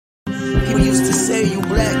okay, you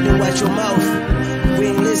black, then watch your mouth. We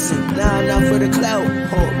ain't listen, nah, not for the clout.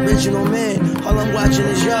 Original man, all I'm watching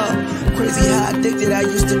is y'all. Crazy how addicted I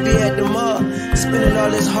used to be at the mall. Spending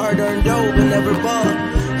all this hard-earned dough, but never ball.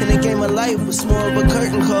 In the game of life was more of a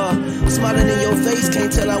curtain call. Smiling in your face,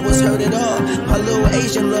 can't tell I was hurt at all. My little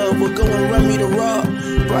Asian love would go and run me to Raw.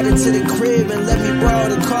 Brought it to the crib and let me borrow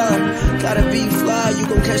the car. Gotta be fly, you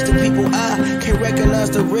gon' catch the people eye. Can't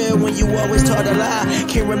recognize the real when you always taught a lie.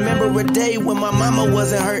 Can't remember a day when my mama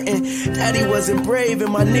wasn't hurting. Daddy wasn't brave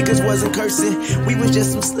and my niggas wasn't cursing. We was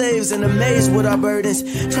just some slaves and amazed with our burdens.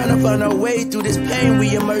 Trying to find our way through this pain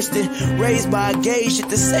we immersed in. Raised by a gay shit,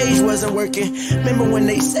 the sage wasn't working. Remember when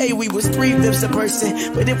they say we was 3/5 a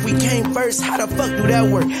person, but if we came first, how the fuck do that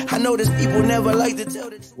work? I know there's people never like to tell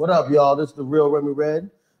the truth. What up, y'all? This is the real Remy Red,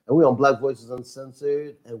 and we on Black Voices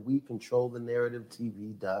Uncensored, and we control the narrative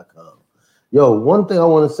TV.com. Yo, one thing I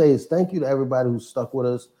want to say is thank you to everybody who stuck with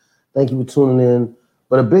us. Thank you for tuning in.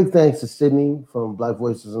 But a big thanks to Sydney from Black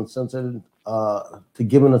Voices Uncensored to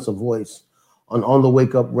giving us a voice on the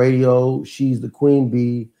Wake Up Radio. She's the queen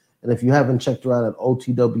bee, and if you haven't checked her out at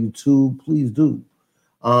OTW2, please do.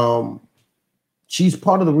 She's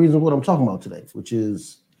part of the reason what I'm talking about today, which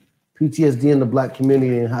is PTSD in the Black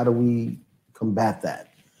community and how do we combat that.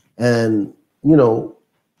 And, you know,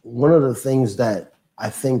 one of the things that I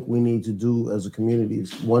think we need to do as a community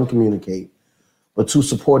is, one, communicate, but two,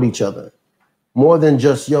 support each other. More than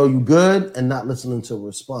just, yo, you good, and not listening to a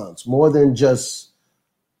response. More than just,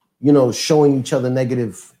 you know, showing each other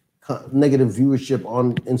negative viewership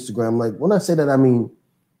on Instagram. Like, when I say that, I mean,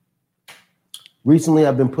 recently,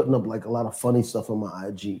 I've been putting up like a lot of funny stuff on my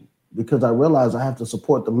IG because I realize I have to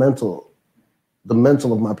support the mental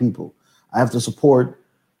of my people. I have to support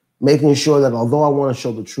making sure that although I want to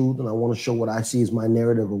show the truth and I want to show what I see as my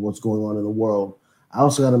narrative of what's going on in the world, I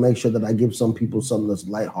also got to make sure that I give some people something that's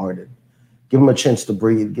lighthearted, give them a chance to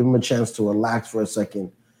breathe, give them a chance to relax for a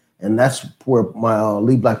second. And that's where my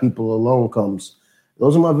Leave Black People Alone comes.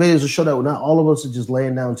 Those are my videos to show that not all of us are just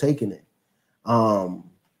laying down taking it.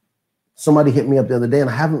 Somebody hit me up the other day, and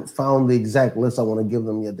I haven't found the exact list I want to give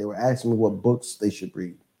them yet. They were asking me what books they should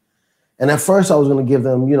read. And at first, I was going to give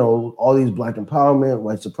them, you know, all these Black empowerment,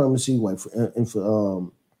 white supremacy,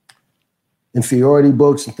 inferiority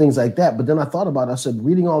books and things like that. But then I thought about it. I said,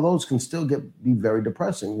 reading all those can still be very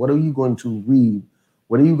depressing. What are you going to read?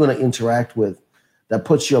 What are you going to interact with that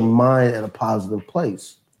puts your mind in a positive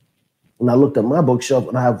place? And I looked at my bookshelf,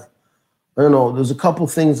 and I have, I don't know, there's a couple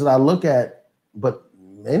things that I look at, but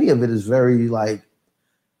many of it is very like,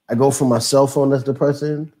 I go from my cell phone that's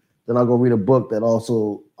depressing, then I'll go read a book that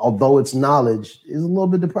also, although it's knowledge, is a little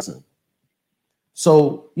bit depressing.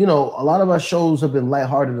 So, you know, a lot of our shows have been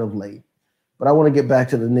lighthearted of late, but I want to get back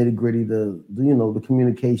to the nitty gritty, the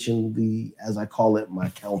communication, as I call it, my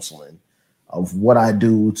counseling of what I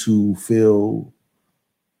do to feel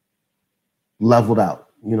leveled out,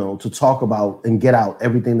 you know, to talk about and get out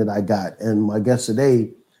everything that I got. And my guest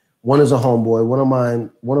today, one is a homeboy,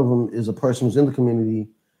 one of them is a person who's in the community,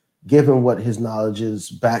 giving what his knowledge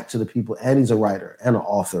is back to the people. And he's a writer and an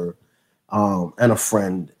author and a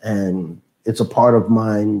friend. And it's a part of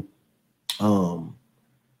mine. Are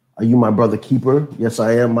you my brother keeper? Yes,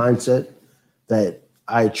 I am mindset, that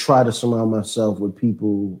I try to surround myself with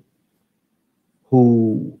people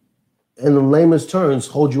who, in the lamest terms,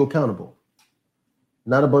 hold you accountable.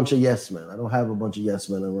 Not a bunch of yes men. I don't have a bunch of yes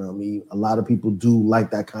men around me. A lot of people do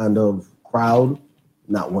like that kind of crowd.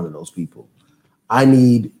 Not one of those people. I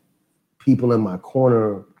need people in my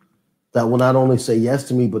corner that will not only say yes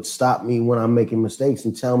to me, but stop me when I'm making mistakes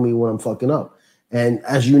and tell me when I'm fucking up. And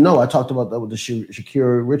as you know, I talked about that with the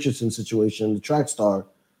Shakira Richardson situation, the track star.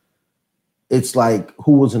 It's like,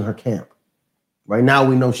 who was in her camp? Right now,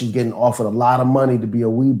 we know she's getting offered a lot of money to be a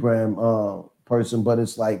weed brand person, but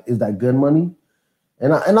it's like, is that good money?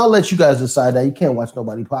 And I'll let you guys decide that. You can't watch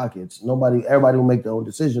nobody's pockets. Everybody will make their own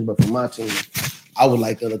decision. But for my team, I would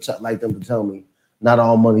like them to tell me, not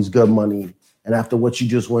all money's good money. And after what you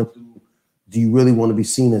just went through, do you really want to be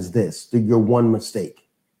seen as this? Your one mistake.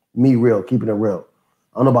 Me real, keeping it real.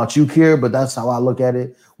 I don't know about you, Kier, but that's how I look at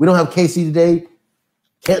it. We don't have Casey today.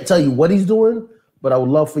 Can't tell you what he's doing, but I would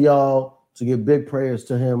love for y'all to give big prayers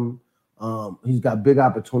to him. He's got big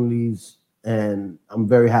opportunities, and I'm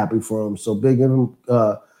very happy for him. So big him,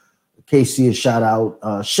 Casey, a shout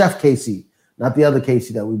out. Chef Casey, not the other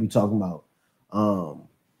Casey that we be talking about.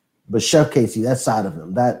 But Chef Casey, that side of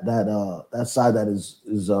him, that side that is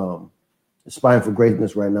aspiring for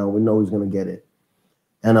greatness right now. We know he's gonna get it.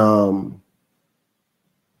 And the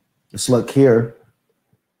slut here,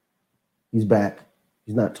 he's back.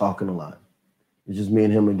 He's not talking a lot. It's just me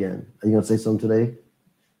and him again. Are you gonna say something today?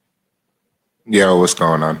 Yo, what's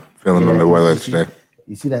going on? Feeling under the weather today.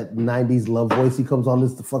 You see that 90s love voice he comes on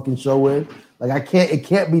this fucking show with? Like, it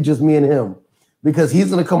can't be just me and him, because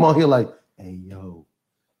he's gonna come on here like, hey, yo,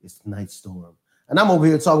 it's Night Storm. And I'm over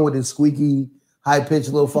here talking with this squeaky, high-pitched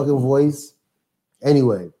little fucking voice.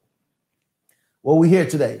 Anyway, well, we're here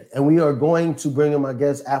today, and we are going to bring in my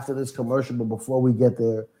guest after this commercial, but before we get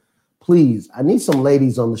there, please, I need some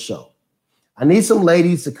ladies on the show. I need some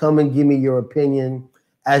ladies to come and give me your opinion.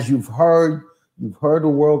 As you've heard the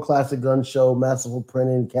World Classic Gun Show, Masterful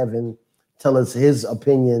Printing, Kevin tell us his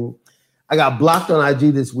opinion. I got blocked on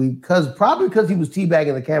IG this week probably because he was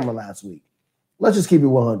teabagging the camera last week. Let's just keep it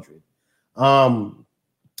 100.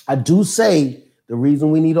 I do say the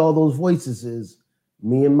reason we need all those voices is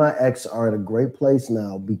me and my ex are at a great place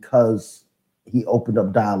now because he opened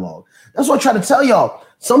up dialogue. That's what I try to tell y'all.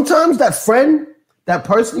 Sometimes that friend, that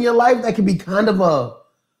person in your life, that can be kind of a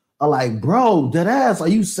like, bro, dead ass, are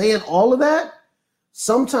you saying all of that?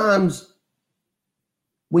 Sometimes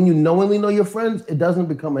when you knowingly know your friends, it doesn't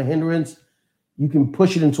become a hindrance. You can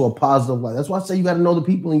push it into a positive light. That's why I say you got to know the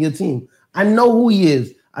people in your team. I know who he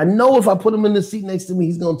is. I know if I put him in the seat next to me,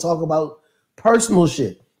 he's going to talk about personal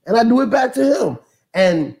shit. And I do it back to him.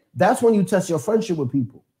 And that's when you test your friendship with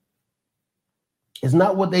people. It's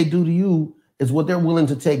not what they do to you, it's what they're willing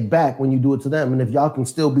to take back when you do it to them. And if y'all can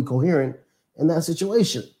still be coherent in that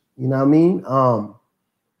situation, you know what I mean?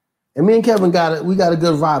 And me and Kevin we got a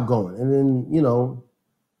good vibe going. And then, you know,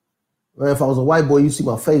 if I was a white boy, you see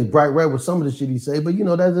my face bright red with some of the shit he say, but you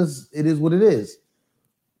know, it is what it is.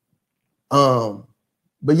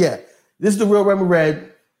 But yeah, this is the Real Remy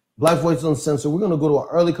Red, Black Voices Uncensored. We're gonna go to an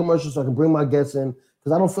early commercial so I can bring my guests in,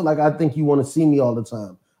 because I think you want to see me all the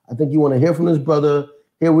time. I think you want to hear from this brother,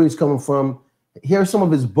 hear where he's coming from, hear some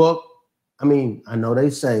of his book. I mean, I know they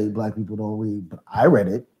say black people don't read, but I read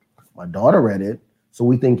it. My daughter read it, so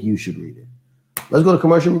we think you should read it. Let's go to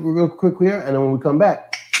commercial real quick here, and then when we come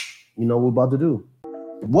back, you know what we're about to do.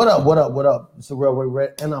 What up? It's the Real Remy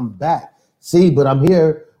Red, and I'm back. See, but I'm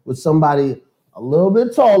here with somebody a little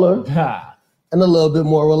bit taller and a little bit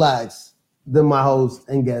more relaxed than my host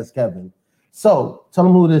and guest, Kevin. So tell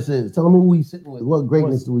them who this is. Tell them who we sitting with. What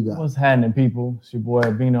greatness do we got? What's happening, people? It's your boy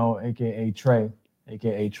Vino, aka Trey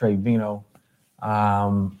Vino.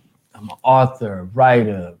 I'm an author,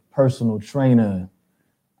 writer, personal trainer.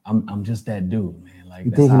 I'm just that dude, man. Like,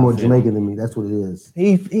 you think he's more Jamaican than me? That's what it is.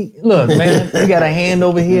 He look, man. He got a hand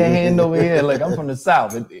over here, a hand over here. Like, I'm from the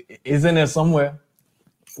South. It's in there somewhere.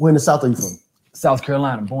 Where in the South are you from? South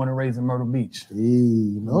Carolina, born and raised in Myrtle Beach.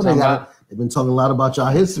 You know, they've been talking a lot about y'all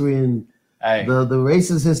history and the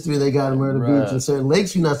racist history they got in Myrtle Beach and certain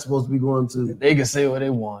lakes you're not supposed to be going to. They can say what they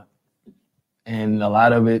want, and a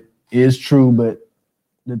lot of it is true. But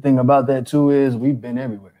the thing about that too is we've been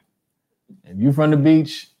everywhere. If you from the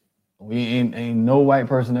beach, we ain't no white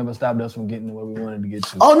person ever stopped us from getting to where we wanted to get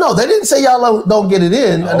to. Oh no, they didn't say y'all don't get it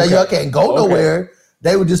in, and that y'all can't go nowhere.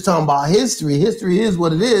 They were just talking about history. History is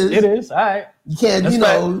what it is. It is, all right. You can't,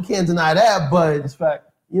 you can't deny that, but that's fact.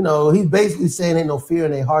 You know, he's basically saying ain't no fear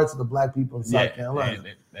in their hearts of the black people in South Carolina.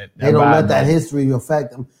 They don't let that history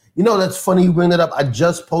affect them. You know, that's funny you bring that up. I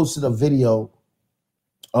just posted a video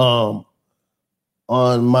on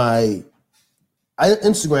my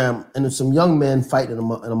Instagram, and there's some young men fighting in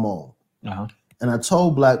a mall. Uh-huh. And I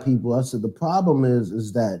told black people, I said, the problem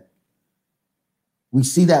is that we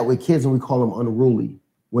see that with kids and we call them unruly,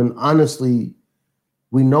 when honestly,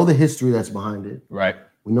 we know the history that's behind it. Right.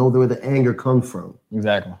 We know where the anger comes from.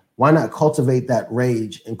 Exactly. Why not cultivate that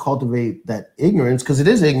rage and cultivate that ignorance? Because it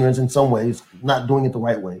is ignorance in some ways, not doing it the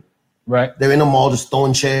right way. Right. They're in the mall just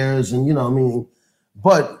throwing chairs and, you know what I mean?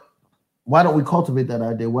 But why don't we cultivate that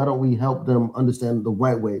idea? Why don't we help them understand the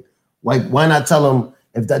right way? Like, why not tell them,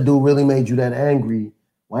 if that dude really made you that angry,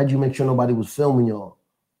 why'd you make sure nobody was filming y'all?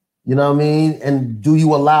 You know what I mean? And do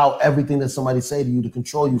you allow everything that somebody say to you to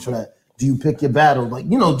control you for that? Do you pick your battle? Like,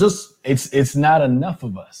 you know, just... It's not enough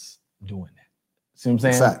of us doing that. See what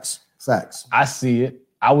I'm saying? Facts. I see it.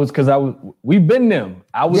 We've been them.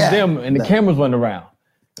 I was them and the cameras went around.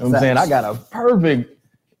 You know what I'm saying? I got a perfect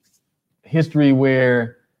history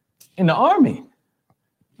where in the Army,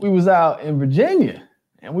 we was out in Virginia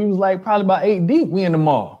and we was like probably about 8 deep. We in the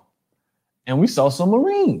mall and we saw some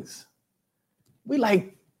Marines. We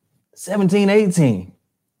like 17, 18.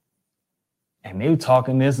 And they were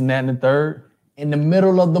talking this and that and the third. In the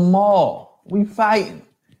middle of the mall, we fighting.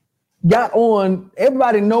 Got on,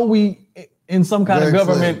 everybody know we in some kind of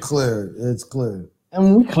government. It's clear.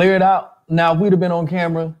 And we cleared out. Now, if we'd have been on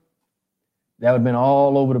camera, that would have been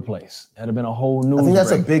all over the place. That'd have been a whole news. I think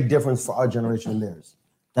that's a big difference for our generation and theirs.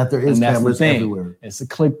 That there is cameras everywhere. It's a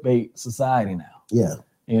clickbait society now. Yeah.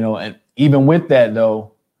 And even with that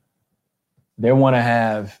though, they want to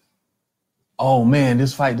have, oh man,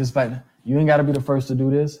 this fight. You ain't got to be the first to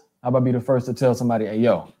do this. How about be the first to tell somebody, hey,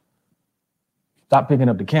 yo, stop picking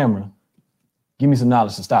up the camera. Give me some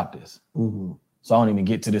knowledge to stop this. Mm-hmm. So I don't even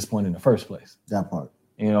get to this point in the first place. That part.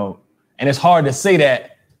 And it's hard to say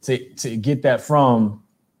that to get that from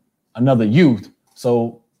another youth.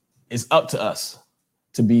 So it's up to us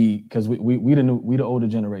to be, because we the older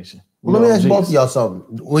generation. Well, let me ask both of y'all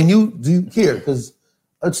something. When you do here, because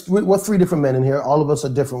we're three different men in here. All of us are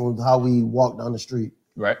different with how we walk down the street.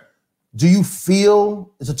 Right. Do you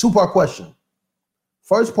feel, it's a two-part question.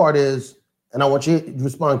 First part is, and I want you to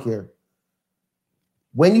respond here.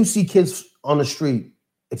 When you see kids on the street,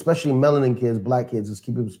 especially melanin kids, black kids, let's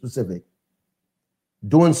keep it specific,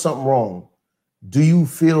 doing something wrong, do you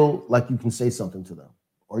feel like you can say something to them?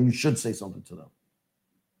 Or you should say something to them?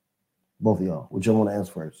 Both of y'all. Whichever one to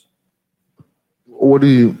answer first. What do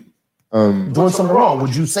you... doing something wrong,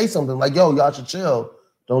 would you say something like, yo, y'all should chill,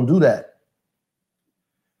 don't do that?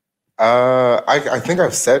 I think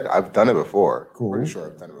I've done it before. Cool. Pretty sure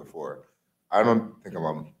I've done it before. I don't think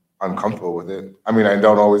I'm uncomfortable with it. I mean, I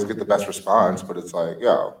don't always get the best response, but it's like,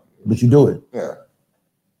 yeah. But you do it. Yeah.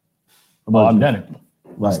 Well, I've done it.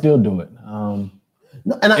 Right. I still do it. No,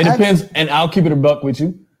 it depends, and I'll keep it a buck with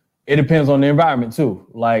you. It depends on the environment too.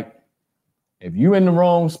 Like, if you in the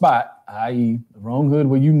wrong spot, i.e. the wrong hood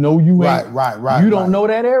where you ain't, right. You don't know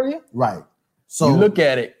that area. Right. So you look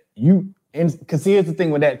at it, because here's the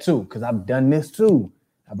thing with that too, because I've done this too.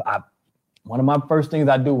 One of my first things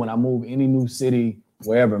I do when I move any new city,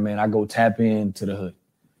 wherever, man, I go tap into the hood,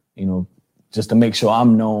 just to make sure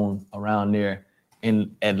I'm known around there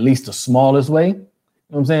in at least the smallest way. You know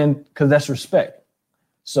what I'm saying? Because that's respect.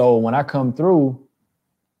 So when I come through,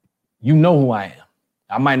 you know who I am.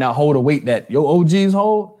 I might not hold a weight that your OGs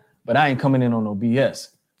hold, but I ain't coming in on no BS.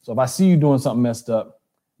 So if I see you doing something messed up,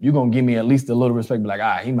 you're going to give me at least a little respect, be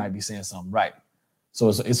like, he might be saying something right. So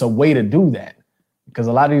it's a way to do that, because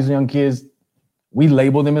a lot of these young kids, we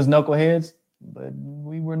label them as knuckleheads, but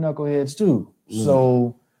we were knuckleheads too. Mm.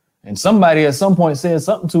 So, and somebody at some point said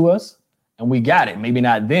something to us and we got it. Maybe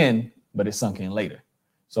not then, but it sunk in later.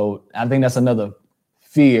 So I think that's another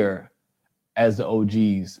fear as the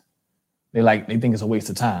OGs. They think it's a waste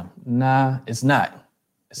of time. Nah, it's not.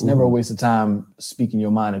 It's never a waste of time speaking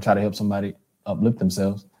your mind and try to help somebody uplift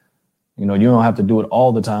themselves. You don't have to do it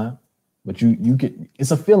all the time, but you get,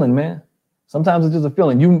 it's a feeling, man. Sometimes it's just a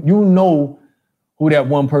feeling. You know who that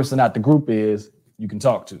one person out the group is you can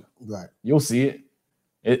talk to. Right. You'll see it.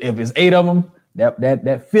 If it's 8 of them,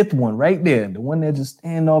 that fifth one right there, the one that just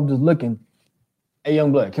stand off just looking, hey,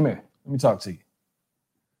 young blood, come here. Let me talk to you.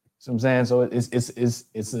 See what I'm saying? So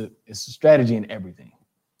it's a strategy in everything.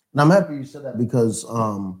 And I'm happy you said that, because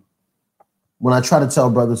when I try to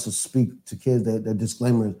tell brothers to speak to kids, their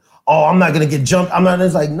disclaimer is, oh, I'm not gonna get jumped.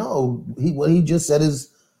 It's like, no, what he just said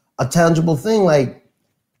is a tangible thing. Like,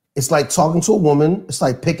 it's like talking to a woman, it's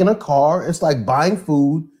like picking a car, it's like buying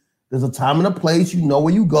food. There's a time and a place, you know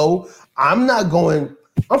where you go. I'm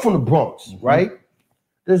from the Bronx, right?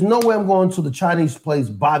 There's no way I'm going to the Chinese place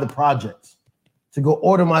by the projects to go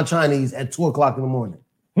order my Chinese at 2:00 in the morning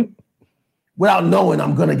without knowing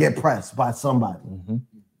I'm gonna get pressed by somebody. Mm-hmm.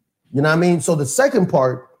 You know what I mean? So the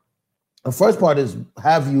first part is,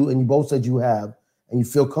 have you, and you both said you have, and you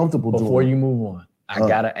feel comfortable doing it. Before you move on, I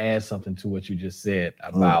gotta add something to what you just said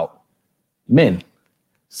about men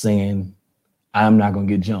saying, I'm not gonna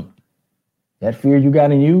get jumped. That fear you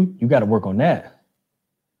got in you got to work on that.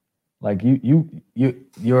 Like you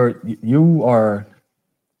are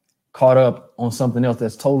caught up on something else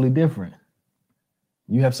that's totally different.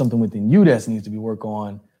 You have something within you that needs to be worked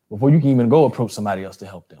on before you can even go approach somebody else to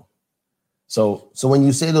help them. So when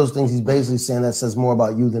you say those things, he's basically saying that says more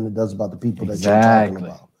about you than it does about the people that you're talking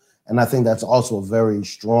about. And I think that's also a very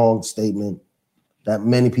strong statement that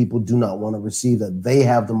many people do not want to receive, that they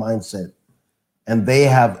have the mindset and they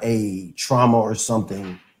have a trauma or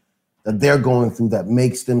something that they're going through that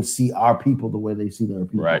makes them see our people the way they see their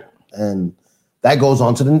people. Right. And that goes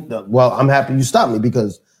on to well, I'm happy you stopped me,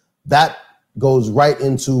 because that goes right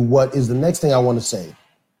into what is the next thing I want to say.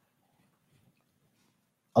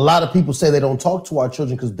 A lot of people say they don't talk to our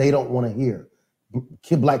children because they don't want to hear.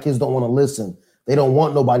 Black kids don't want to listen. They don't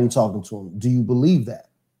want nobody talking to them. Do you believe that?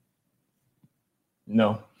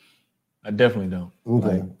 No, I definitely don't.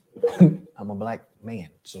 Okay. I'm a black man,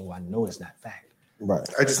 so I know it's not fact. Right.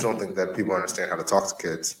 I just don't think that people understand how to talk to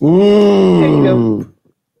kids.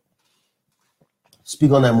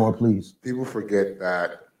 Speak on that more, please. People forget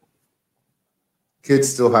that kids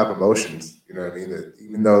still have emotions. You know what I mean? That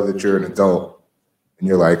even though that you're an adult and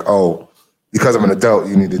you're like, oh, because I'm an adult,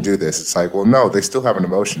 you need to do this. It's like, well, no, they still have an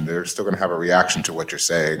emotion. They're still going to have a reaction to what you're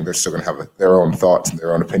saying. They're still going to have their own thoughts and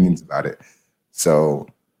their own opinions about it. So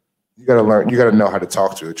you got to learn, you got to know how to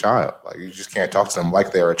talk to a child. Like, you just can't talk to them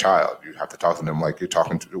like they're a child. You have to talk to them like you're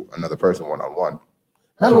talking to another person one-on-one.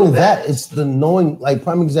 Not only that, it's the knowing, like,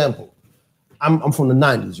 prime example. I'm from the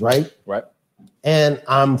 90s, right? Right. And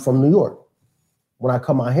I'm from New York. When I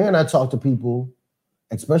come out here and I talk to people,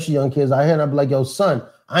 especially young kids out here, and I be like, yo, son,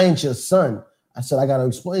 I ain't your son. I said, I got to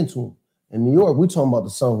explain to him. In New York, we talking about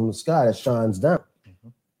the sun from the sky that shines down. Mm-hmm.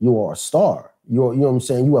 You are a star. You know what I'm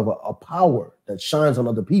saying? You have a power that shines on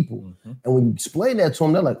other people. Mm-hmm. And when you explain that to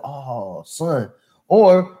them, they're like, oh, son.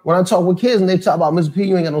 Or when I talk with kids and they talk about, Mr. P,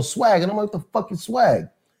 you ain't got no swag. And I'm like, the fuck is swag?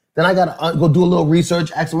 Then I got to go do a little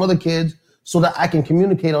research, ask some other kids so that I can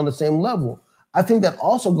communicate on the same level. I think that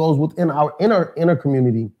also goes within our inner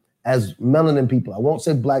community as melanin people. I won't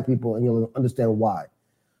say black people, and you'll understand why.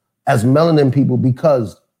 As melanin people,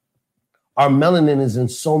 because our melanin is in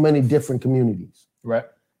so many different communities. Right.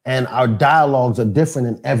 And our dialogues are different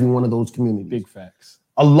in every one of those communities. Big facts.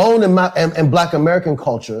 Alone in Black American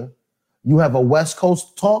culture, you have a West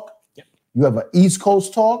Coast talk, yep. You have an East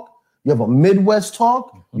Coast talk, you have a Midwest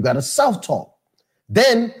talk, mm-hmm. You got a South talk.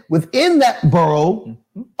 Then within that borough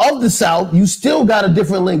mm-hmm. of the South, you still got a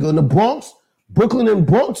different lingo. In the Bronx, Brooklyn and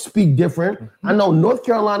Bronx speak different. Mm-hmm. I know North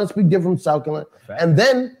Carolina speak different from South Carolina. Fact. And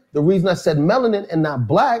then the reason I said melanin and not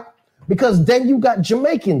black, because then you got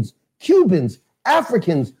Jamaicans, Cubans,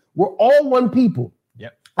 Africans. We're all one people.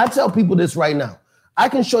 Yep. I tell people this right now. I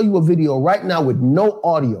can show you a video right now with no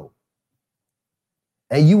audio,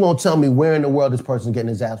 and you won't tell me where in the world this person's getting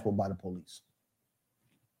his ass whooped by the police.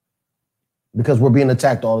 Because we're being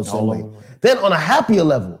attacked all the same way. Then on a happier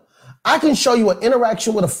level, I can show you an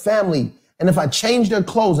interaction with a family, and if I change their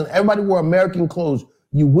clothes and everybody wore American clothes,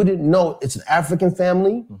 you wouldn't know it's an African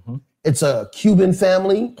family, mm-hmm. It's a Cuban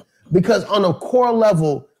family, because on a core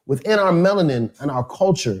level, within our melanin and our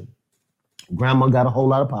culture, grandma got a whole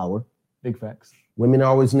lot of power. Big facts. Women are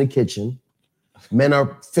always in the kitchen. Men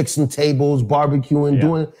are fixing tables, barbecuing,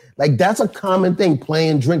 doing, like, that's a common thing,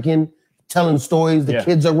 playing, drinking, telling stories. The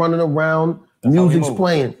kids are running around, that's music's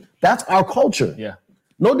playing. That's our culture. Yeah.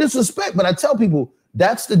 No disrespect, but I tell people,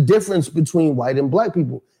 that's the difference between white and black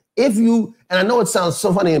people. If you, and I know it sounds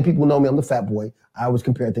so funny and people know me, I'm the fat boy. I always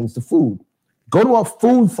compare things to food. Go to a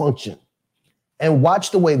food function and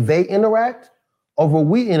watch the way they interact over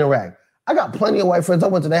we interact. I got plenty of white friends. I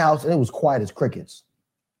went to their house and it was quiet as crickets.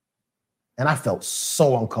 And I felt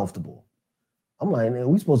so uncomfortable. I'm like, man,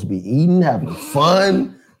 we supposed to be eating, having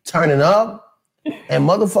fun, turning up. And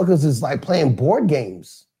motherfuckers is like playing board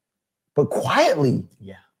games, but quietly.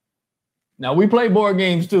 Yeah. Now we play board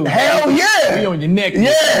games too. Hell yeah. We on your neck.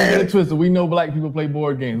 Yeah. Get it twisted. We know black people play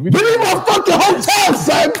board games. Give me my fucking hotel,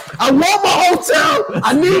 son. I want my hotel.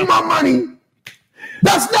 I need my money.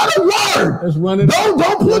 That's not a word. Let's run it. Don't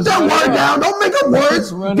put that word down. Don't make up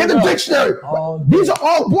words. Get the dictionary. These are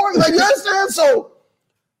all boring. Like, you understand? So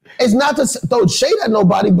it's not to throw shade at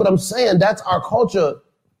nobody, but I'm saying that's our culture.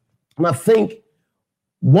 And I think,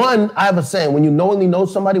 one, I have a saying, when you knowingly know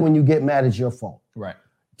somebody, when you get mad, it's your fault. Right.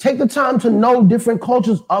 Take the time to know different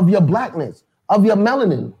cultures of your blackness, of your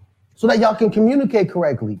melanin, so that y'all can communicate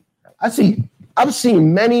correctly. I've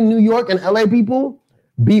seen many New York and LA people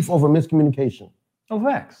beef over miscommunication. Oh,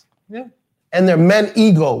 facts. Yeah. And their men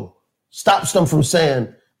ego stops them from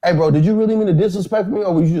saying, hey, bro, did you really mean to disrespect me,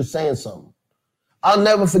 or were you just saying something? I'll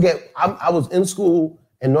never forget, I was in school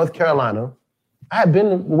in North Carolina. I had been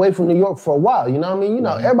away from New York for a while, you know what I mean? You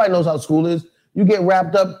know, everybody knows how school is. You get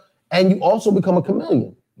wrapped up and you also become a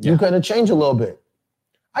chameleon. Yeah. You kind of change a little bit.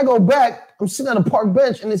 I go back, I'm sitting on a park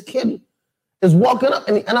bench and this kid is walking up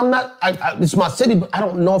and I'm not, it's my city, but I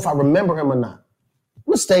don't know if I remember him or not.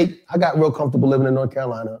 Mistake, I got real comfortable living in North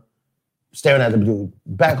Carolina, staring at the dude.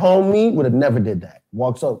 Back home, me would have never did that.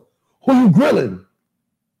 Walks up, who you grilling?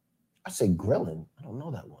 I say, grilling? I don't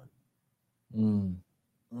know that one.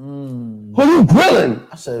 Who you grilling?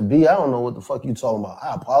 I said, B, I don't know what the fuck you talking about.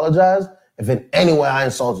 I apologize if in any way I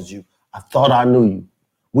insulted you. I thought I knew you.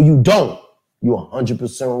 Well, you don't. You're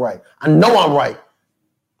 100% right. I know I'm right.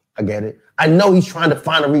 I get it. I know he's trying to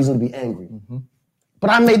find a reason to be angry. Mm-hmm. But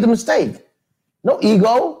I made the mistake. No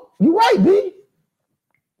ego. You right, B.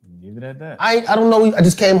 Leave it at that. I don't know you. I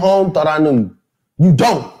just came home, thought I knew you. You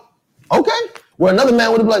don't. Okay. Where another man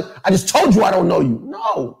would have been like, I just told you I don't know you.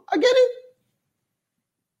 No, I get it.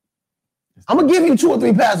 I'm gonna give you 2 or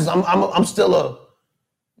 3 passes. I'm still a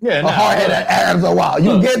hard-headed after a while.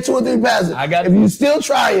 You get 2 or 3 passes. If you still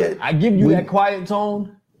try it. I give you that quiet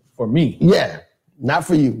tone for me. Yeah, not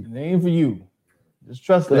for you. It ain't for you. Just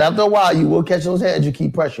trust me. Because after a while, you will catch those heads. You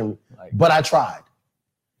keep pressuring me. but I tried.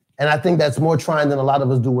 And I think that's more trying than a lot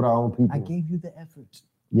of us do with our own people. I gave you the effort.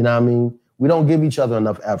 You know what I mean? We don't give each other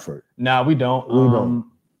enough effort. Nah, we don't. We don't.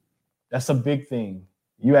 That's a big thing.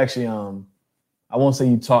 You actually, I won't say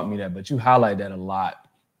you taught me that, but you highlight that a lot.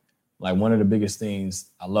 Like one of the biggest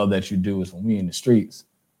things I love that you do is when we in the streets,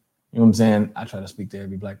 you know what I'm saying? I try to speak to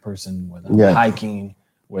every Black person, whether I'm hiking,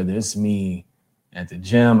 whether it's me at the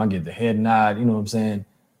gym, I get the head nod, you know what I'm saying?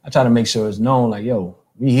 I try to make sure it's known like, yo,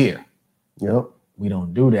 we here. Yep. We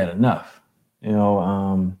don't do that enough. You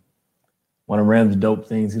know, one of Ram's dope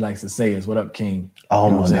things he likes to say is, "What up, King?" Oh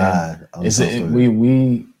you know my God!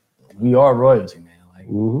 We are royalty, man. Like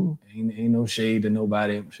ain't no shade to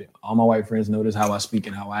nobody. All my white friends know this how I speak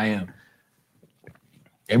and how I am.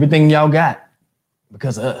 Everything y'all got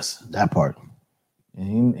because of us. That part.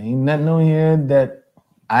 Ain't nothing on here that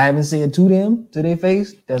I haven't said to them, to their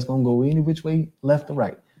face, that's gonna go any which way, left or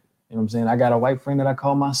right. You know what I'm saying? I got a white friend that I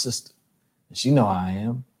call my sister. And she know how I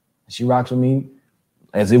am. She rocks with me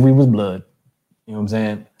as if we was blood. You know what I'm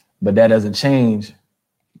saying? But that doesn't change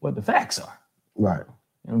what the facts are. Right. You know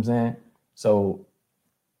what I'm saying? So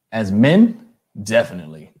as men,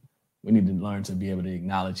 definitely, we need to learn to be able to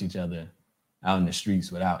acknowledge each other out in the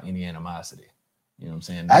streets without any animosity. You know what I'm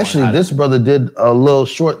saying? Actually, this brother did a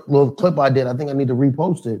little clip I did. I think I need to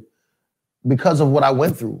repost it because of what I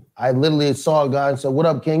went through. I literally saw a guy and said, "What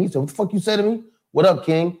up, King?" He said, "What the fuck you say to me? What up,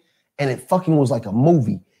 King?" And it fucking was like a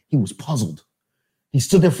movie. He was puzzled. He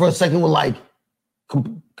stood there for a second with like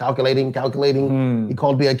calculating. He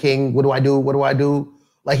called me a king. What do I do? What do I do?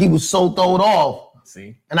 Like he was so thrown off.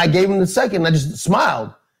 See? And I gave him the second. I just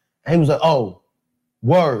smiled. And he was like, "Oh,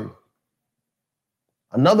 word."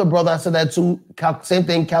 Another brother I said that to, same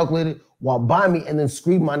thing, calculated, walked by me and then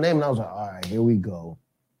screamed my name. And I was like, all right, here we go.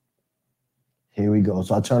 Here we go.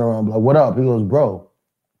 So I turn around, I'm like, "What up?" He goes, "Bro,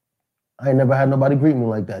 I ain't never had nobody greet me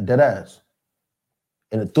like that, dead ass."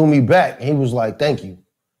 And it threw me back. And he was like, "Thank you.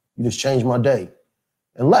 You just changed my day."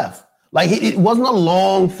 And left. Like it wasn't a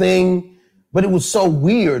long thing, but it was so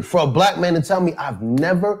weird for a Black man to tell me I've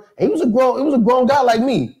never, and he was a grown guy like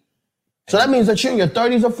me. So that means that you're in your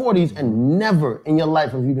 30s or 40s and never in your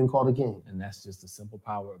life have you been called a king. And that's just the simple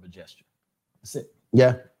power of a gesture. That's it.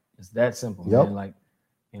 Yeah. It's that simple, man. Like,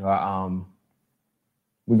 you know,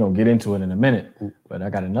 we're going to get into it in a minute, but I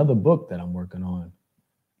got another book that I'm working on.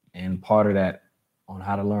 And part of that on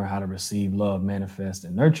how to learn how to receive love, manifest,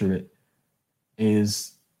 and nurture it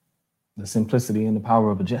is the simplicity and the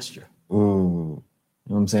power of a gesture. You know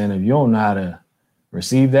what I'm saying? If you don't know how to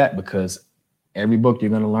receive that, because every book you're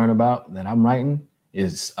going to learn about that I'm writing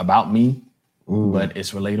is about me, but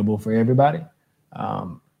it's relatable for everybody.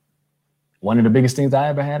 One of the biggest things I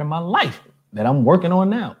ever had in my life that I'm working on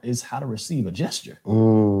now is how to receive a gesture.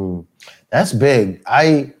 That's big.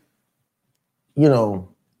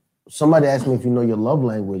 Somebody asked me if you know your love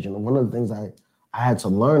language. And one of the things I had to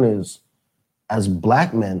learn is, as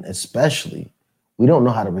Black men especially, we don't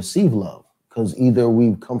know how to receive love because either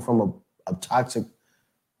we've come from a toxic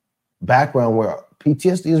background where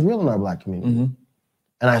PTSD is real in our Black community.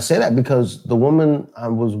 And I say that because the woman I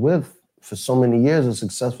was with for so many years, as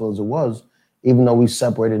successful as it was, even though we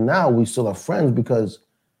separated now, we still are friends because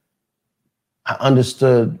I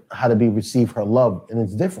understood how to receive her love. And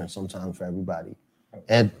it's different sometimes for everybody.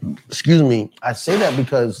 And excuse me, I say that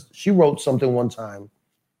because she wrote something one time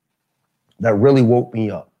that really woke me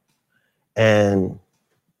up. And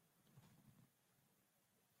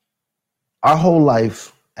our whole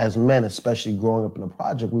life as men, especially growing up in a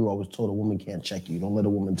project, we were always told a woman can't check you. Don't let a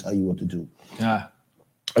woman tell you what to do. Yeah.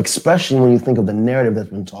 Especially when you think of the narrative that's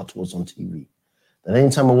been taught to us on TV. That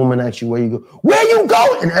anytime a woman asks you where you go, "Where you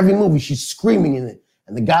go?" In every movie, she's screaming in it.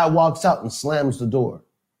 And the guy walks out and slams the door.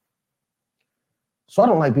 So I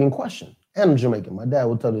don't like being questioned. And I'm Jamaican. My dad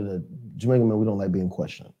will tell you that Jamaican men, we don't like being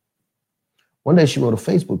questioned. One day she wrote a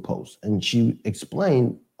Facebook post and she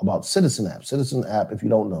explained about Citizen App. Citizen App, if you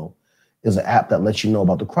don't know, is an app that lets you know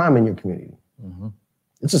about the crime in your community.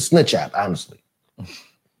 It's a snitch app, honestly.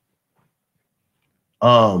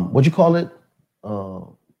 What'd you call it?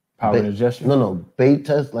 Power and a gesture? No. Bait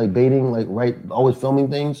test, like baiting, like always filming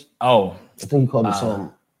things. Oh. I think you called it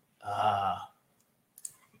something.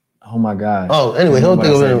 Oh my God. Oh, anyway, he'll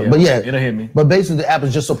think of it. But yeah, it'll hit me. But basically the app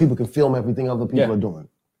is just so people can film everything other people are doing.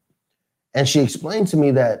 And she explained to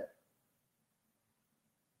me that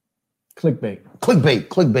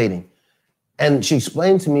clickbaiting. And she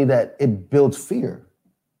explained to me that it builds fear.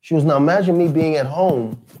 She was, now imagine me being at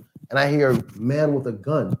home and I hear a man with a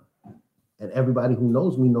gun and everybody who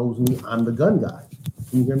knows me, I'm the gun guy.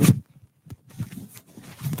 Can you hear me?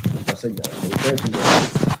 I said, guys, thank you.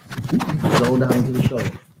 Go down to the show.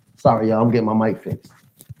 Sorry, y'all, I'm getting my mic fixed.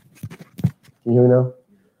 Can you hear me now?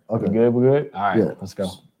 Okay. We good? We're good? All right, let's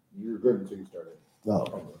go. You were good until you started.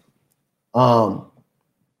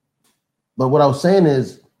 But what I was saying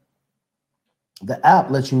is the app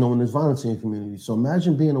lets you know when there's violence in your community. So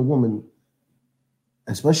imagine being a woman,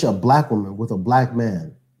 especially a black woman with a black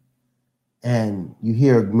man, and you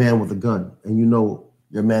hear a man with a gun, and you know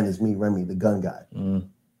your man is me, Remy, the gun guy. Mm.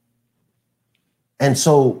 And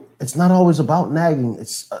so it's not always about nagging.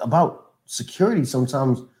 It's about security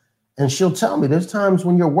sometimes. And she'll tell me there's times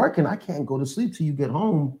when you're working, I can't go to sleep till you get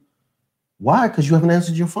home. Why? Because you haven't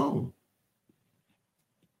answered your phone.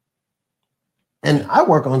 And I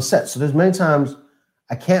work on set, so there's many times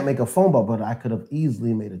I can't make a phone call, but I could have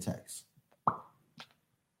easily made a text.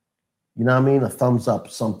 You know what I mean? A thumbs up,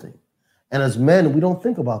 something. And as men, we don't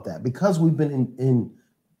think about that because we've been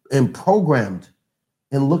in programmed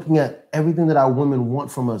in looking at everything that our women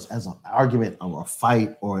want from us as an argument or a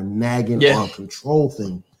fight or a nagging or a control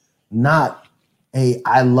thing, not a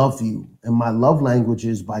I love you. And my love language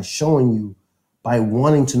is by showing you, by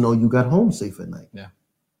wanting to know you got home safe at night. Yeah.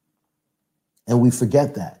 And we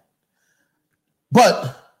forget that.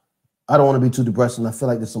 But I don't want to be too depressing. I feel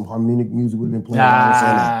like there's some harmonic music we've been playing.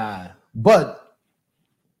 But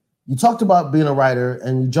you talked about being a writer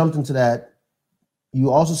and you jumped into that.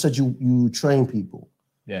 You also said you train people.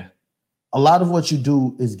 Yeah. A lot of what you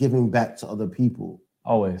do is giving back to other people.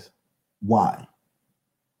 Always. Why?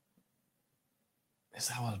 That's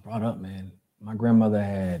how I was brought up, man. My grandmother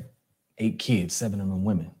had 8 kids, 7 of them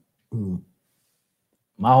women. Mm.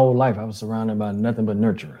 My whole life, I was surrounded by nothing but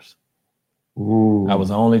nurturers. Ooh. I was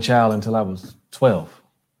the only child until I was 12.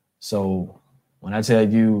 So when I tell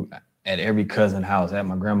you at every cousin house, at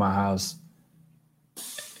my grandma's house,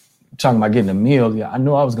 talking about getting a meal, I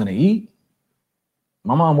knew I was going to eat.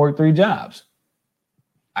 My mom worked 3 jobs.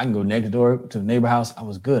 I can go next door to the neighbor house. I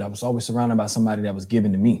was good. I was always surrounded by somebody that was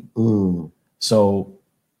giving to me. Mm. So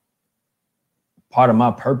part of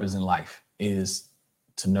my purpose in life is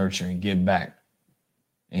to nurture and give back.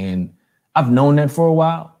 And I've known that for a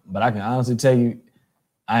while, but I can honestly tell you,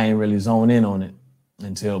 I ain't really zoned in on it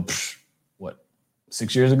until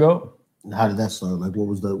 6 years ago. How did that start? Like, what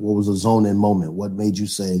was the zone in moment? What made you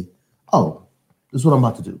say, "Oh, this is what I'm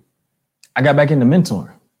about to do"? I got back into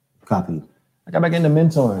mentoring. Copy. I got back into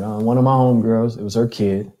mentoring. One of my homegirls, it was her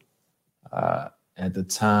kid. At the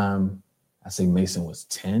time, I say Mason was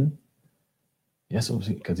 10. Yes, it was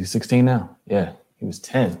because he's 16 now. Yeah, he was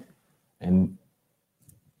 10. And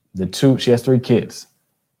she has 3 kids.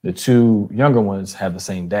 The 2 younger ones have the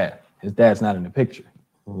same dad. His dad's not in the picture.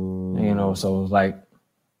 And, so it was like,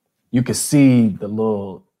 you could see the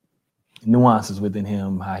little nuances within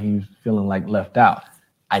him, how he was feeling like left out.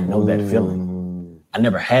 I know that feeling. I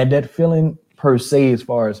never had that feeling per se, as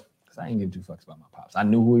far as, because I didn't give 2 fucks about my pops. I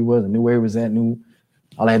knew who he was, I knew where he was at, knew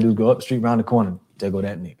all I had to do was go up the street, around the corner, there go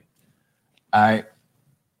that nigga. All right.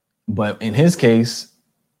 But in his case,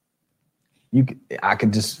 I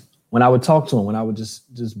could just, when I would talk to him, when I would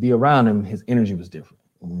just be around him, his energy was different.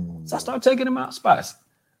 So I started taking him out spots.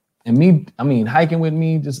 And hiking with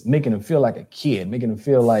me, just making him feel like a kid, making him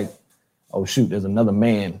feel like, oh shoot, there's another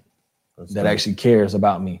man that actually cares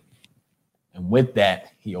about me. And with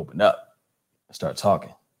that, he opened up and started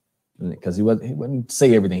talking. Because he wouldn't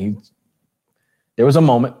say everything. There was a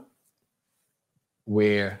moment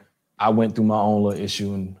where I went through my own little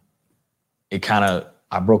issue and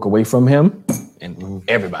I broke away from him and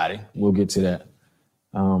everybody. We'll get to that.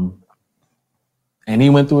 And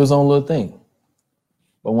he went through his own little thing.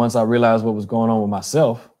 But once I realized what was going on with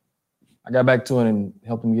myself, I got back to it and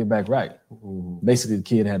helped him get back right. Basically, the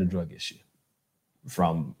kid had a drug issue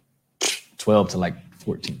from 12 to like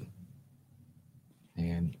 14.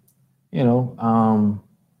 And,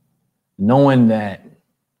 knowing that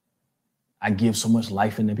I give so much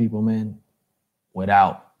life into people, man,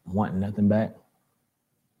 without wanting nothing back,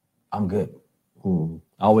 I'm good. I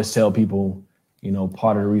always tell people,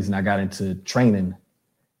 part of the reason I got into training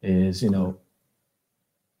is, it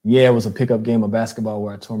was a pickup game of basketball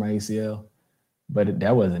where I tore my ACL, but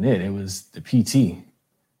that wasn't it. It was the PT,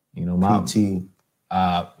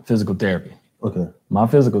 my physical therapy. Okay. My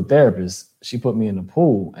physical therapist, she put me in the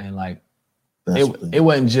pool and it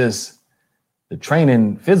wasn't just the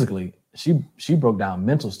training physically. She broke down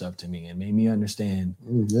mental stuff to me and made me understand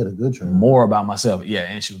more about myself. Yeah,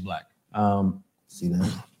 and she was black. See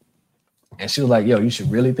that? And she was like, yo, you should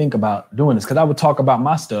really think about doing this. Because I would talk about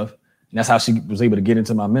my stuff. And that's how she was able to get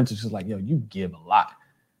into my mental. She's like, yo, you give a lot.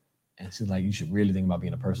 And she's like, you should really think about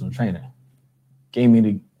being a personal trainer. She gave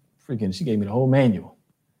me the whole manual.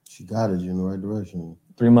 She guided you in the right direction.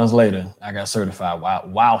 3 months later, I got certified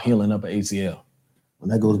while healing up an ACL.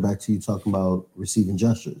 And that goes back to you talking about receiving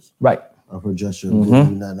gestures. Right. of her gesture of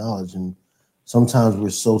giving you that knowledge. And sometimes we're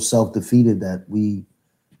so self-defeated that we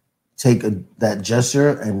take that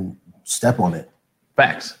gesture and step on it.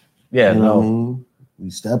 Facts. Yeah, you know what I mean? We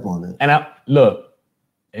step on it. And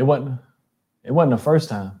it wasn't the first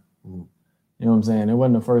time. You know what I'm saying? It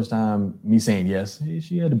wasn't the first time me saying yes.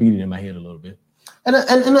 She had to beat it in my head a little bit. And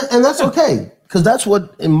that's okay. Because that's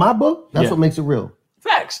what, in my book, that's what makes it real.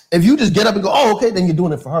 Facts. If you just get up and go, oh, okay, then you're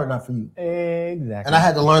doing it for her, not for you. Exactly. And I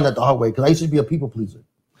had to learn that the hard way because I used to be a people pleaser.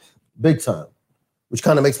 Big time. Which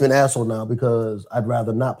kind of makes me an asshole now because I'd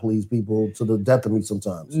rather not please people to the death of me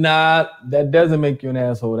sometimes. Nah, that doesn't make you an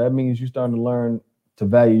asshole. That means you're starting to learn to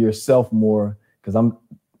value yourself more because I'm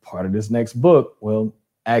part of this next book. Well,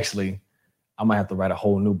 actually, I might have to write a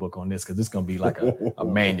whole new book on this because it's going to be like a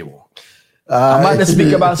manual. I'm about to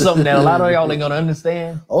speak about something that a lot of y'all ain't going to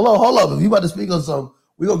understand. Hold up. If you about to speak on something,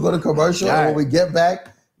 we're going to go to commercial. Right. And when we get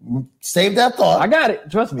back, save that thought. I got it.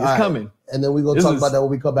 Trust me. It's coming. And then we're going to talk about that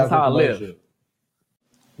when we come back. That's how I live.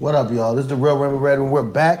 What up, y'all? This is the Real Remy Red, and we're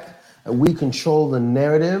back. And we control the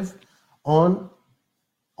narrative on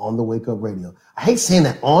the Wake Up Radio. I hate saying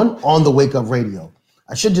that, on the Wake Up Radio.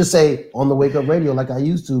 I should just say on the Wake Up Radio like I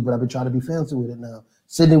used to, but I've been trying to be fancy with it now.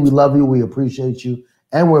 Sydney, we love you. We appreciate you.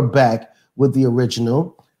 And we're back with the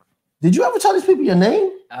original. Did you ever tell these people your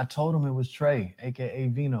name? I told them it was Trey, a.k.a.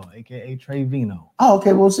 Vino, a.k.a. Trey Vino. Oh,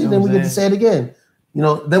 okay. Well, see, then we get to say it again. You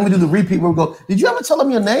know, then we do the repeat where we go, did you ever tell them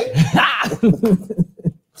your name?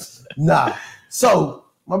 Nah. So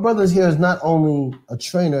my brother's here is not only a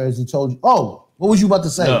trainer, as he told you. Oh, what was you about to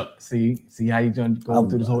say? Look, see how you going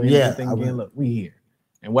through this whole thing again? Look, we here.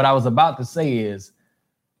 And what I was about to say is,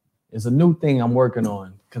 it's a new thing I'm working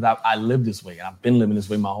on because I live this way. I've been living this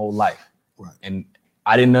way my whole life. Right. And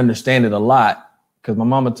I didn't understand it a lot because my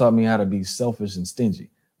mama taught me how to be selfish and stingy.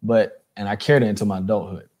 And I carried it into my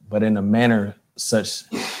adulthood, but in a manner such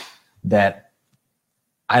that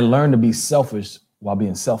I learned to be selfish while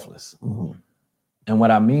being selfless. Mm-hmm. And what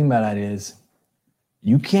I mean by that is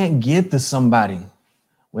you can't give to somebody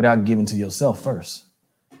without giving to yourself first.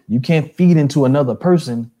 You can't feed into another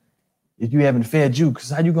person if you haven't fed you, because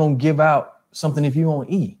how you gonna give out something if you won't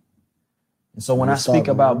eat? And so when I speak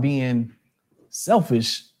about being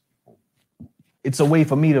selfish, it's a way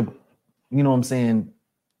for me to, you know what I'm saying,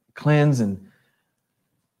 cleanse and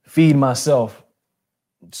feed myself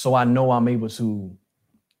so I know I'm able to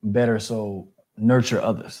better nurture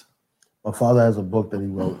others. My father has a book that he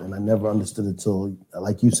wrote, and I never understood it till,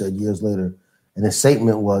 like you said, years later. And his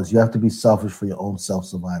statement was, you have to be selfish for your own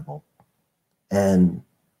self-survival. And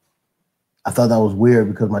I thought that was weird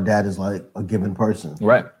because my dad is like a giving person.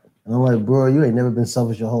 Right. And I'm like, bro, you ain't never been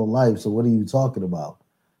selfish your whole life, so what are you talking about?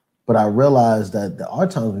 But I realized that there are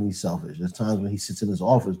times when he's selfish. There's times when he sits in his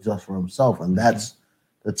office just for himself, and that's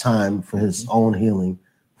the time for his own healing.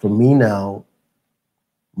 For me now,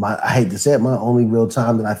 I hate to say it, my only real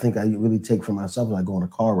time that I think I really take for myself is I go in a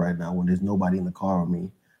car right now when there's nobody in the car with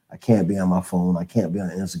me. I can't be on my phone. I can't be on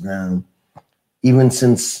Instagram. Even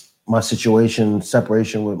since my separation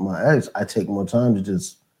with my ex, I take more time to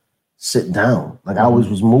just sit down. Like I always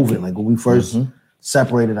was moving. Like when we first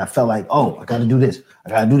separated, I felt like, oh, I got to do this. I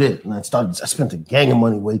got to do this. And I spent a gang of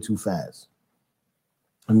money way too fast.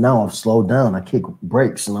 And now I've slowed down. I kick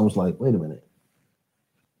brakes. And I was like, wait a minute.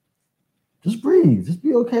 Just breathe. Just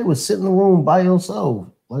be okay with sitting in the room by yourself.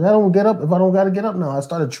 Like I don't get up if I don't got to get up now. I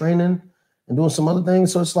started training and doing some other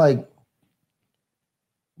things. So it's like,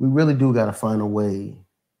 we really do got to find a way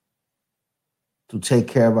to take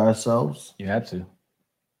care of ourselves. You have to.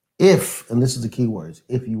 If, and this is the key words,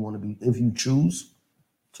 if you choose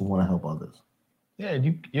to want to help others. Yeah,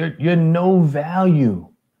 you're no value.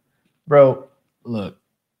 Bro, look,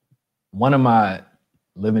 one of my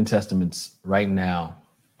living testaments right now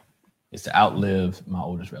is to outlive my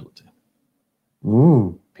oldest relative.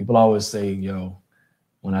 People always say, yo,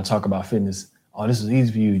 when I talk about fitness, oh, this is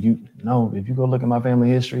easy for you. If you go look at my family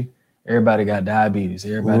history, everybody got diabetes.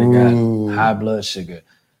 Everybody got high blood sugar.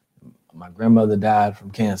 My grandmother died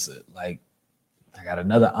from cancer. Like, I got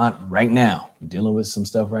another aunt right now dealing with some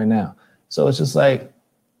stuff right now. So it's just like,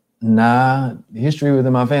 nah, the history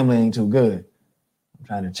within my family ain't too good. I'm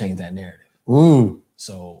trying to change that narrative.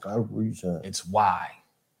 So it's why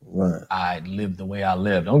I live the way I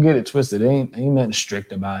live. Don't get it twisted. Ain't nothing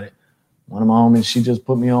strict about it. One of my homies, she just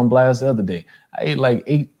put me on blast the other day. I ate like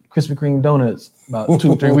 8 Krispy Kreme donuts about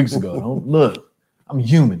 2-3 weeks ago. Look, I'm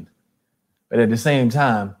human. But at the same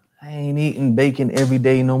time, I ain't eating bacon every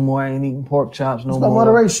day no more. I ain't eating pork chops no more. It's about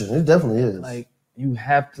moderation. It definitely is. Like, you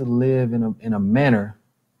have to live in a manner.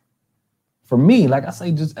 For me, like I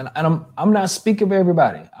say, I'm not speaking for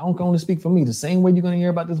everybody. I don't only speak for me. The same way you're going to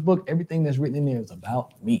hear about this book, everything that's written in there is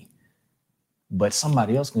about me. but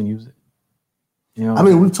somebody else can use it. You know, I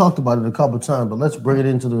mean, we've talked about it a couple of times, but let's bring it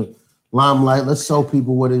into the limelight. Let's show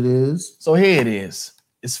people what it is. So here it is.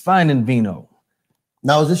 It's Finding Vino.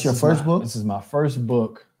 Now, is this your first book? This is my first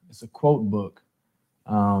book. It's a quote book.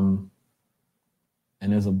 And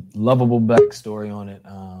there's a lovable backstory on it.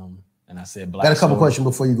 And I said black. Got a couple story. questions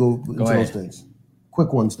before you go into ahead. those things.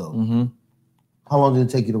 Quick ones, though. Mm-hmm. How long did it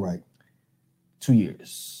take you to write? 2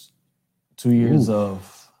 years. 2 years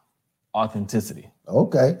of authenticity.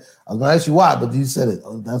 Okay. I was going to ask you why, but you said it.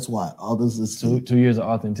 Oh, that's why. All this is 2 years of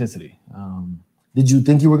authenticity. Did you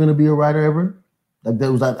think you were going to be a writer ever? Like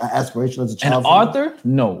that was that aspiration as a child? An author?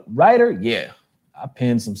 No. Writer? Yeah. I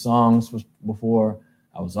penned some songs before.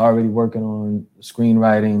 I was already working on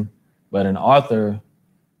screenwriting, but an author,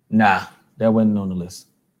 nah, that wasn't on the list.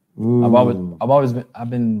 I've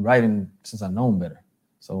been writing since I've known better.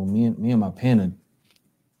 So me and my pen.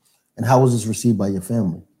 And how was this received by your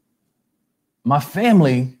family? My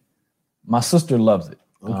family, my sister loves it,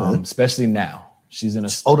 okay. Especially now. She's in a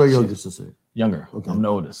older or younger sister? Younger. Okay. I'm the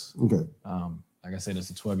oldest. Okay. Like I said, it's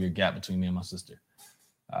a 12-year gap between me and my sister.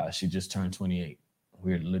 She just turned 28.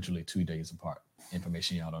 We're literally 2 days apart.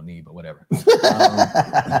 Information y'all don't need, but whatever.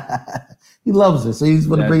 He loves it, so he's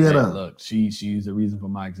going to bring that up. Look, she's the reason for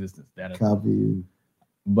my existence. Copy you.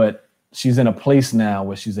 But she's in a place now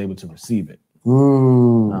where she's able to receive it.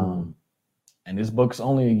 And this book's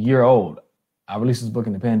only a year old. I released this book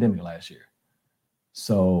in the pandemic last year.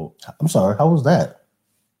 So I'm sorry, how was that?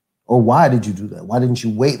 Or why did you do that? Why didn't you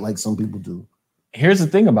wait like some people do? Here's the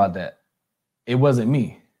thing about that. It wasn't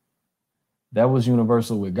me. That was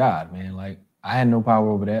universal with God, man. Like I had no power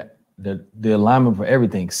over that. The alignment for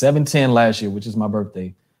everything. 7/10 last year, which is my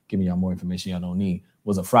birthday, giving y'all more information y'all don't need,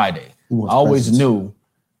 was a Friday. I always knew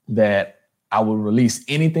that I would release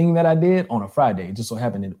anything that I did on a Friday. It just so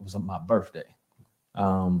happened it was my birthday.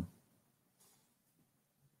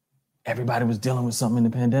 Everybody was dealing with something in the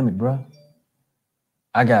pandemic, bro.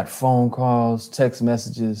 I got phone calls, text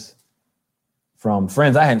messages from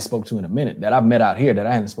friends I hadn't spoke to in a minute, that I've met out here that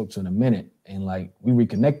I hadn't spoke to in a minute. And like we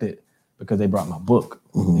reconnected because they brought my book.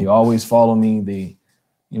 Mm-hmm. They always follow me. They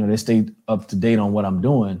stayed up to date on what I'm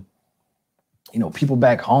doing. You know, people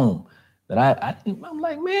back home that I'm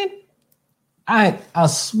like, man, I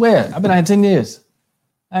swear, I've been out here 10 years.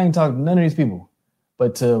 I ain't talked to none of these people.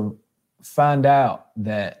 But to find out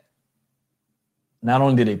that not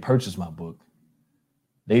only did they purchase my book,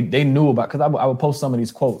 they knew about, because I would post some of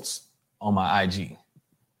these quotes on my IG.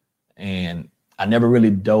 And I never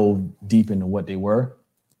really dove deep into what they were.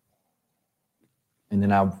 And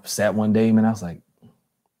then I sat one day, man, I was like,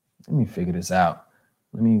 let me figure this out.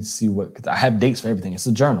 Let me see because I have dates for everything. It's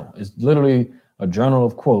a journal. It's literally a journal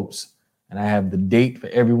of quotes. And I have the date for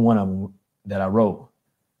every one of them that I wrote.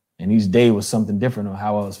 And each day was something different on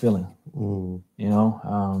how I was feeling. You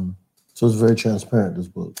know? So it's very transparent, this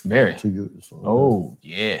book. Very. To you. So, oh,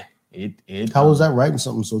 yeah. It. How was that writing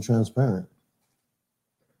something so transparent?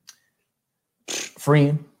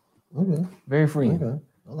 Freeing. Okay. Very freeing. Okay.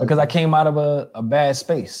 Because I came out of a bad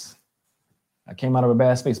space.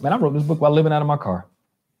 Man, I wrote this book while living out of my car.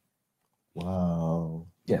 Wow.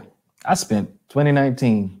 Yeah. I spent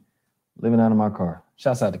 2019 living out of my car.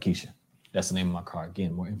 Shouts out to Keisha. That's the name of my car.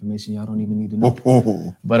 Again, more information y'all don't even need to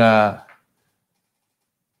know. But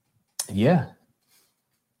yeah.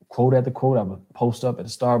 Quote after quote, I would post up at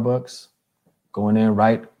the Starbucks, go in there and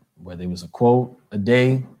write, whether it was a quote a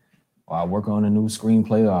day, or I work on a new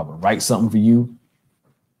screenplay, or I would write something for you.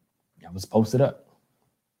 I was posted up.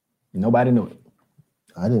 Nobody knew it.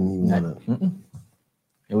 I didn't even know that.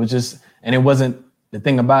 It was just, and it wasn't, the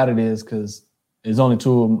thing about it is, because there's only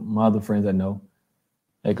two of my other friends that know.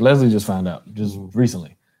 Like Leslie just found out just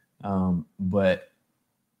recently. But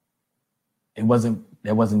that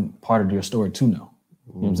wasn't part of your story to know.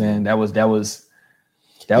 You know what I'm saying? That was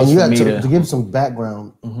and you for got me to give some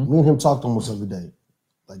background. Me and him talked almost every day.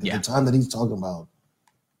 Like at the time that he's talking about.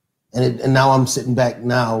 And now I'm sitting back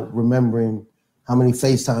now remembering how many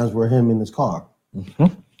FaceTimes were him in his car.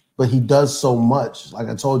 But he does so much. Like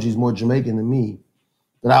I told you, he's more Jamaican than me.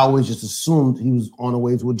 That I always just assumed he was on the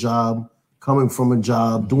way to a job, coming from a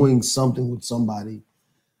job, doing something with somebody.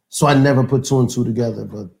 So I never put two and two together,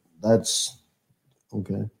 but that's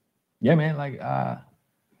okay. Yeah, man. Like I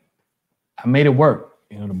made it work.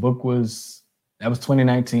 You know, the book that was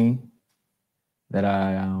 2019 that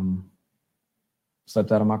I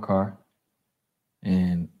slept out of my car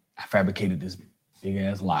and I fabricated this big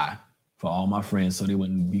ass lie for all my friends so they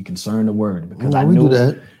wouldn't be concerned a word, because I knew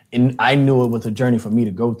that. And I knew it was a journey for me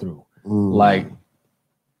to go through. Like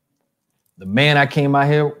the man I came out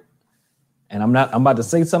here, and I'm about to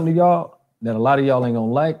say something to y'all that a lot of y'all ain't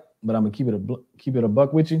gonna like, but I'm gonna keep it a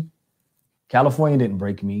buck with you. California didn't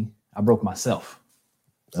break me. I broke myself.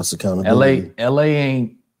 That's accountability. LA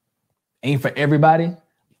ain't for everybody.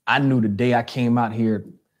 I knew the day I came out here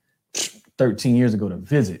 13 years ago to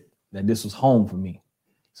visit that this was home for me.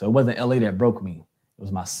 So it wasn't LA that broke me. It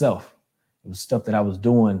was myself. It was stuff that I was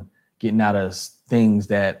doing, getting out of things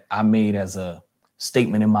that I made as a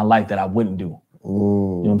statement in my life that I wouldn't do. Ooh. You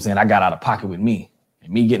know what I'm saying? I got out of pocket with me.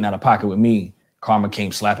 And me getting out of pocket with me, karma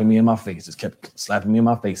came slapping me in my face. Just kept slapping me in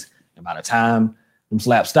my face. And by the time them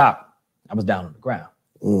slaps stopped, I was down on the ground.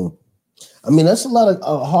 I mean, that's a lot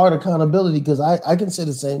of hard accountability because I can say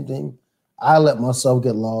the same thing. I let myself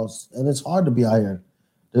get lost, and it's hard to be out here.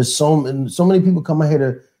 There's so many people come out here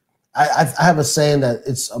to. I have a saying that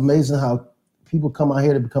it's amazing how people come out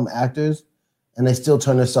here to become actors, and they still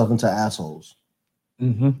turn themselves into assholes.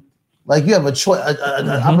 Mm-hmm. Like you have a choice, an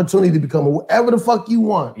opportunity to become whatever the fuck you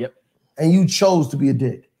want. Yep. And you chose to be a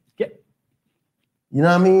dick. Yep. You know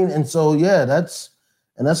what I mean? And so that's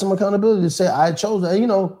some accountability to say I chose that. You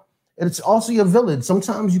know, it's also your village.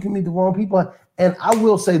 Sometimes you can meet the wrong people. And I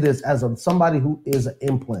will say this as somebody who is an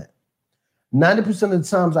implant. 90% of the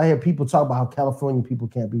times I hear people talk about how California people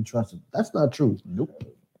can't be trusted. That's not true. Nope.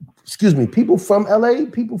 Excuse me. People from LA,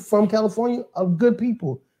 people from California are good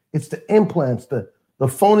people. It's the implants, the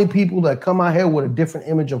phony people that come out here with a different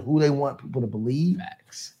image of who they want people to believe.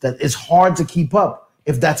 Facts. That it's hard to keep up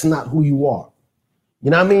if that's not who you are. You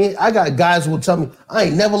know what I mean? I got guys who will tell me, I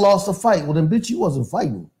ain't never lost a fight. Well, then, bitch, you wasn't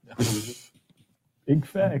fighting. Big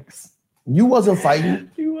facts. You wasn't fighting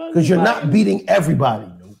because you're not beating everybody.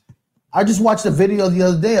 Nope. I just watched a video the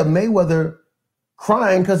other day of Mayweather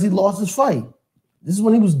crying because he lost his fight. This is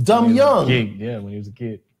when he was dumb young. Yeah, when he was a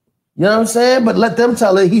kid. You know what I'm saying? But let them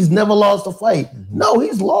tell it he's never lost a fight. Mm-hmm. No,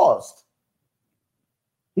 he's lost.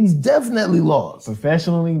 He's definitely lost.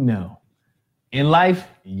 Professionally, no. In life,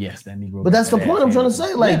 yes, that Negro. But that's the point I'm trying to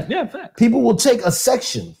say. Like, people will take a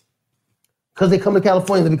section because they come to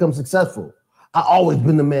California to become successful. I always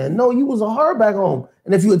been the man. No, you was a hard back home.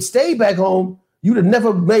 And if you had stayed back home, you'd have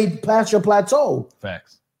never made past your plateau.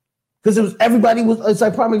 Facts. Because it's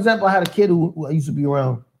like prime example. I had a kid who I used to be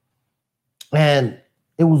around. And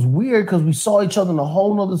it was weird because we saw each other in a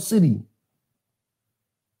whole nother city.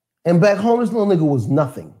 And back home, this little nigga was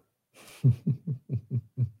nothing.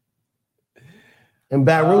 And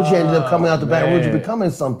Baton Rouge ended up coming out to Baton Rouge and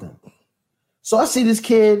becoming something. So I see this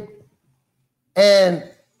kid and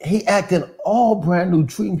he acting all brand new,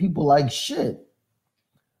 treating people like shit.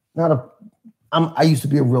 I used to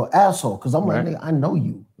be a real asshole because I'm like, nigga, I know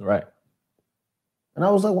you. Right. And I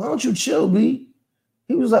was like, why don't you chill, B?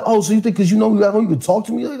 He was like, oh, so you think because you know me at home, you could talk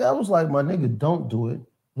to me like that? I was like, my nigga, don't do it.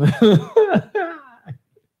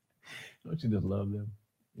 Don't you just love them?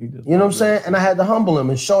 You know what I'm saying? And I had to humble him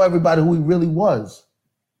and show everybody who he really was.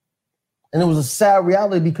 And it was a sad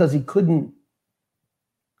reality because he couldn't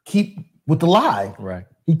keep with the lie. Right.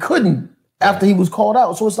 He couldn't after he was called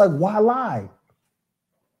out. So it's like, why lie?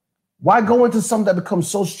 Why go into something that becomes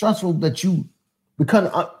so stressful that you become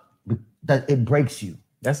that it breaks you?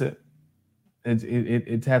 That's it.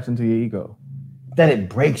 It taps into your ego. That it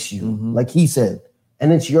breaks you, like he said.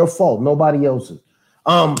 And it's your fault, nobody else's.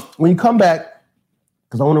 When you come back,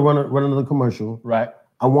 because I want to run another commercial. Right.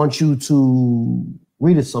 I want you to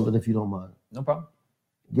read us something if you don't mind. No problem.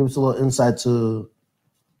 Give us a little insight to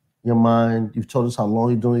your mind. You've told us how long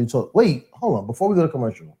you're doing it. Wait, hold on. Before we go to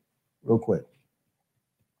commercial, real quick.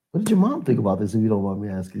 What did your mom think about this, if you don't mind me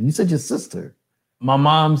asking? You said your sister. My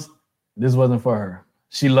mom's, this wasn't for her.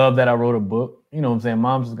 She loved that I wrote a book. You know what I'm saying?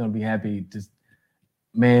 Mom's just going to be happy. Just,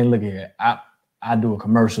 man, look here. I do a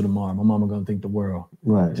commercial tomorrow. My mama going to think the world.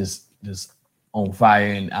 Right. Just on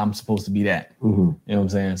fire, and I'm supposed to be that. Mm-hmm. You know what I'm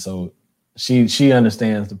saying? So she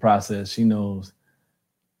understands the process. She knows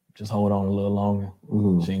just hold on a little longer.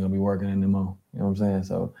 Mm-hmm. She ain't gonna be working anymore. You know what I'm saying?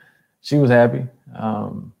 So she was happy.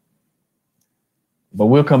 But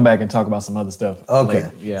we'll come back and talk about some other stuff. Okay.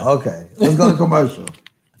 Later. Yeah. Okay. Let's go to commercial.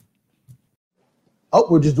 Oh,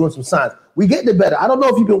 we're just doing some signs. We getting it better. I don't know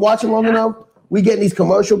if you've been watching long enough. We getting these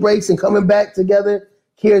commercial breaks and coming back together.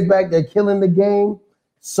 Kier's back. They're killing the game.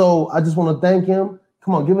 So I just want to thank him.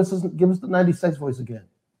 Come on, give us the 90 sex voice again.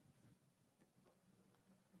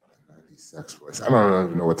 90 sex voice. I don't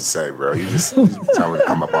even know what to say, bro. You just tell me to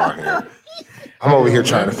come up on here. I'm over here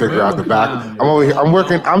trying to figure out the back.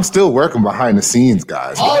 I'm still working behind the scenes,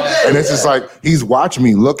 guys. And it's just like he's watching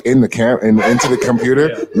me look in the into the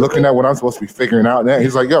computer, looking at what I'm supposed to be figuring out. Now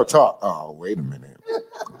he's like, "Yo, talk." Oh, wait a minute.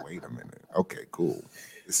 Okay, cool.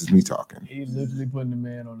 This is me talking. He's literally putting the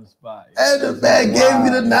man on the spot. And the man gave me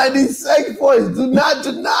the 90 sex voice. Do not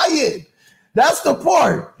deny it. That's the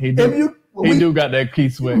part. He do got that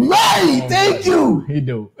Keith Sweat. Right, thank you. He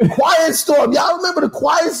do. Quiet Storm. Y'all remember the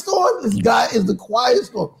Quiet Storm? This guy is the Quiet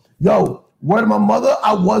Storm. Yo, word of my mother,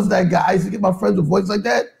 I was that guy. I used to get my friends with voice like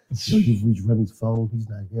that. You've reached Remy's phone. He's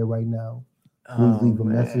not here right now. Please leave a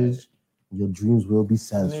message. Your dreams will be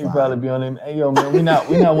satisfied. You probably be on him. Hey, yo, man, we not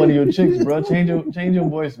one of your chicks, bro. Change your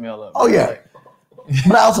voicemail up. Oh, yeah.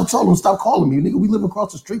 But I also told him, stop calling me. Nigga, we live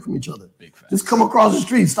across the street from each other. Big fact. Just come across the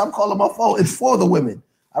street. Stop calling my phone. It's for the women.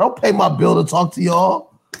 I don't pay my bill to talk to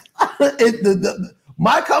y'all.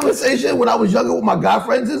 My conversation when I was younger with my guy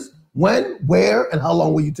friends is when, where, and how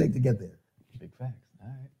long will you take to get there? Big facts.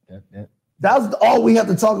 All right. That's all we have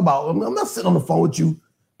to talk about. I'm not sitting on the phone with you.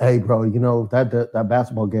 Hey, bro, you know that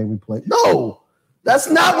basketball game we played? No, that's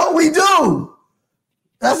not what we do.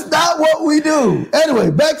 That's not what we do. Anyway,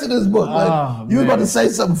 back to this book. You were about to say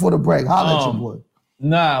something before the break. Holla at your boy.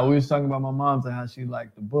 Nah, we was talking about my mom's and how she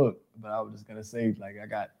liked the book, but I was just gonna say, like, I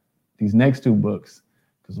got these next two books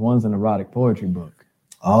because one's an erotic poetry book.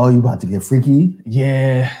 Oh, you about to get freaky?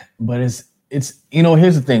 Yeah, but it's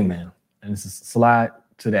here's the thing, man, and it's a slide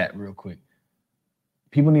to that real quick.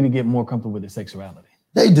 People need to get more comfortable with their sexuality.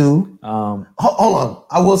 They do. Hold on.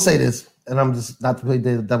 I will say this, and I'm just not to play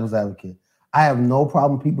devil's advocate. I have no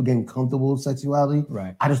problem people getting comfortable with sexuality.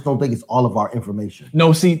 Right. I just don't think it's all of our information.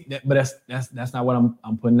 No, see, but that's not what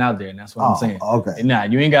I'm putting out there, and that's what I'm saying. Okay.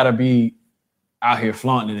 And you ain't gotta be out here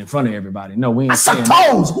flaunting it in front of everybody. No, we ain't. I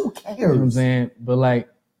suppose. Who cares? You know what I'm saying? But like,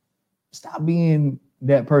 stop being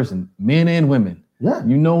that person, men and women. Yeah.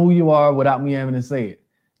 You know who you are without me having to say it.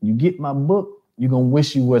 You get my book, you're gonna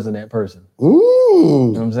wish you wasn't that person. Ooh. You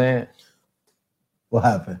know what I'm saying? What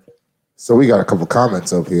happened? So we got a couple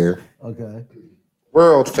comments up here. Okay.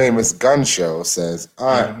 World famous gun show says,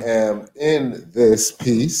 I am in this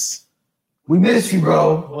piece. We miss you,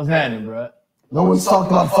 bro. What's happening, bro? No one's talked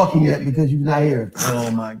about fucking yet because you're not here. Oh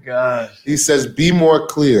my gosh. He says, be more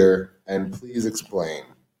clear and please explain.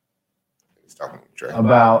 He's talking to Dre.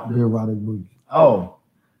 About The erotic movie.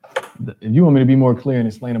 if you want me to be more clear and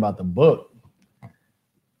explain about the book,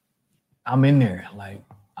 I'm in there. Like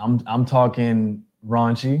I'm talking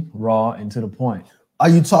raunchy, raw, and to the point. Are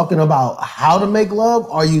you talking about how to make love?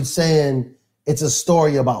 Or are you saying it's a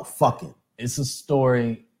story about fucking? It's a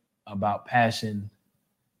story about passion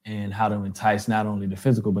and how to entice not only the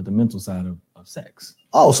physical but the mental side of sex.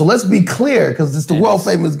 Oh, so let's be clear, because it's the world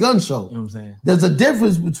famous gun show. You know what I'm saying? There's a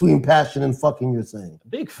difference between passion and fucking, you're saying.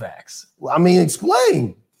 Big facts. Well, I mean,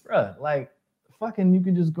 explain. Bruh, like fucking you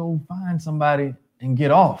can just go find somebody and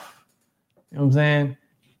get off. You know what I'm saying?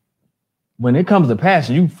 When it comes to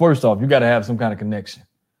passion, you got to have some kind of connection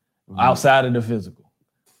outside of the physical.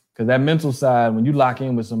 Because that mental side, when you lock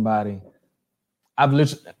in with somebody, I'll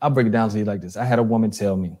break it down to you like this. I had a woman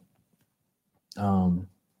tell me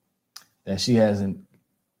that she hasn't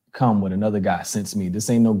come with another guy since me. This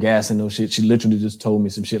ain't no gas and no shit. She literally just told me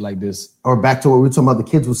some shit like this. Or back to what we were talking about,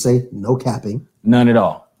 the kids would say, no capping. None at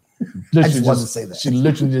all. I just wanted to say that. She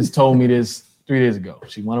literally just told me this 3 days ago.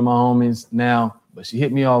 She one of my homies now, but she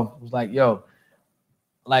hit me off, was like, yo,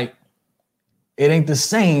 like, it ain't the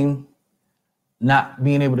same not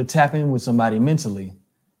being able to tap in with somebody mentally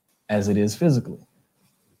as it is physically.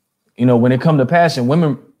 You know, when it comes to passion,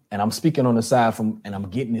 women, and I'm speaking on the side and I'm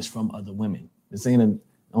getting this from other women. This ain't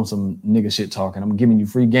on some nigga shit talking. I'm giving you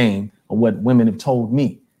free game of what women have told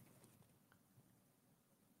me.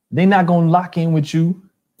 They not gonna lock in with you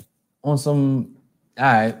on some, all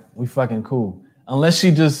right, we fucking cool. Unless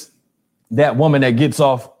she just that woman that gets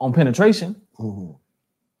off on penetration. Mm-hmm.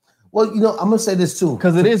 Well, you know, I'm gonna say this too.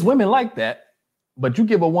 Because it is women like that, but you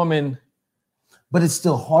give a woman. But it's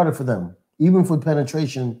still harder for them. Even for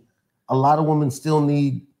penetration, a lot of women still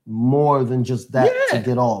need more than just that to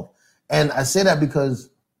get off. And I say that because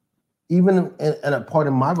even in a part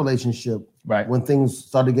of my relationship, right, when things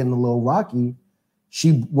started getting a little rocky,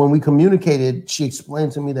 when we communicated, she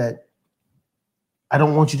explained to me that I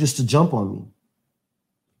don't want you just to jump on me.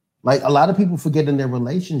 Like, a lot of people forget in their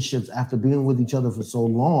relationships after being with each other for so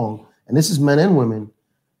long, and this is men and women,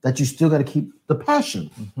 that you still got to keep the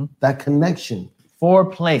passion, that connection.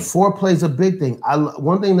 Foreplay is a big thing.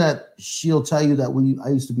 One thing that she'll tell you that I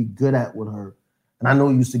used to be good at with her, and I know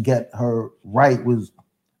it used to get her right, was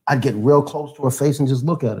I'd get real close to her face and just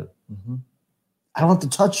look at her. I don't have to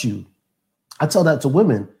touch you. I tell that to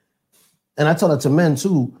women, and I tell that to men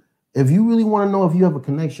too. If you really want to know if you have a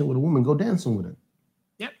connection with a woman, go dancing with her.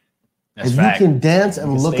 Yep. If you can dance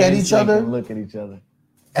and look at each other,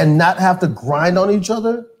 and not have to grind on each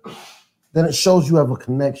other, then it shows you have a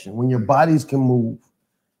connection. When your bodies can move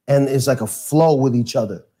and it's like a flow with each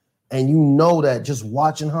other. And you know that just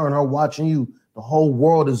watching her and her watching you, the whole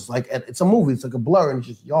world is like, it's a movie. It's like a blur and it's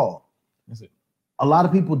just y'all. That's it. A lot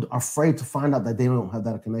of people are afraid to find out that they don't have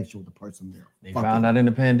that connection with the person there. They found out in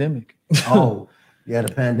the pandemic. Oh, yeah,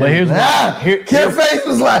 the pandemic. But here's Kid Face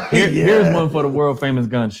was like, here's one for the world famous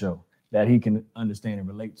gun show that he can understand and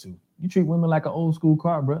relate to. You treat women like an old school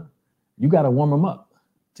car, bro. You got to warm them up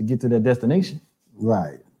to get to their destination.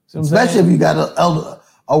 Right. Especially if you got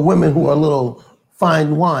a women who are a little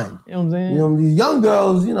fine wine. You know what I'm saying? You know, these young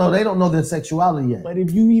girls, you know, they don't know their sexuality yet. But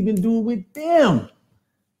if you even do it with them,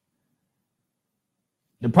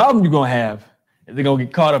 the problem you're going to have is they're going to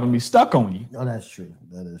get caught up and be stuck on you. No, that's true.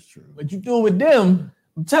 That is true. But you do it with them,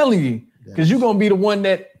 I'm telling you, because you're going to be the one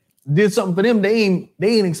that did something for them they ain't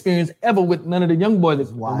experienced ever with none of the young boys.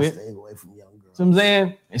 That's why I stay away from young girls. You know what I'm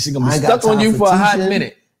saying? And she's going to be stuck on you for a hot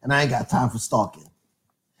minute. And I ain't got time for stalking.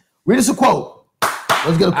 Read us a quote.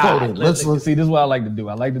 Let's get a quote in. Let's see, this is what I like to do.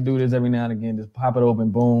 I like to do this every now and again. Just pop it open,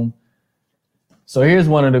 boom. So here's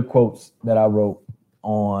one of the quotes that I wrote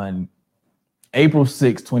on April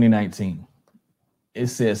 6, 2019. It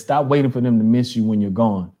says, stop waiting for them to miss you when you're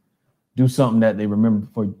gone. Do something that they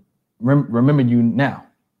remember you now.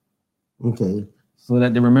 Okay. So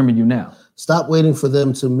that they remember you now. Stop waiting for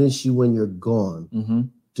them to miss you when you're gone. Mm-hmm.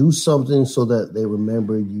 Do something so that they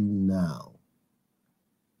remember you now.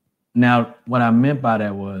 Now, what I meant by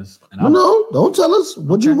that was... No, don't tell us.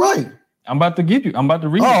 What'd you write? I'm about to read.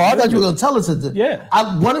 Oh, I thought you were going to tell us. Yeah.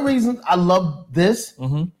 One of the reasons I love this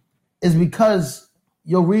is because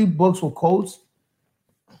you'll read books with quotes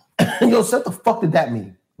and you'll say, what the fuck did that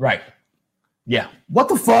mean? Right. Yeah. What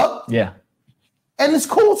the fuck? Yeah. And it's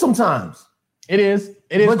cool sometimes. It is.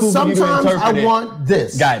 It is but cool. Sometimes I want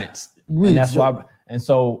this. Guidance. And that's why. And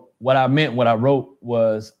so what I wrote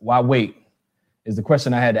was, why wait? Is the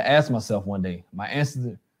question I had to ask myself one day. My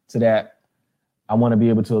answer to that, I want to be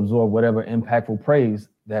able to absorb whatever impactful praise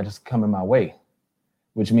that is coming my way,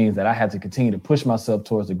 which means that I have to continue to push myself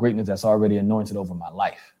towards the greatness that's already anointed over my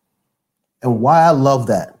life. And why I love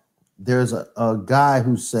that, there's a guy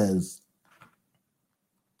who says,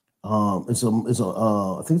 I think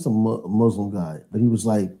it's a Muslim guy, but he was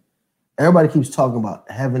like, everybody keeps talking about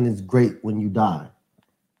heaven is great when you die.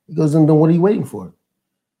 He goes, and then what are you waiting for?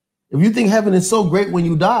 If you think heaven is so great when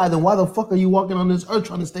you die, then why the fuck are you walking on this earth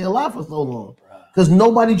trying to stay alive for so long? Because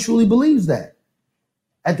nobody truly believes that.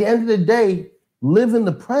 At the end of the day, live in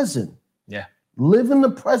the present. Yeah. Live in the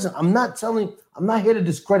present. I'm not here to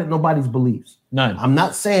discredit nobody's beliefs. None. I'm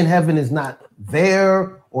not saying heaven is not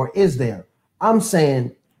there or is there. I'm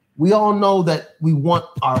saying we all know that we want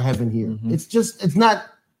our heaven here. Mm-hmm.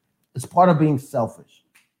 It's part of being selfish.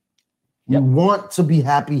 We want to be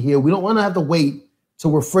happy here. We don't want to have to wait till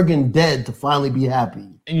we're friggin' dead to finally be happy.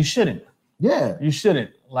 And you shouldn't. Yeah. You shouldn't.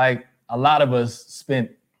 Like, a lot of us spent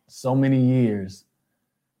so many years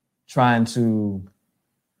trying to,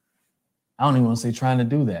 I don't even want to say trying to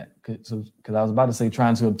do that, because I was about to say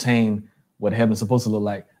trying to obtain what heaven's supposed to look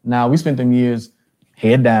like. Now, we spent them years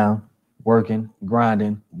head down, working,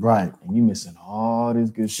 grinding. Right. And you missing all this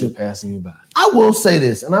good shit passing you by. I will say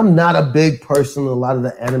this, and I'm not a big person in a lot of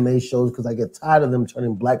the anime shows because I get tired of them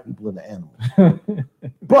turning black people into animals.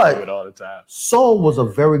 But do it all the time. Soul was a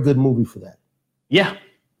very good movie for that. Yeah.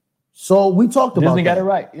 So we talked about Disney got it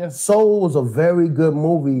right. Yeah. Soul was a very good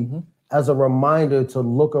movie as a reminder to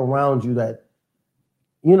look around you that,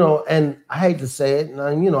 you know, and I hate to say it,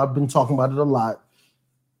 and you know, I've been talking about it a lot,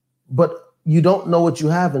 but you don't know what you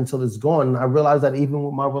have until it's gone. And I realized that even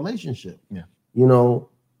with my relationship. Yeah. You know,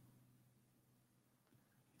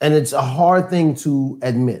 and it's a hard thing to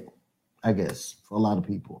admit, I guess, for a lot of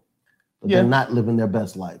people. But they're not living their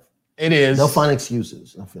best life. It is. They'll find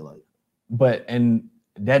excuses, I feel like. And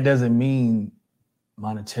that doesn't mean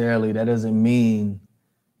monetarily, that doesn't mean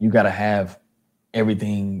you got to have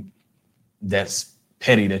everything that's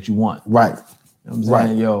petty that you want. Right. You know what I'm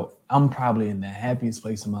saying? Yo, I'm probably in the happiest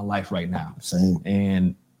place in my life right now. Same.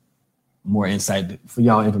 And more insight for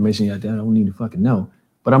y'all, information out there, I don't need to fucking know.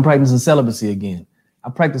 But I'm practicing celibacy again. I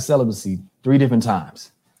practiced celibacy 3 different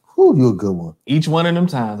times. Whew, you're a good one. Each one of them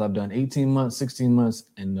times I've done 18 months, 16 months,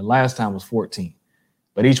 and the last time was 14.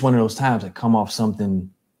 But each one of those times had come off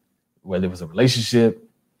something, whether it was a relationship,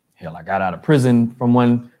 hell, I got out of prison from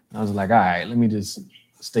one. And I was like, all right, let me just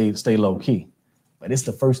stay low key. But it's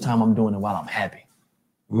the first time I'm doing it while I'm happy.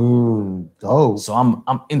 Dope. So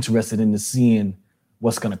I'm interested in seeing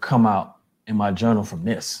what's gonna come out in my journal from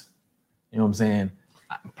this. You know what I'm saying?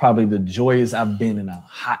 Probably the joyous I've been in a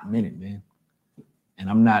hot minute, man. And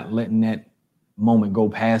I'm not letting that moment go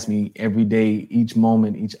past me every day, each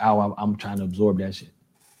moment, each hour. I'm trying to absorb that shit.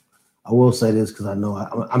 I will say this because I know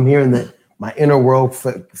I'm hearing that my inner world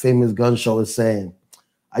famous gun show is saying,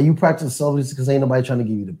 are you practicing celibacy because ain't nobody trying to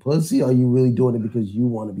give you the pussy? Or are you really doing it because you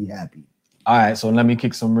want to be happy? All right, so let me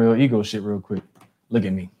kick some real ego shit real quick. Look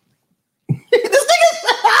at me.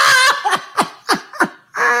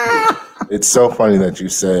 It's so funny that you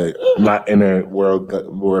said not in a world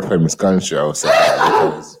famous gun show.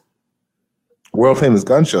 Because world famous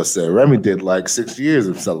gun show said Remy did like 6 years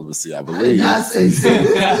of celibacy, I believe. I say 6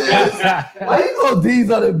 years. Why you go D's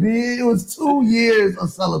on it, B? It was 2 years of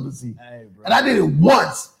celibacy. Hey, and I did it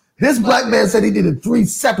once. This black man said he did it 3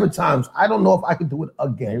 separate times. I don't know if I could do it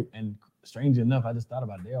again. And strange enough, I just thought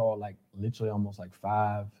about it. They're all like literally almost like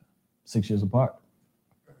 5-6 years apart.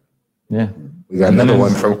 Yeah. We got another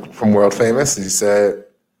one from World Famous. He said,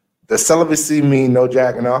 does celibacy mean no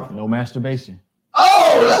jacking off? No masturbation.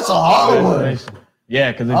 Oh, that's a hard one.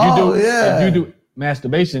 Yeah, because if you do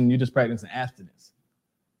masturbation, you're just practicing abstinence.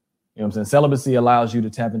 You know what I'm saying? Celibacy allows you to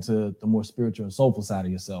tap into the more spiritual and soulful side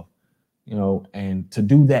of yourself. You know, and to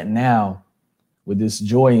do that now with this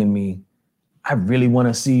joy in me, I really want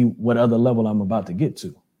to see what other level I'm about to get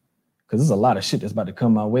to. Because there's a lot of shit that's about to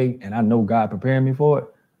come my way, and I know God preparing me for it.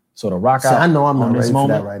 So to rock out. I know I'm not ready for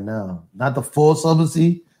that right now. Not the full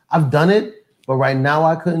celibacy. I've done it, but right now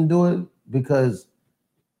I couldn't do it because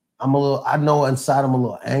I know inside I'm a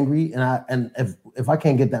little angry, and if I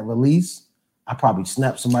can't get that release, I probably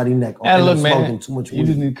snap somebody's neck. And look, man, too much you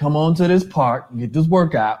just need to come on to this park, get this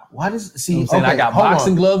workout. Why does I got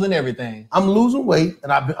boxing gloves and everything. I'm losing weight,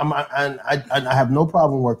 and I have no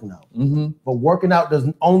problem working out. Mm-hmm. But working out is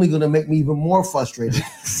only going to make me even more frustrated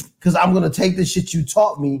because I'm going to take the shit you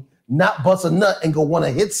taught me, not bust a nut, and go want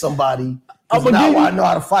to hit somebody. Now I know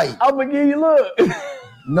how to fight. I'm gonna give you look.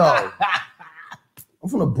 No, I'm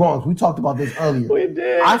from the Bronx. We talked about this earlier. We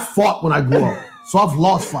did. I fought when I grew up, so I've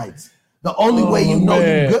lost fights. The only way you know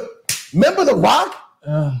you're good. Remember The Rock?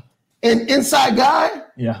 And Inside Guy?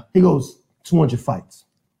 Yeah. He goes, 200 fights.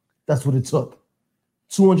 That's what it took.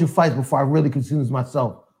 200 fights before I really convinced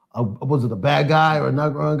myself. Was it a bad guy or a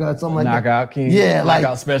knockout guy? Something like that. Knockout king. Yeah,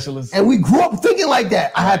 knockout specialist. And we grew up thinking like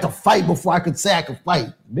that. I had to fight before I could say I could fight.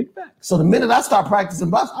 Big fact. So the minute I start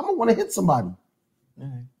practicing boxing, I'm going to want to hit somebody.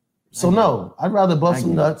 Right. So no, I'd rather bust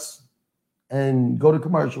some nuts and go to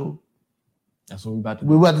commercial. That's what we're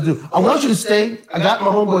about to do. I want you to stay. I got my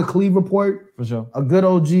homeboy Cleve report. For sure. A good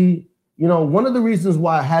OG. You know, one of the reasons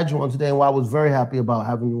why I had you on today and why I was very happy about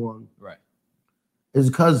having you on. Right. Is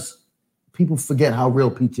because people forget how real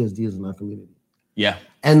PTSD is in our community. Yeah.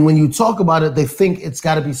 And when you talk about it, they think it's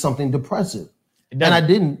got to be something depressive. And I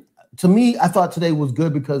didn't. To me, I thought today was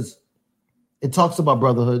good because it talks about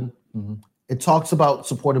brotherhood. Mm-hmm. It talks about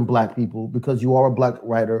supporting Black people because you are a Black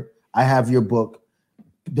writer. I have your book.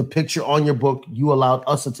 The picture on your book you allowed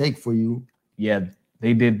us to take for you. Yeah,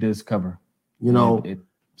 they did this cover. You know, it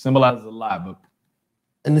symbolizes a lot, but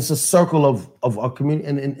and it's a circle of our community,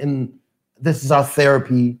 and this is our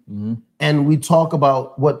therapy. Mm-hmm. And we talk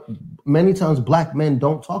about what many times Black men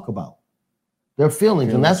don't talk about, their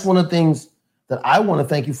feelings. And that's one of the things that I want to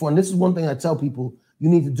thank you for. And this is one thing I tell people you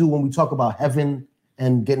need to do when we talk about heaven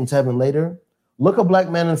and getting to heaven later. Look a Black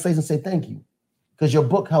man in the face and say thank you, because your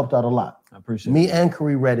book helped out a lot. I appreciate me. And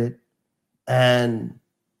Kari read it, and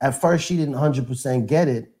at first she didn't 100% get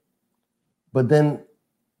it, but then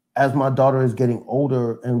as my daughter is getting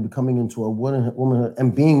older and becoming into a womanhood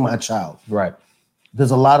and being my child, right?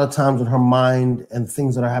 There's a lot of times when her mind and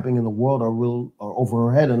things that are happening in the world are over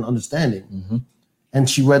her head and understanding. Mm-hmm. And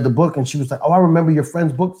she read the book and she was like, "Oh, I remember your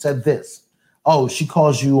friend's book said this. Oh, she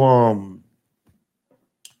calls you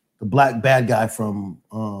the black bad guy from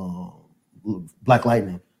Black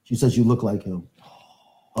Lightning. She says you look like him.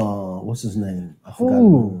 What's his name? I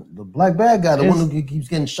forgot. The black bad guy, the one who keeps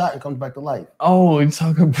getting shot and comes back to life. Oh, you're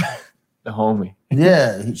talking about the homie.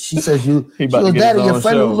 Yeah, she says you. She goes, "Daddy, your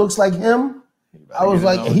friend who looks like him." I was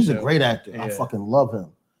like, "He's a great actor. Yeah. I fucking love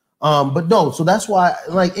him." But no, so that's why,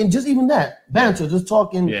 like, and just even that banter, just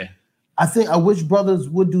talking. Yeah. I wish brothers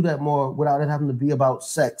would do that more without it having to be about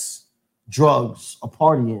sex, drugs, or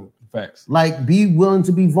partying. Facts. Like, be willing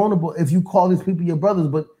to be vulnerable if you call these people your brothers.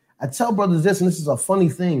 But I tell brothers this, and this is a funny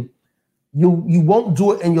thing. You won't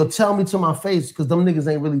do it, and you'll tell me to my face because them niggas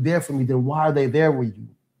ain't really there for me. Then why are they there with you?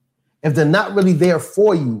 If they're not really there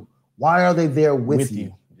for you, why are they there with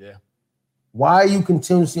you? Yeah. Why are you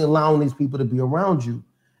continuously allowing these people to be around you?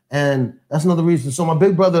 And that's another reason. So my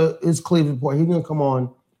big brother is Cleveland Port. He's gonna come on,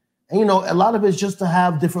 and you know, a lot of it's just to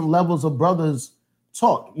have different levels of brothers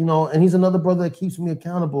talk. You know, and he's another brother that keeps me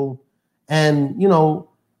accountable, and you know,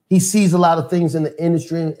 he sees a lot of things in the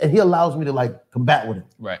industry, and he allows me to like combat with it.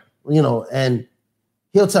 Right. You know, and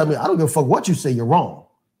he'll tell me, "I don't give a fuck what you say. You're wrong,"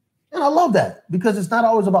 and I love that because it's not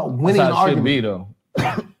always about winning an argument. Should be though.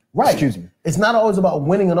 Right. Excuse me. It's not always about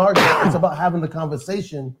winning an argument. It's about having the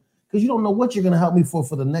conversation. because you don't know what you're going to help me for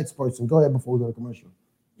the next person. Go ahead before we go to commercial.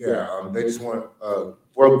 Yeah, they just want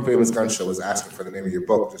World Famous Gun Show is asking for the name of your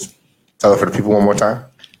book. Just tell it for the people one more time.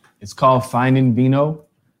 It's called Finding Vino.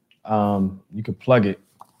 You can plug it.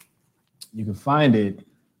 You can find it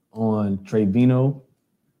on Trevino.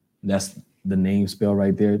 That's the name spell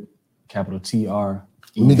right there. Capital TR.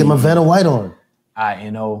 Let me get my Vanna White on.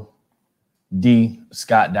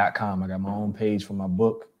 INOD.scott.com. I got my own page for my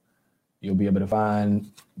book. You'll be able to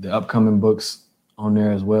find the upcoming books on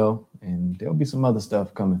there as well. And there'll be some other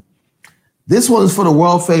stuff coming. This one is for the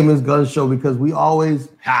World Famous Gun Show because we always,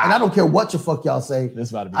 and I don't care what the fuck y'all say. This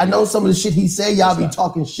about to be I know some of the shit he say y'all be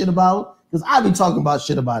talking shit about because I be talking about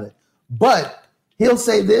shit about it. But he'll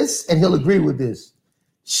say this and he'll agree with this.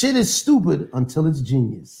 Shit is stupid until it's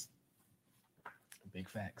genius. Big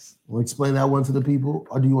facts. Want to explain that one to the people?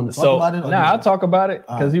 Or do you want to talk about it? I'll talk about it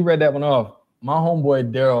because he read that one off. My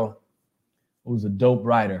homeboy Daryl, who's a dope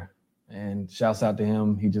writer, and shouts out to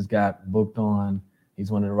him. He just got booked on. He's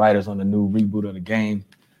one of the writers on the new reboot of The Game.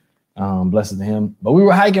 Blessings to him. But we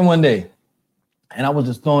were hiking one day, and I was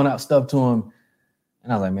just throwing out stuff to him.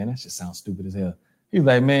 And I was like, man, that shit sounds stupid as hell. He was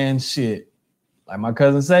like, man, shit. Like my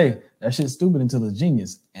cousin say, that shit's stupid until it's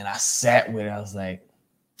genius. And I sat with it. I was like,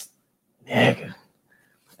 nigga.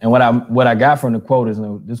 And what I got from the quote is,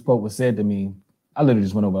 this quote was said to me. I literally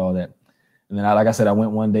just went over all that. And then, like I said, I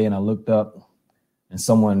went one day and I looked up and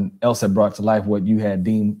someone else had brought to life what you had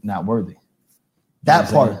deemed not worthy. That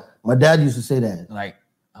part. My dad used to say that. Like,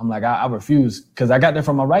 I'm like, I refuse because I got that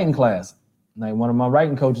from my writing class. Like one of my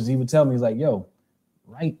writing coaches, he would tell me, he's like, yo,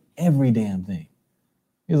 write every damn thing.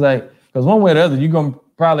 He's like, because one way or the other, you're going to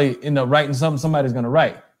probably end up writing something somebody's going to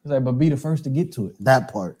write. He's like, but be the first to get to it.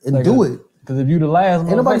 That part. And like, do it. Because if you the last,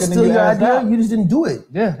 ain't nobody steal your idea. You just didn't do it.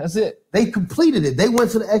 Yeah, that's it. They completed it. They went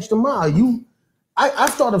to the extra mile. I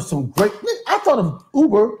thought of some great. I thought of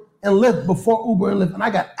Uber and Lyft before Uber and Lyft, and I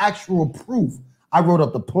got actual proof. I wrote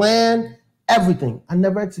up the plan, everything. I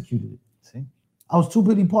never executed it. See, I was too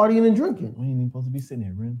busy partying and drinking. We ain't even supposed to be sitting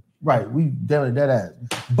here, Rim. Right, we damn it, dead ass.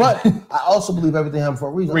 But I also believe everything happened for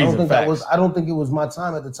a reason. I don't think it was my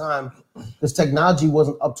time at the time because technology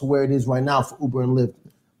wasn't up to where it is right now for Uber and Lyft.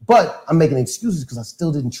 But I'm making excuses because I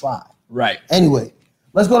still didn't try. Right. Anyway,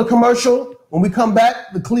 let's go to commercial. When we come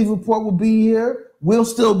back, the Cleveland Report will be here. We'll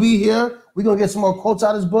still be here. We're going to get some more quotes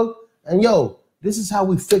out of this book. And this is how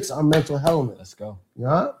we fix our mental health. Let's go.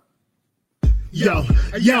 Yeah? Yo,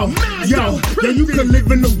 you can live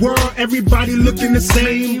in the world, everybody looking the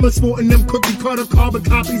same, but sporting them cookie cutter carbon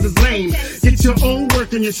copies is lame. Get your own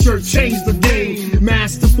work in your shirt, change the game.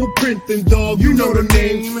 Masterful printing, dog, you know the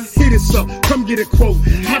name. Hit us up, come get a quote,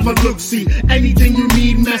 have a look, see anything you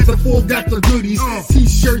need, Masterful got the goodies.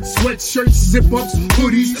 T-shirts, sweatshirts, zip-ups,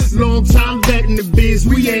 hoodies, long time vet in the biz,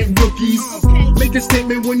 we ain't rookies. Make a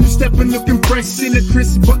statement when you step and looking fresh in a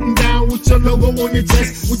crisp button down with your logo on your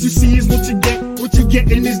chest. What you see is what you get. What you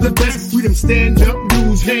getting is the best. We them stand up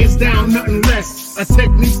dudes, hands down, nothing less. Our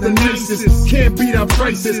technique's the nicest, can't beat our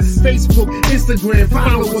prices. Facebook, Instagram,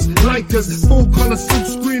 follow us, like us. Full color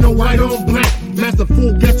suit, screen on white on black.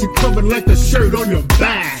 Masterful got you covered like a shirt on your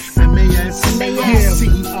back.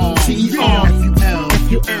 M-A-S-T-E-R,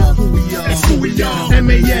 F-U-L, who we are. That's who we are.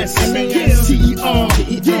 M-A-S-T-E-R,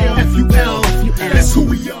 F-U-L, that's who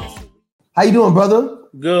we are. How you doing, brother?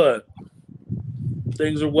 Good.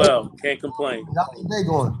 Things are well. Can't complain. How's your day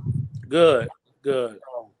going? Good.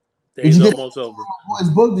 Day's almost over. Boy's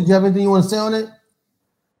book. Did you have anything you want to say on it?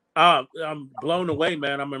 I'm blown away,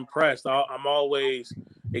 man. I'm impressed. I'm always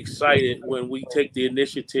excited when we take the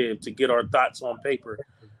initiative to get our thoughts on paper.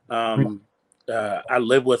 I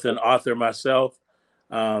live with an author myself,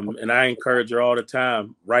 and I encourage her all the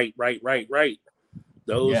time. Write.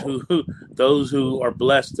 Those who are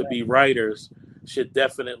blessed to be writers should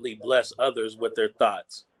definitely bless others with their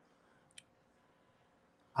thoughts.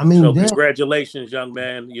 I mean, so congratulations, young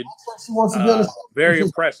man. You wants to be very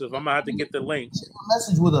impressive. I'm gonna have to get the link. Share a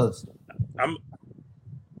message with us.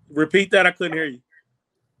 Repeat that. I couldn't hear you.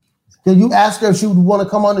 Can you ask her if she would want to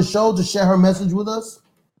come on the show to share her message with us?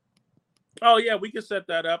 Oh yeah, we can set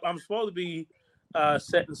that up. I'm supposed to be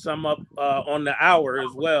setting some up on the hour as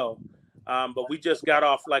well, but we just got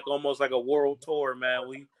off almost like a world tour, man.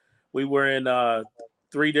 We were in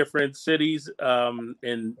 3 different cities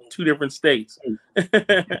in 2 different states. That's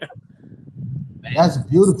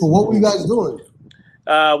beautiful. What were you guys doing?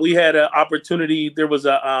 We had an opportunity. There was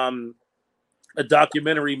a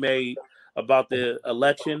documentary made about the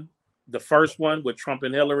election, the first one with Trump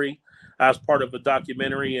and Hillary. I was part of a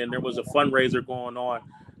documentary, and there was a fundraiser going on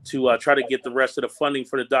to try to get the rest of the funding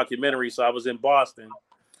for the documentary. So I was in Boston,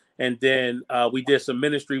 and then we did some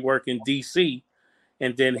ministry work in D.C.,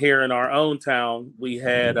 And then here in our own town, we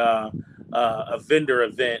had a vendor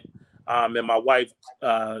event, and my wife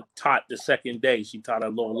taught the second day. She taught a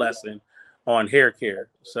little lesson on hair care.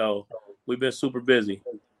 So we've been super busy.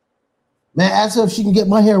 Man, ask her if she can get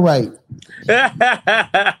my hair right.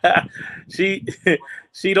 she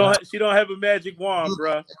don't have a magic wand,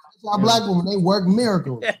 bro. Our black women, they work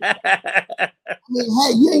miracles. I mean,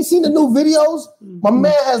 hey, you ain't seen the new videos? My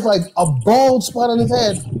man has like a bald spot on his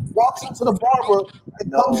head, walks into the barber,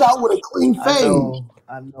 and comes out with a clean fade.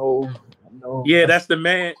 I know. Yeah, that's the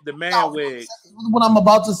man wig. What I'm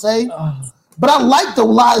about to say. But I like the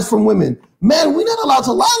lies from women. Man, we're not allowed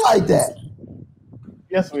to lie like that.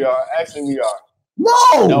 Yes, we are. Actually, we are.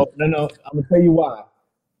 No. I'm gonna tell you why.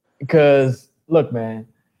 Because look, man,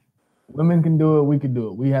 women can do it. We can do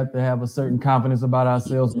it. We have to have a certain confidence about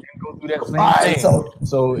ourselves and go through that same thing.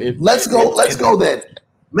 So if let's go then.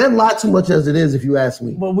 Men lie too much as it is, if you ask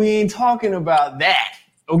me. But we ain't talking about that.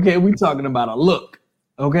 Okay, we talking about a look.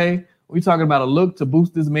 Okay, we talking about a look to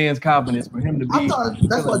boost this man's confidence for him to be. I thought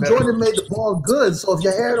that's why Jordan made the ball good. So if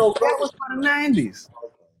your hair don't that was for the 90s.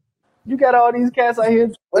 You got all these cats out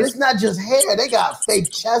here. But it's not just hair. They got fake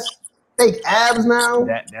chest, fake abs now.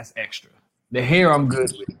 That's extra. The hair I'm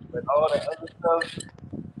good with. But all that other stuff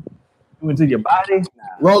doing to your body. Nah.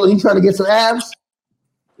 Roland, you trying to get some abs?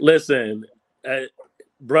 Listen,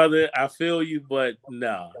 brother, I feel you, but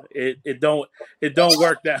no, it don't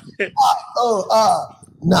work that way.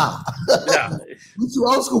 Nah. You too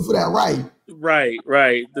old school for that, right?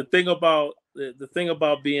 Right. The thing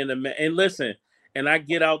about being a man, and listen, and I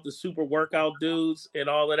get out the super workout dudes and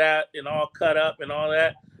all of that, and all cut up and all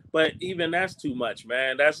that, but even that's too much,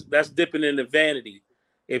 man. That's dipping into vanity.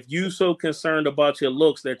 If you so concerned about your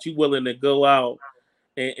looks that you willing to go out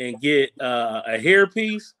and get a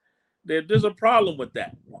hairpiece, there's a problem with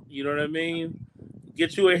that. You know what I mean?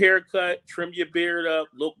 Get you a haircut, trim your beard up,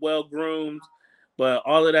 look well groomed, but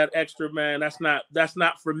all of that extra, man, that's not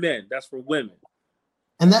for men. That's for women.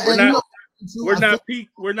 And that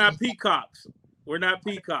we're not peacocks. We're not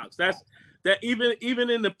peacocks. That's that. Even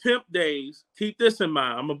in the pimp days, keep this in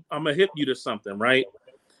mind. I'm gonna hip you to something, right?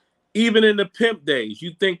 Even in the pimp days,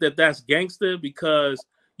 you think that that's gangster because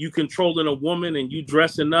you controlling a woman and you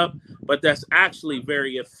dressing up, but that's actually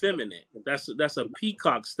very effeminate. That's a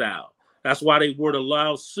peacock style. That's why they wore the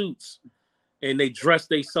loud suits and they dress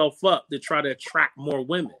themselves up to try to attract more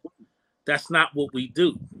women. That's not what we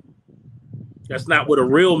do. That's not what a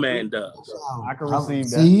real man does. I can receive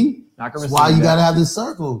that. See? That's why you got to have this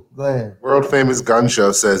circle. Go ahead. World Famous Gun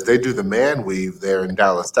Show says they do the man weave there in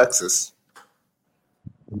Dallas, Texas.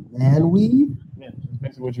 Man weave? Yeah, that's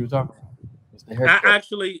basically what you were talking about. It's the haircut.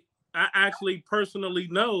 I actually personally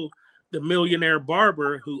know the millionaire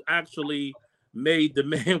barber who actually made the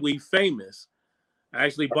man weave famous. I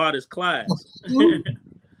actually bought his class.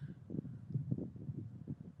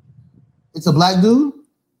 It's a black dude?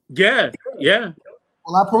 Yeah.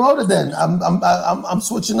 Well, I promoted then. I'm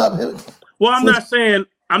switching up. Well, I'm not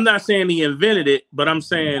saying he invented it, but I'm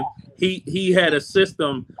saying he had a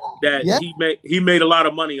system that he made a lot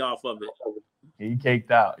of money off of it. He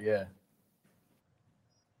caked out, yeah.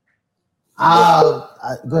 Go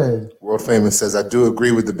ahead. World Famous says, I do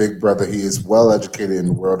agree with the big brother. He is well educated in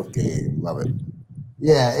the world of game. Love it.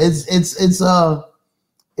 Yeah, you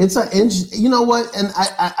know what? And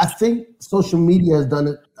I think social media has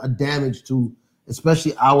done a damage to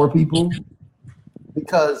especially our people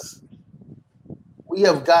because we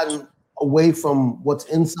have gotten away from what's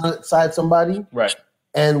inside somebody. Right.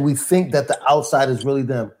 And we think that the outside is really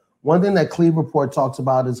them. One thing that Cleve Report talks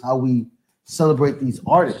about is how we celebrate these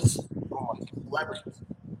artists, celebrities.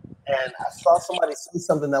 And I saw somebody say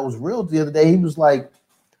something that was real the other day. He was like,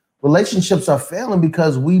 relationships are failing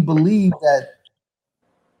because we believe that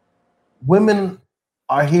women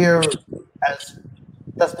are here as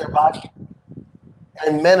just their body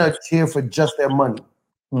and men are here for just their money.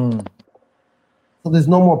 So there's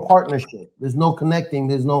no more partnership. There's no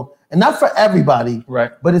connecting. And not for everybody,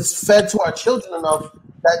 right? But it's fed to our children enough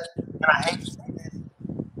that, and I hate to say this,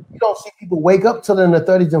 you don't see people wake up till in their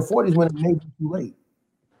 30s and 40s when it may be too late.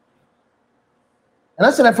 And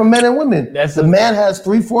I say that for men and women. The man has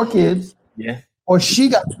 3-4 kids, or she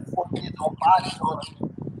got 3-4 kids on body,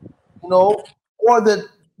 or that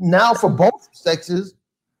now for both sexes,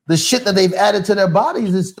 the shit that they've added to their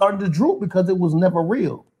bodies is starting to droop because it was never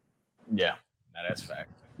real. Yeah, that's fact.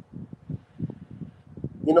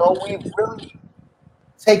 We've really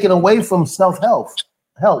taken away from self-help.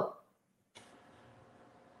 Because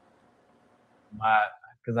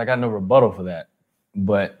I got no rebuttal for that.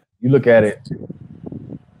 But you look at it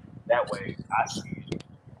that way, I see it.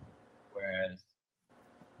 Whereas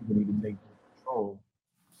people need to take control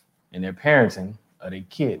and their parenting of their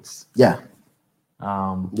kids. Yeah.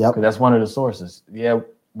 Because that's one of the sources. Yeah,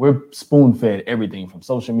 we're spoon-fed everything from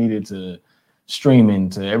social media to streaming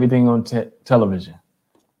to everything on television.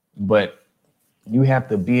 But you have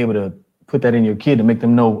to be able to put that in your kid to make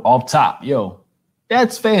them know off top, yo,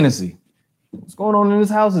 that's fantasy. What's going on in this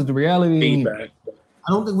house is the reality. Feedback.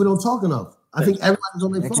 I don't think we don't talk enough. I think everybody's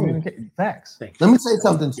on their phone. Facts. Let me say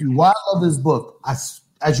something to you. Why I love this book, as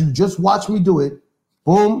you just watched me do it,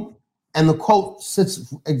 boom, and the quote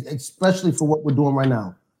sits especially for what we're doing right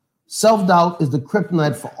now. Self-doubt is the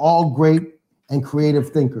kryptonite for all great and creative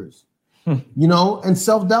thinkers. You know, and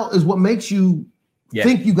self-doubt is what makes you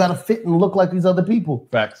think you got to fit and look like these other people.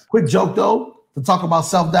 Facts. Quick joke though, to talk about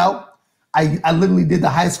self-doubt. I literally did the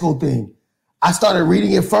high school thing. I started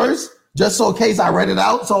reading it first, just so in case I read it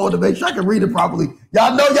out, so I wanted to make sure I could read it properly.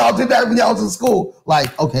 Y'all know y'all did that when y'all was in school.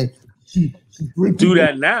 Like, okay, she do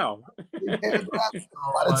that now. By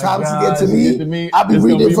the time she get to me, I'll be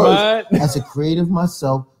reading it first. As a creative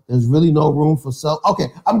myself, there's really no room for self. Okay,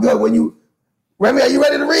 I'm good. When you, Remy, are you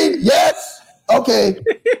ready to read? Yes. Okay.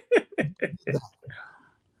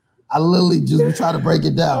 I literally just try to break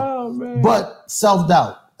it down. But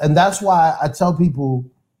self-doubt. And that's why I tell people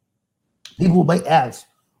may ask,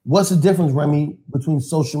 what's the difference, Remy, between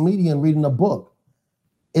social media and reading a book?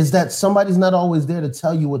 Is that somebody's not always there to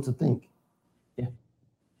tell you what to think. Yeah.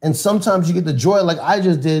 And sometimes you get the joy, like I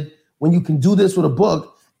just did, when you can do this with a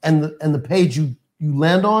book and the page you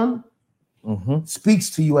land on speaks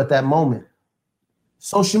to you at that moment.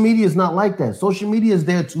 Social media is not like that. Social media is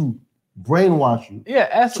there to brainwash you.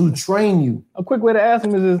 Yeah, to train you. A quick way to ask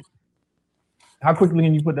them is how quickly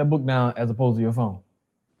can you put that book down as opposed to your phone?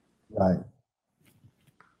 Right.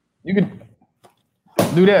 You could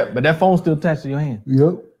do that, but that phone's still attached to your hand.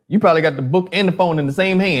 Yep. You probably got the book and the phone in the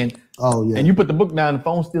same hand. Oh yeah. And you put the book down, the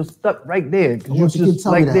phone's still stuck right there. You just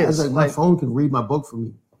like this. I was like, my phone can read my book for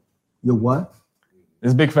me. Your what?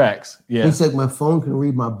 It's big facts. Yeah. He said my phone can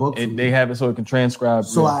read my book for me. They have it so it can transcribe.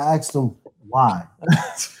 So I asked him why.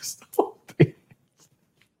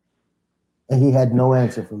 And he had no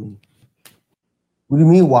answer for me. What do you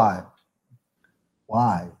mean why?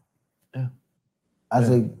 Why? Yeah. I was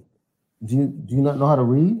like, do you not know how to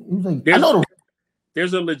read? He was like, I know to read.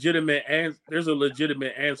 There's a legitimate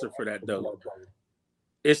answer for that though.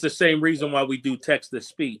 It's the same reason why we do text to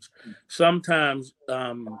speech. Sometimes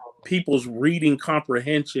people's reading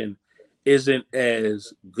comprehension isn't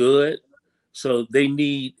as good, so they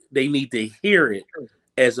need to hear it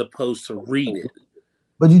as opposed to read it.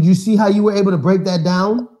 But did you see how you were able to break that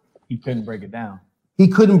down? He couldn't break it down. He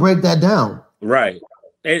couldn't break that down. Right.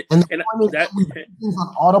 And that things on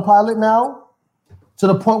autopilot now to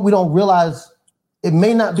the point we don't realize it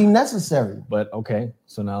may not be necessary. But okay,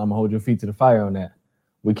 so now I'm gonna hold your feet to the fire on that.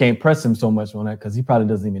 We can't press him so much on that because he probably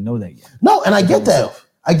doesn't even know that yet. No, and I get that.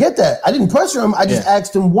 I get that. I didn't pressure him. I just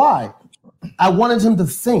asked him why. I wanted him to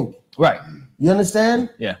think. Right. You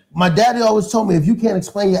understand? Yeah. My daddy always told me, if you can't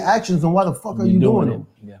explain your actions, then why the fuck are you doing them?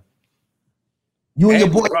 Yeah. You and your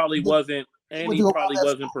boy probably wasn't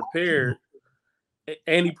prepared.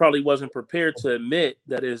 And he probably wasn't prepared to admit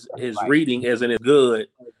that his reading isn't as good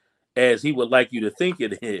as he would like you to think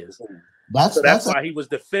it is. That's why he was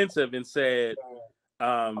defensive and said,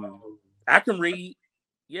 I can read,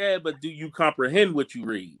 yeah, but do you comprehend what you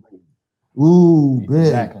read? Ooh,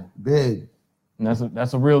 big, big. And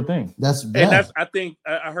that's a real thing. I think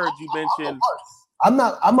I heard you mention.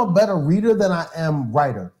 I'm a better reader than I am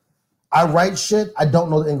writer. I write shit. I don't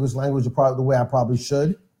know the English language the way I probably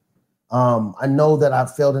should. I know that I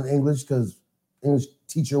failed in English because English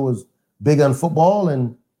teacher was big on football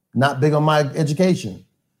and not big on my education.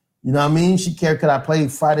 You know what I mean? She cared could I play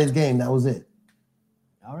Friday's game. That was it.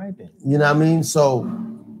 All right then. You know what I mean? So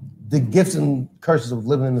the gifts and curses of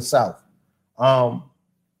living in the South.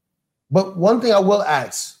 But one thing I will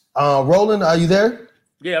ask, Roland, are you there?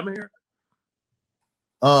 Yeah, I'm here.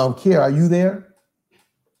 Kier, are you there?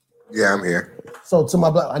 Yeah, I'm here. So to my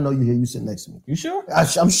black, I know you're here. You sit next to me. You sure?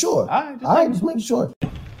 I'm sure. All right, just making sure.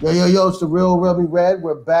 Yo, it's the real Remy Red.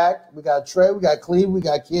 We're back. We got Trey, we got Cleve, we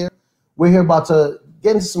got Kier. We're here about to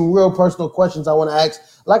get into some real personal questions I want to ask.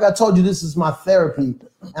 Like I told you, this is my therapy,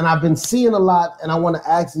 and I've been seeing a lot, and I want to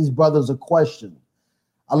ask these brothers a question.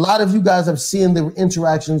 A lot of you guys have seen the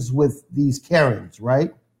interactions with these Karens,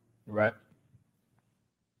 right? Right.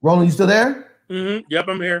 Roland, you still there? Mm-hmm. Yep,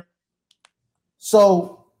 I'm here.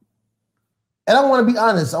 So, and I want to be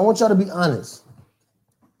honest. I want y'all to be honest.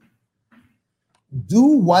 Do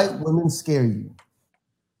white women scare you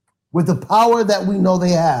with the power that we know they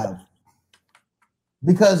have?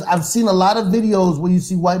 Because I've seen a lot of videos where you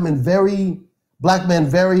see black men very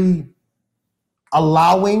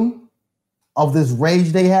allowing of this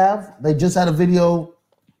rage they have. They just had a video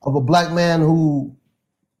of a black man who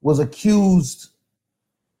was accused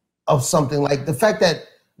of something, like the fact that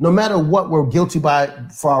no matter what we're guilty by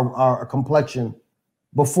for our complexion,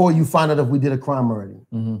 before you find out if we did a crime already.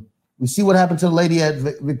 Mm-hmm. We see what happened to the lady at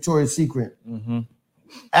Victoria's Secret. Mm-hmm.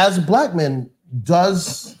 As black men,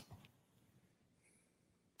 does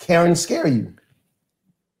Karen scare you?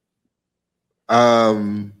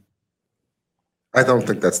 I don't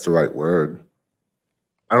think that's the right word.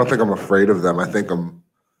 I don't think I'm afraid of them. I think I'm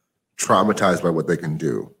traumatized by what they can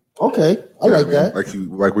do. Okay, I like that.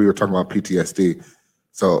 Like we were talking about PTSD.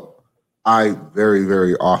 So I very,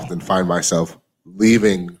 very often find myself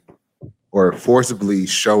leaving or forcibly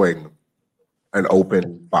showing an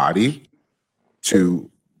open body to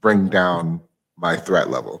bring down my threat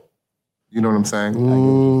level. You know what I'm saying?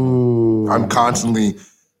 I'm constantly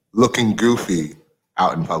looking goofy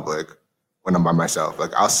out in public when I'm by myself.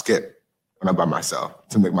 Like I'll skip when I'm by myself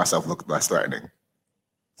to make myself look less threatening.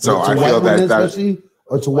 So I feel that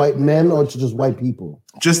or to white men or to just white people?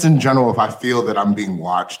 Just in general, if I feel that I'm being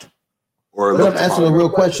watched or I'm asking a real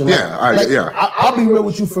question. Yeah, I'll be real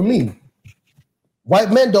with you. For me,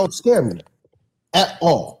 white men don't scare me at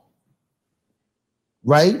all,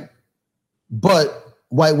 right? But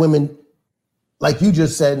white women, like you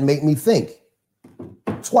just said, make me think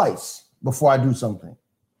twice before I do something.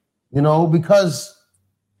 You know, because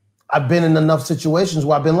I've been in enough situations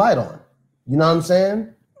where I've been lied on. You know what I'm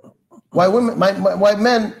saying? White women, white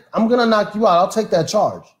men, I'm gonna knock you out. I'll take that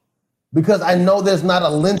charge because I know there's not a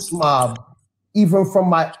lynch mob, even from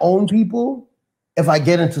my own people, if I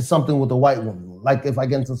get into something with a white woman. Like if I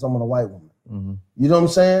get into something with a white woman. Mm-hmm. You know what I'm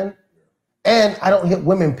saying? And I don't hit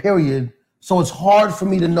women, period. So it's hard for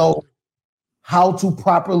me to know how to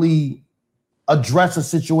properly address a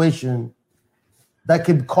situation that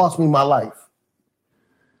could cost me my life.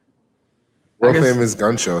 World Famous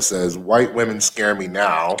Gun Show says, white women scare me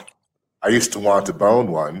now. I used to want to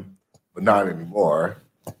bone one, but not anymore.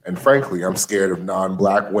 And frankly, I'm scared of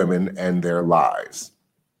non-black women and their lies.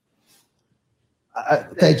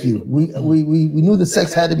 Thank you. We knew the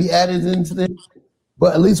sex had to be added into this,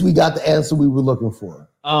 but at least we got the answer we were looking for.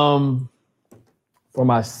 For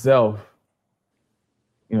myself,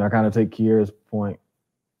 you know, I kind of take Kiera's point.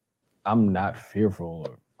 I'm not fearful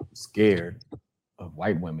or scared of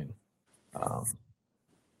white women.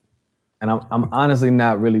 And I'm honestly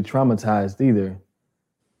not really traumatized either.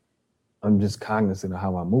 I'm just cognizant of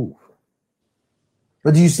how I move.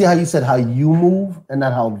 But do you see how you said how you move and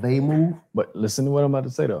not how they move? But listen to what I'm about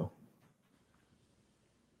to say, though.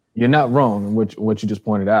 You're not wrong in what you just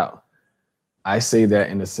pointed out. I say that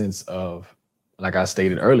in the sense of, like I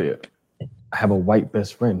stated earlier, I have a white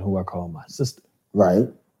best friend who I call my sister. Right.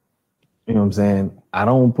 You know what I'm saying? I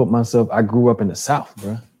don't put myself, I grew up in the South,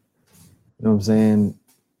 bro. You know what I'm saying?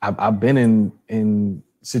 I've been in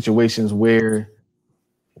situations where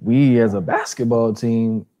we as a basketball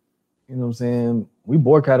team, you know what I'm saying, we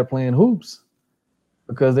boycotted playing hoops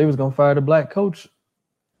because they was gonna fire the black coach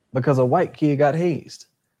because a white kid got hazed.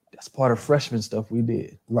 That's part of freshman stuff we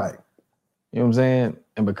did. Right. You know what I'm saying?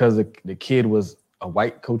 And because the kid was a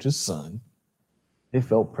white coach's son, they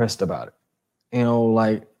felt pressed about it. You know,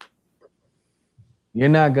 like, you're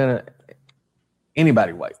not gonna,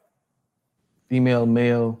 anybody white, female,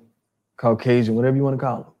 male, Caucasian, whatever you want to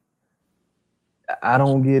call them. I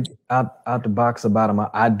don't get out the box about them.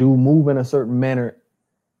 I do move in a certain manner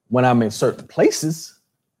when I'm in certain places.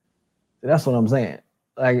 That's what I'm saying.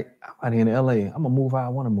 Like, I'm out here in LA, I'm gonna move how I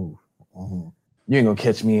want to move. Mm-hmm. You ain't gonna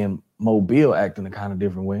catch me in Mobile acting a kind of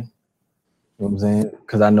different way. You know what I'm saying?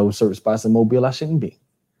 Because I know certain spots in Mobile I shouldn't be.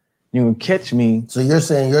 You can catch me. So you're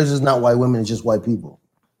saying yours is not white women, it's just white people?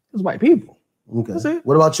 It's white people. Okay. That's it.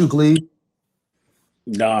 What about you, Cleve?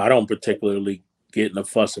 No, I don't particularly get in a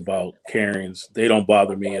fuss about Karens. They don't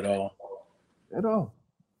bother me at all. At all.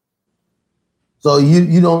 So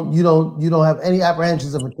you don't have any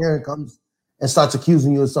apprehensions if a Karen comes and starts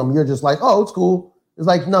accusing you of something. You're just like, oh, it's cool. It's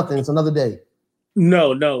like nothing. It's another day.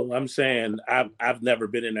 No. I'm saying I've never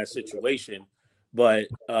been in that situation. But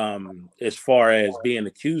as far as being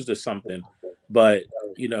accused of something, but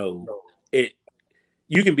you know,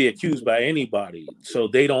 you can be accused by anybody, so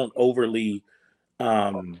they don't overly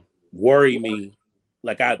worry me.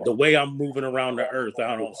 Like the way I'm moving around the earth,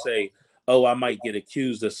 I don't say, oh, I might get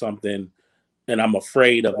accused of something, and I'm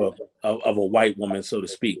afraid of a white woman, so to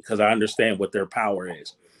speak, because I understand what their power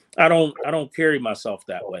is. I don't carry myself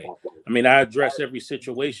that way. I mean, I address every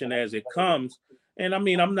situation as it comes. And I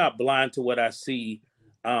mean, I'm not blind to what I see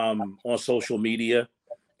on social media,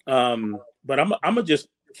 but I'm gonna just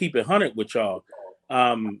keep it 100 with y'all.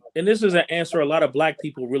 And this is an answer a lot of Black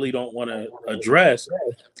people really don't want to address.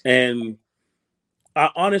 And I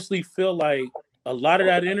honestly feel like a lot of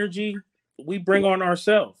that energy we bring on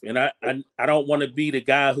ourselves. And I don't want to be the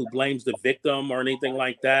guy who blames the victim or anything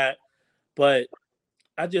like that. But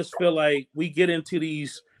I just feel like we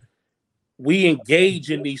engage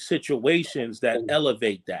in these situations that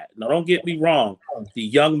elevate that. Now, don't get me wrong. The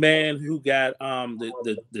young man who got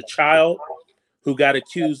the child who got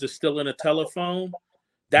accused of stealing a telephone,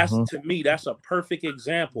 to me, that's a perfect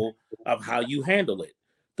example of how you handle it.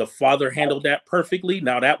 The father handled that perfectly.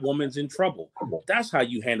 Now that woman's in trouble. That's how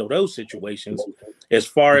you handle those situations. As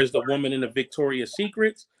far as the woman in the Victoria's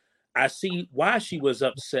Secrets, I see why she was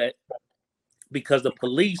upset, because the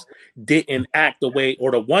police didn't act the way, or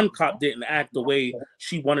the one cop didn't act the way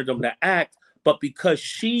she wanted them to act. But because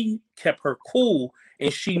she kept her cool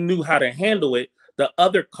and she knew how to handle it, the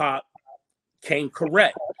other cop came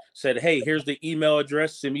correct, said, hey, here's the email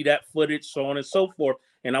address, send me that footage, so on and so forth.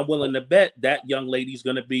 And I'm willing to bet that young lady's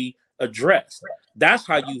going to be addressed. That's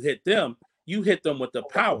how you hit them. You hit them with the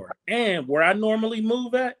power. And where I normally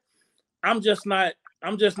move at, I'm just not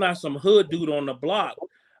some hood dude on the block.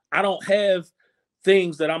 I don't have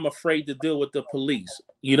things that I'm afraid to deal with the police.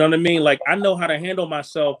 You know what I mean? Like, I know how to handle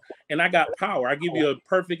myself, and I got power. I give you a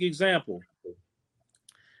perfect example.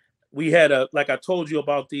 We had like I told you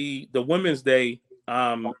about the Women's Day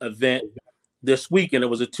event this week, and it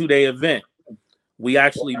was a 2-day event. We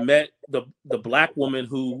actually met the Black woman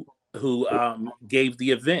who gave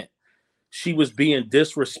the event. She was being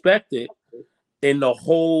disrespected in the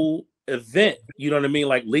whole event. You know what I mean?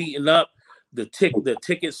 Like, leading up, the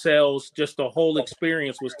ticket sales, just the whole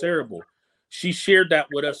experience was terrible. She shared that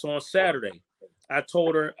with us on Saturday. I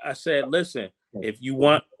told her, I said, listen, if you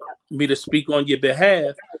want me to speak on your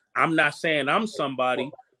behalf, I'm not saying I'm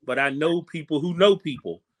somebody, but I know people who know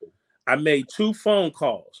people. I made 2 phone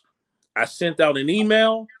calls. I sent out an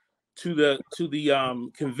email to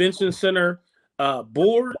the convention center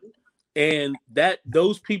board, and that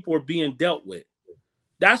those people are being dealt with.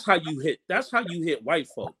 That's how you hit white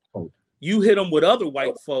folk. You hit them with other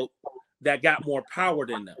white folk that got more power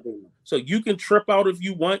than them. So you can trip out if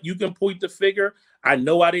you want. You can point the finger. I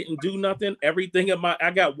know I didn't do nothing. Everything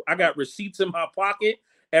I got receipts in my pocket.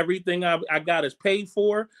 Everything I got is paid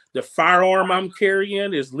for. The firearm I'm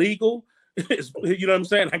carrying is legal. You know what I'm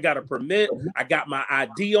saying? I got a permit. I got my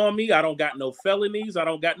ID on me. I don't got no felonies. I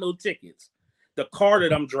don't got no tickets. The car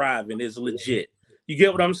that I'm driving is legit. You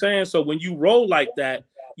get what I'm saying? So when you roll like that,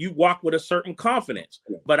 you walk with a certain confidence.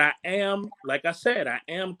 But I am, like I said, I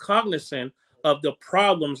am cognizant of the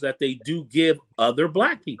problems that they do give other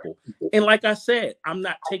Black people. And like I said, I'm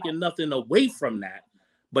not taking nothing away from that.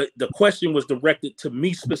 But the question was directed to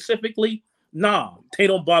me specifically. Nah, they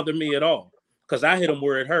don't bother me at all, because I hit them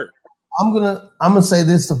where it hurt. I'm gonna say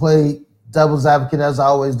this to play devil's advocate, as I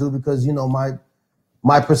always do, because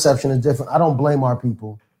my perception is different. I don't blame our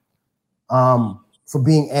people for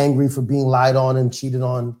being angry, for being lied on and cheated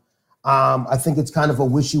on. I think it's kind of a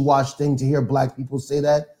wishy-washy thing to hear Black people say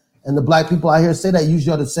that. And the Black people I hear say that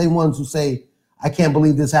usually are the same ones who say, I can't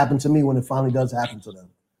believe this happened to me, when it finally does happen to them.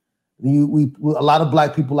 A lot of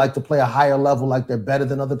Black people like to play a higher level, like they're better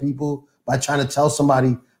than other people, by trying to tell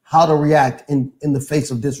somebody how to react in the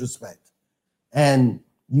face of disrespect. And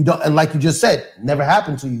you don't, and like you just said, never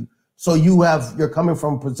happened to you. So you're coming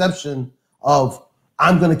from perception of,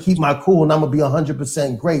 I'm going to keep my cool and I'm going to be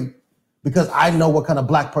 100% great because I know what kind of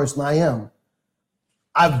Black person I am.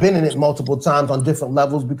 I've been in it multiple times on different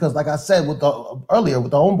levels because, like I said earlier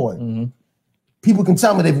with the homeboy, people can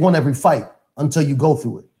tell me they've won every fight until you go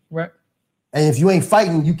through it. Right. And if you ain't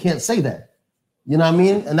fighting, you can't say that. You know what I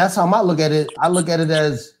mean? And that's how I look at it. I look at it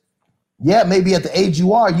as, yeah, maybe at the age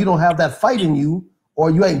you are, you don't have that fight in you,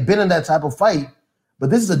 or you ain't been in that type of fight. But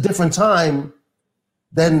this is a different time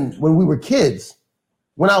than when we were kids.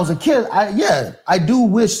 When I was a kid, I do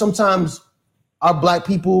wish sometimes our Black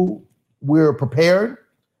people were prepared,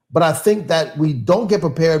 but I think that we don't get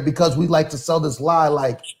prepared because we like to sell this lie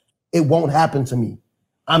like it won't happen to me.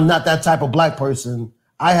 I'm not that type of Black person.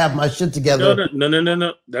 I have my shit together.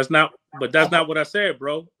 No. That's not what I said,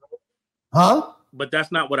 bro. Huh? But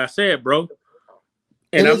that's not what I said, bro.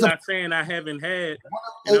 And I'm not saying I haven't had.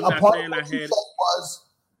 I'm not saying I had.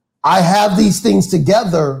 I have these things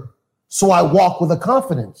together, so I walk with a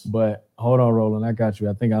confidence. But hold on, Roland. I got you.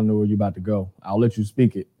 I think I know where you're about to go. I'll let you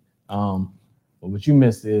speak it. But what you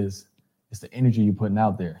missed is it's the energy you're putting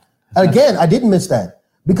out there. Again, I didn't miss that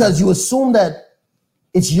because you assume that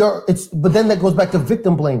but then that goes back to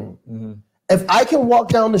victim blaming. Mm-hmm. If I can walk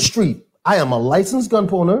down the street, I am a licensed gun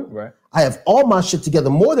owner. Right. I have all my shit together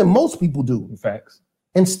more than most people do. Facts.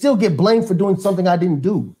 and still get blamed for doing something I didn't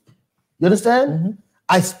do. You understand? Mm-hmm.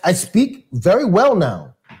 I speak very well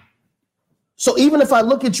now. So even if I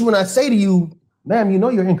look at you and I say to you, ma'am, you know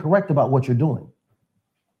you're incorrect about what you're doing.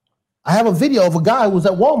 I have a video of a guy who was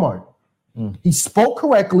at Walmart. He spoke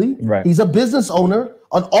correctly. Right. He's a business owner.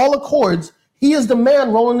 On all accords, he is the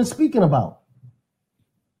man Roland is speaking about.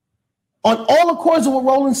 On all accords of what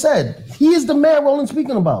Roland said, he is the man Roland's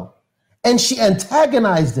speaking about. And she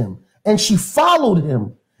antagonized him and she followed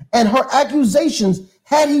him. And her accusations,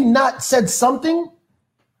 had he not said something,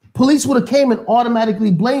 police would have came and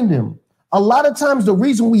automatically blamed him. A lot of times the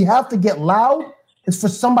reason we have to get loud is for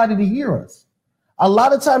somebody to hear us. A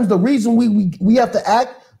lot of times the reason we have to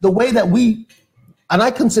act the way that we, and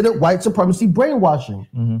I consider white supremacy brainwashing,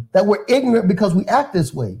 that we're ignorant because we act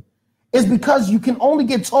this way, is because you can only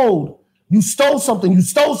get told, you stole something, you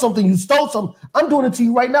stole something, you stole something. I'm doing it to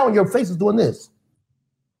you right now and your face is doing this.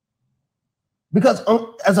 Because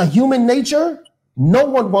as a human nature, no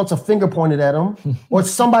one wants a finger pointed at them or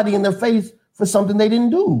somebody in their face for something they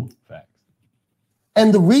didn't do. Facts.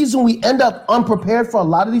 And the reason we end up unprepared for a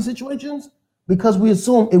lot of these situations, because we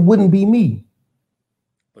assume it wouldn't be me.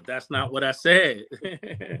 But that's not what I said.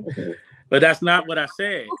 But that's not what I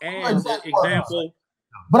said. And the example.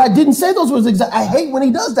 But I didn't say those words exactly. I hate when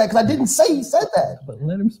he does that because I didn't say he said that. But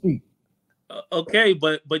let him speak. Okay,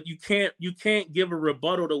 but you can't give a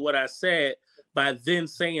rebuttal to what I said by then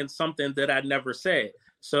saying something that I never said.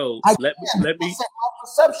 So let me my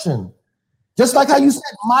perception. Just like how you said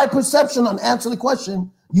my perception on answer the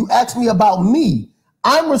question, you asked me about me.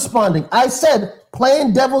 I'm responding. I said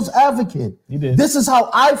playing devil's advocate. You did. This is how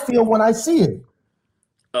I feel when I see it.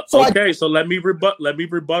 So let me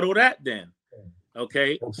rebuttal that then.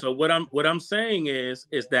 Okay. So what I'm saying is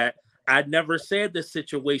that I never said the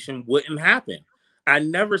situation wouldn't happen. I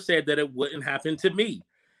never said that it wouldn't happen to me.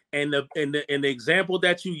 And the example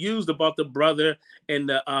that you used about the brother and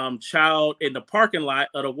the child in the parking lot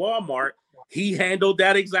of the Walmart, he handled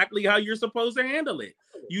that exactly how you're supposed to handle it.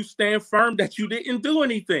 You stand firm that you didn't do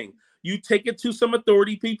anything. You take it to some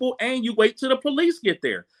authority people and you wait till the police get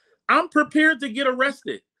there. I'm prepared to get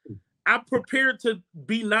arrested. I'm prepared to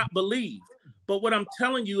be not believed. But what I'm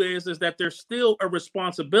telling you is that there's still a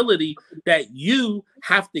responsibility that you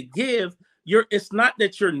have to give. It's not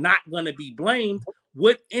that you're not going to be blamed.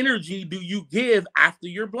 What energy do you give after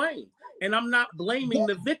you're blamed? And I'm not blaming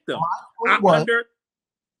the victim.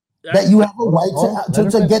 That you have a right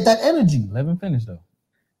to get that energy. Let him finish though.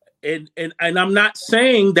 And I'm not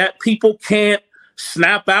saying that people can't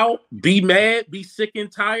snap out, be mad, be sick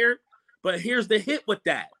and tired. But here's the hit with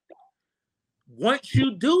that. Once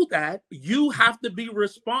you do that, you have to be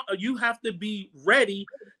you have to be ready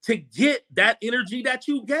to get that energy that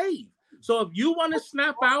you gave. So if you want to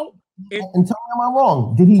snap out and tell me am I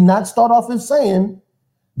wrong? Did he not start off as saying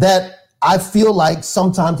that I feel like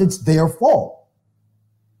sometimes it's their fault?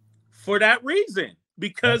 For that reason,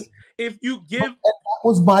 because if you give, that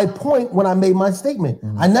was my point when I made my statement.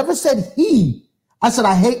 I never said he. I said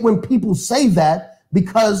I hate when people say that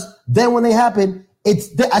because then when they happen,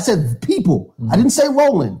 I said people. I didn't say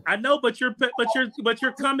Roland. I know, but you're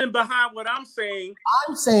coming behind what I'm saying.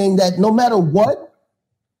 I'm saying that no matter what,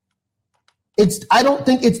 I don't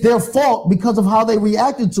think it's their fault because of how they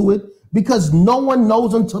reacted to it, because no one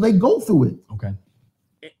knows until they go through it. Okay.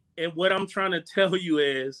 And what I'm trying to tell you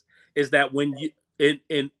is that when you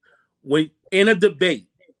in a debate,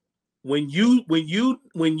 when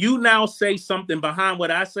you now say something behind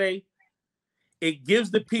what I say, it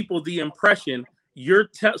gives the people the impression you're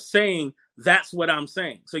saying that's what I'm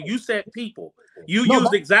saying. So you said people. You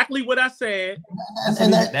used exactly what I said.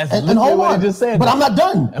 And hold on, just said but I'm not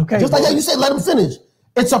done. Okay. Just like how you said, let him finish.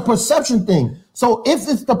 It's a perception thing. So if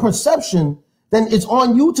it's the perception, then it's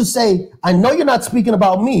on you to say, I know you're not speaking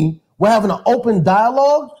about me. We're having an open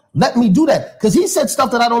dialogue. Let me do that. Because he said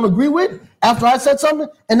stuff that I don't agree with after I said something.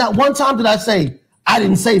 And not one time did I say, I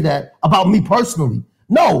didn't say that about me personally.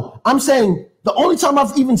 No, I'm saying the only time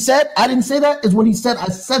I've even said I didn't say that is when he said I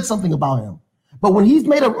said something about him. But when he's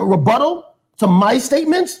made a rebuttal to my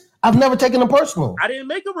statements, I've never taken them personal. I didn't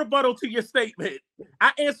make a rebuttal to your statement.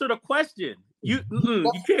 I answered a question. You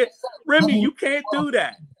can't, Remy, you can't do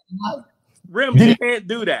that. Remy, you can't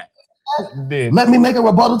do that. Let me make a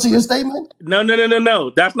rebuttal to your statement? No.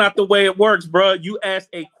 That's not the way it works, bro. You asked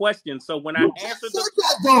a question. So when I answered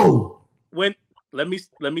let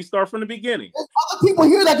me start from the beginning. There's other people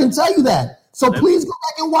here that can tell you that. So please go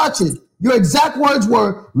back and watch it. Your exact words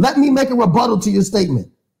were, let me make a rebuttal to your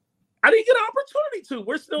statement. I didn't get an opportunity to.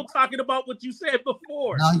 We're still talking about what you said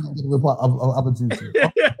before. Now you get an opportunity.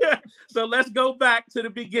 So let's go back to the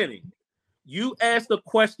beginning. You asked a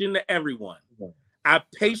question to everyone. I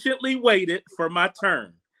patiently waited for my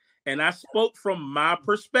turn, and I spoke from my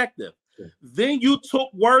perspective. Then you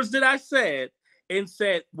took words that I said and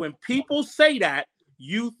said, when people say that,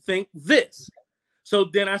 you think this. So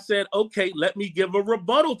then I said, okay, let me give a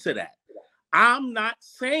rebuttal to that. I'm not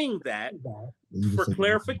saying that. For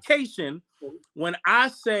clarification, when I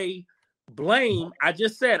say blame, I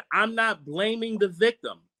just said I'm not blaming the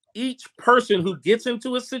victim. Each person who gets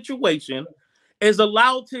into a situation is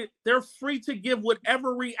allowed to, they're free to give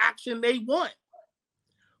whatever reaction they want.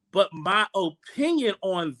 But my opinion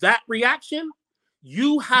on that reaction,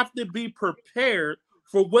 you have to be prepared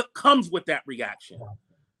for what comes with that reaction.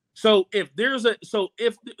 So if there's a,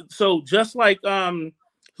 so just like,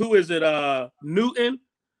 who is it? Newton,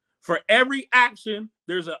 for every action,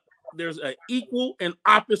 there's a equal and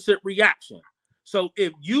opposite reaction. So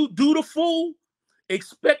if you do the fool,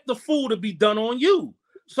 expect the fool to be done on you.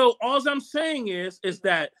 So all I'm saying is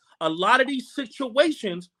that a lot of these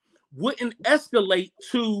situations wouldn't escalate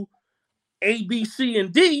to A, B, C,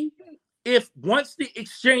 and D if once the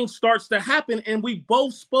exchange starts to happen, and we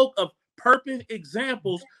both spoke of perfect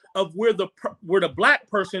examples of where the black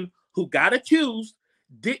person who got accused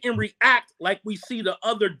didn't react like we see the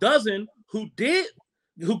other dozen who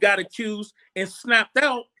got accused and snapped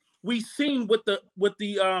out. We seen what the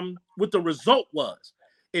result was.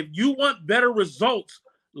 If you want better results,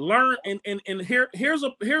 learn and here's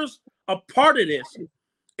a part of this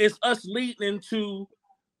is us leading into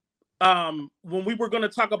when we were going to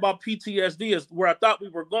talk about PTSD is where I thought we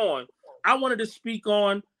were going. I wanted to speak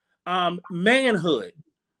on manhood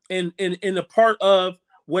and the part of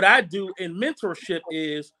what I do in mentorship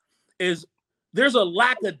is there's a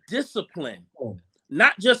lack of discipline,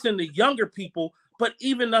 not just in the younger people, but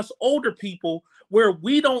even us older people, where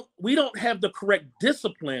we don't have the correct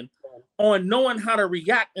discipline on knowing how to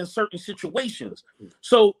react in certain situations.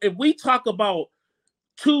 So if we talk about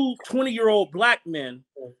 2 20-year-old black men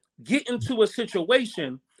get into a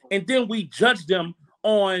situation and then we judge them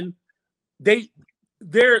on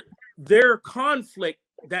their conflict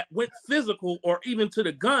that went physical or even to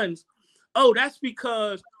the guns, oh, that's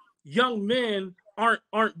because young men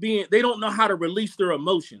they don't know how to release their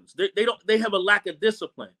emotions. They have a lack of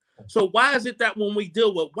discipline. So why is it that when we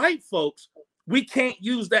deal with white folks, we can't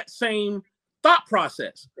use that same thought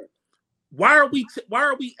process? Why are we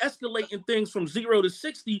escalating things from 0 to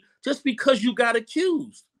 60 just because you got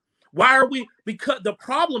accused? Why are we? Because the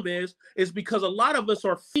problem is because a lot of us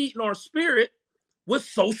are feeding our spirit with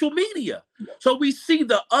social media. So we see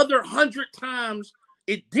the other 100 times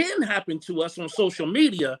it didn't happen to us on social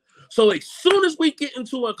media. So as soon as we get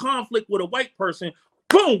into a conflict with a white person,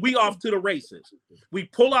 boom, we off to the races. We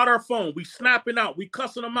pull out our phone, we snapping out, we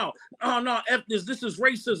cussing them out. Oh no, F this is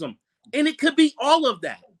racism. And it could be all of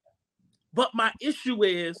that. But my issue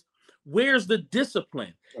is, where's the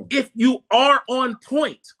discipline? If you are on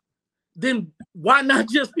point, then why not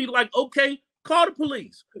just be like, okay, call the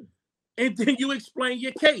police. And then you explain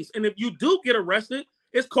your case. And if you do get arrested,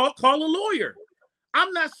 it's called call a lawyer.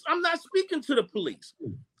 I'm not speaking to the police.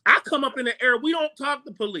 I come up in the air. We don't talk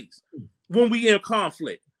to police when we in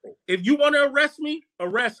conflict. If you want to arrest me,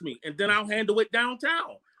 and then I'll handle it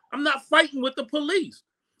downtown. I'm not fighting with the police.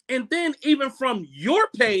 And then even from your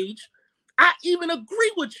page, I even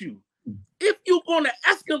agree with you. If you're going to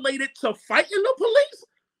escalate it to fighting the police,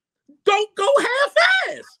 don't go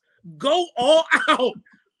half-ass. Go all out.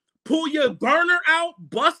 Pull your burner out,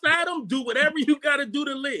 bust at them, do whatever you got to do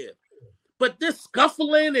to live. But this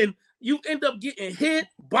scuffling and you end up getting hit,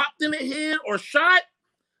 bopped in the head, or shot,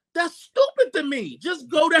 that's stupid to me. Just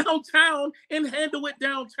go downtown and handle it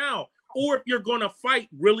downtown. Or if you're going to fight,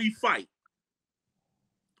 really fight.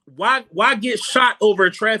 Why get shot over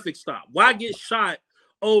a traffic stop? Why get shot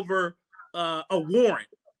over a warrant?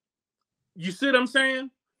 You see what I'm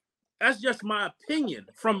saying? That's just my opinion.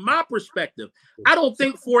 From my perspective, I don't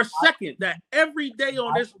think for a second that every day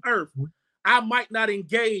on this earth, I might not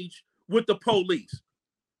engage with the police.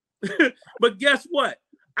 But guess what?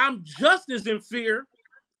 I'm just as in fear,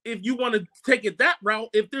 if you want to take it that route.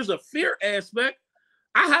 If there's a fear aspect,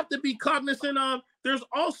 I have to be cognizant of there's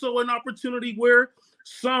also an opportunity where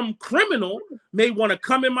some criminal may want to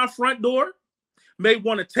come in my front door, may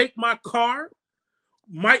want to take my car,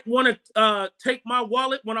 might want to take my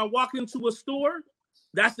wallet when I walk into a store.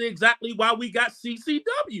 That's exactly why we got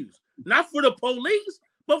CCWs. Not for the police,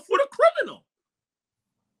 but for the criminal.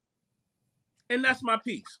 And that's my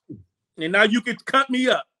piece. And now you can cut me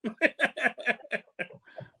up.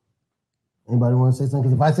 Anybody want to say something?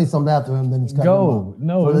 Because if I say something after him, then it's cut. Go.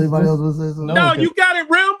 No. Anybody else want to say something? No, you got it,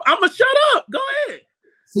 Rim. I'm going to shut up. Go ahead.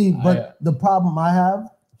 See, but the problem I have,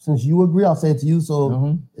 since you agree, I'll say it to you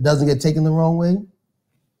so it doesn't get taken the wrong way.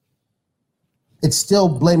 it's still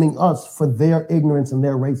blaming us for their ignorance and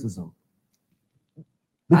their racism.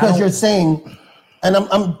 Because you're saying, and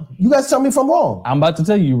I'm you guys tell me if I'm wrong. I'm about to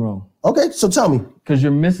tell you you're wrong. Okay, so tell me. Because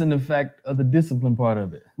you're missing the fact of the discipline part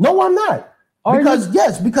of it. No, I'm not.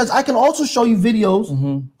 Because I can also show you videos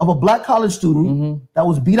of a black college student that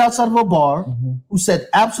was beat outside of a bar who said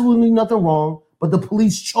absolutely nothing wrong, but the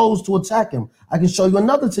police chose to attack him. I can show you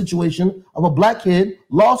another situation of a black kid,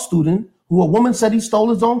 law student, who a woman said he stole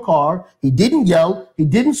his own car. He didn't yell. He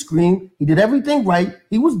didn't scream. He did everything right.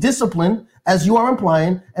 He was disciplined, as you are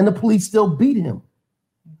implying, and the police still beat him,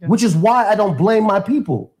 which is why I don't blame my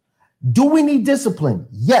people. Do we need discipline?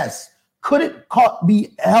 Yes. Could it be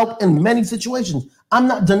help in many situations? I'm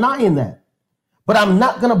not denying that. But I'm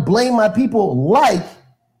not going to blame my people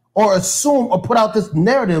or assume or put out this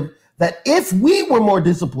narrative that if we were more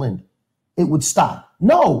disciplined, it would stop.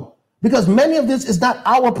 No, because many of this is not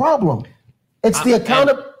our problem. It's the account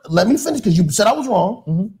of, let me finish because you said I was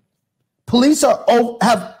wrong. Police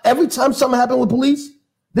have every time something happens with police,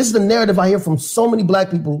 this is the narrative I hear from so many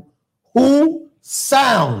black people who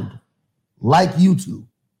sound like you two,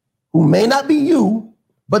 who may not be you,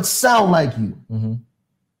 but sound like you.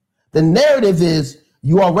 The narrative is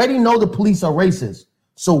you already know the police are racist,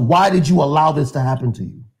 so why did you allow this to happen to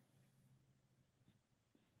you?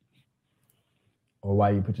 Or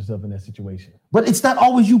why you put yourself in that situation. But it's not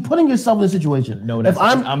always you putting yourself in a situation. No,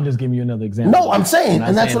 I'm just giving you another example. No, I'm saying,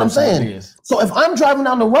 and that's what I'm saying. So if I'm driving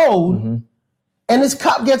down the road and this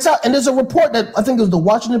cop gets out, and there's a report that I think it was the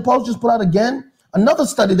Washington Post just put out again, another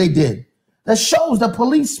study they did that shows that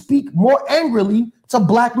police speak more angrily to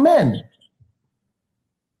black men.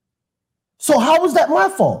 So how is that my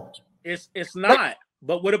fault? It's not.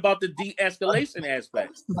 But what about the de-escalation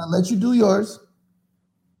aspect? I let you do yours.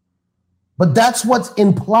 But that's what's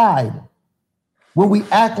implied when we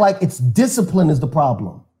act like it's discipline is the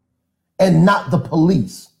problem and not the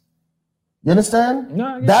police. You understand?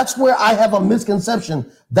 No, that's where I have a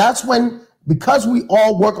misconception. That's when, because we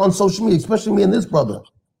all work on social media, especially me and this brother,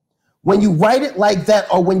 when you write it like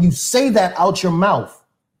that or when you say that out your mouth,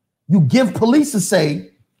 you give police to say,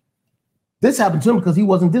 this happened to him because he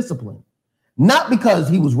wasn't disciplined. Not because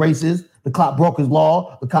he was racist, the cop broke his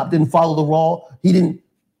law, the cop didn't follow the law, he didn't.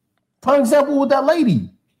 For example, with that lady.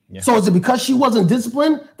 Yeah. So is it because she wasn't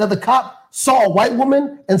disciplined that the cop saw a white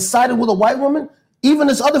woman and sided with a white woman? Even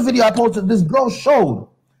this other video I posted, this girl showed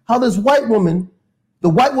how this white woman, the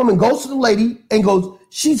white woman goes to the lady and goes,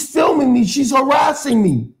 she's filming me, she's harassing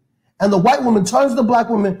me. And the white woman turns to the black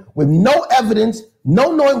woman with no evidence,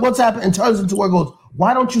 no knowing what's happened, and turns into her and goes,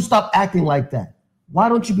 why don't you stop acting like that? Why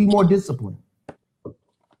don't you be more disciplined?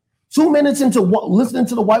 2 minutes into listening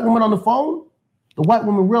to the white woman on the phone, the white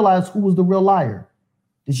woman realized who was the real liar.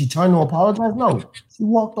 Did she turn to apologize? No, she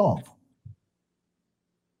walked off.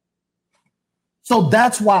 So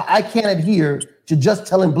that's why I can't adhere to just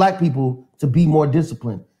telling black people to be more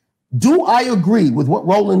disciplined. Do I agree with what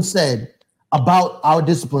Roland said about our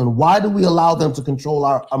discipline? Why do we allow them to control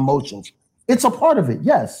our emotions? It's a part of it,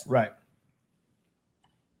 yes. Right.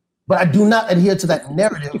 But I do not adhere to that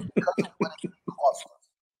narrative because of what it costs us.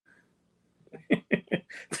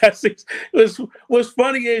 What's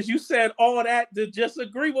funny is you said all that to just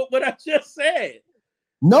agree with what I just said.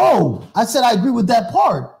 No, I said I agree with that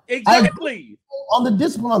part. Exactly. On the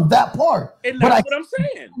discipline on that part. And that's what I'm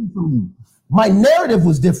saying. My narrative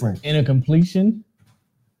was different. In a completion,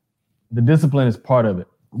 the discipline is part of it.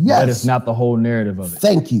 Yes. But it's not the whole narrative of it.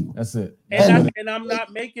 Thank you. That's it. And I'm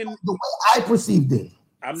not making the way I perceived it.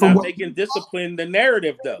 I'm not making discipline the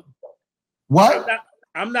narrative though. What?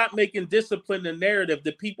 I'm not making discipline the narrative.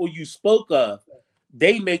 The people you spoke of,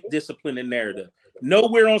 they make discipline the narrative.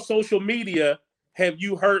 Nowhere on social media have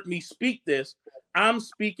you heard me speak this. I'm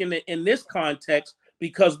speaking it in this context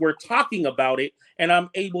because we're talking about it and I'm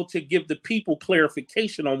able to give the people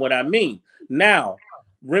clarification on what I mean. Now,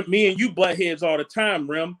 me and you butt heads all the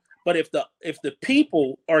time, Rim, but if the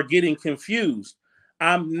people are getting confused,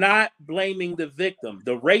 I'm not blaming the victim.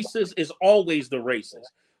 The racist is always the racist.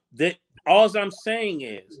 All I'm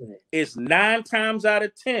saying is 9 times out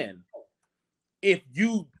of 10, if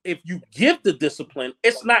you give the discipline,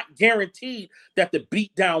 it's not guaranteed that the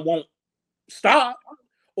beatdown won't stop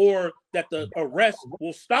or that the arrest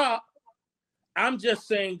will stop. I'm just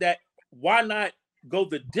saying that why not go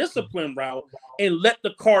the discipline route and let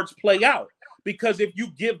the cards play out? Because if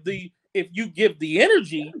you give the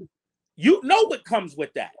energy, you know what comes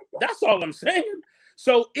with that. That's all I'm saying.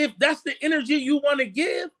 So if that's the energy you want to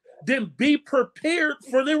give, then be prepared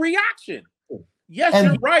for the reaction. Yes, and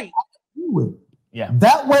you're right. Yeah.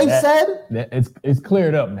 That way said, it's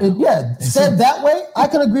cleared up now. Said that way, I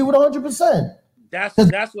can agree with 100%. That's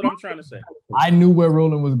what I'm trying to say. I knew where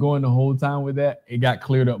Roland was going the whole time with that. It got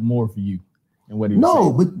cleared up more for you and what he was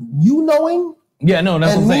saying. But you knowing, that's and what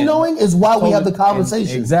I'm me saying. knowing is why we have the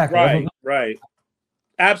conversation. Exactly. Right.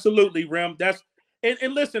 Absolutely, Rem. That's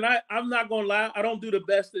and listen, I'm not gonna lie, I don't do the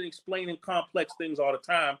best at explaining complex things all the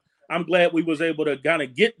time. I'm glad we was able to kind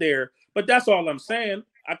of get there, but that's all I'm saying.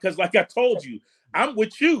 Because like I told you, I'm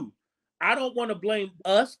with you. I don't want to blame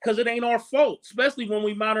us because it ain't our fault, especially when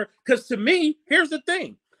we monitor. Because to me, here's the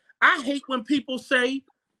thing. I hate when people say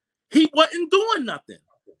he wasn't doing nothing.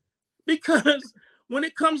 Because when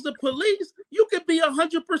it comes to police, you could be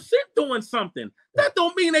 100% doing something. That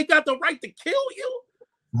don't mean they got the right to kill you.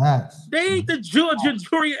 Yes. They ain't the judge and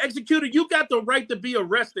jury and executor. You got the right to be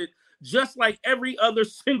arrested just like every other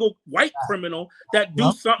single white criminal that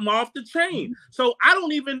do something off the chain. So I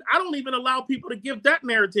don't even allow people to give that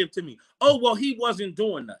narrative to me. Oh, well, he wasn't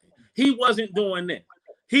doing nothing. He wasn't doing that.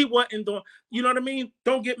 He wasn't doing, you know what I mean?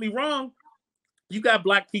 Don't get me wrong. You got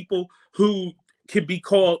black people who could be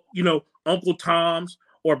called, Uncle Toms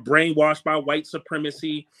or brainwashed by white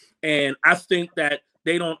supremacy. And I think that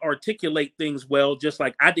they don't articulate things well, just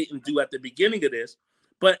like I didn't do at the beginning of this.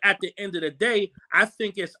 But at the end of the day, I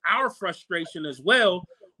think it's our frustration as well,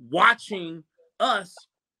 watching us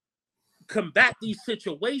combat these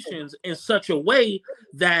situations in such a way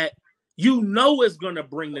that is going to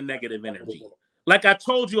bring the negative energy. Like I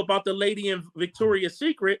told you about the lady in Victoria's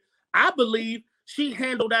Secret, I believe she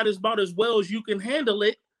handled that about as well as you can handle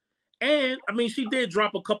it. And I mean, she did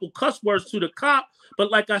drop a couple cuss words to the cop,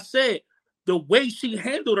 but like I said, the way she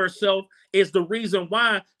handled herself is the reason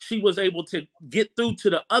why she was able to get through to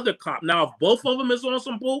the other cop. Now, if both of them is on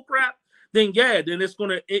some bull crap, then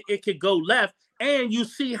it could go left. And you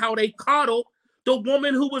see how they coddled the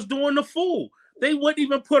woman who was doing the fool. They wouldn't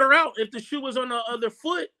even put her out if the shoe was on the other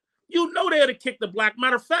foot. They'd have kicked the black.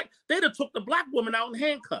 Matter of fact, they'd have took the black woman out in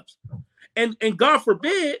handcuffs. And God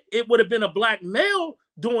forbid it would have been a black male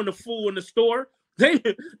doing the fool in the store.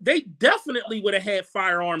 They definitely would have had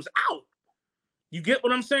firearms out. You get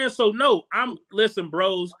what I'm saying? So no, listen,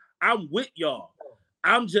 bros, I'm with y'all.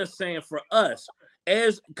 I'm just saying for us,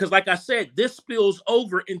 because like I said, this spills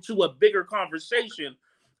over into a bigger conversation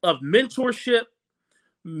of mentorship,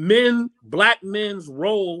 black men's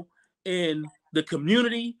role in the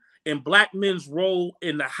community and black men's role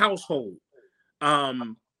in the household,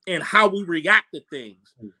 and how we react to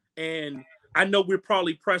things. And I know we're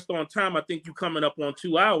probably pressed on time. I think you're coming up on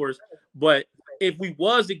 2 hours, but if we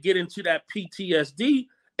was to get into that PTSD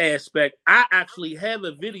aspect, I actually have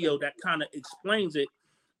a video that kind of explains it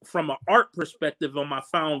from an art perspective on my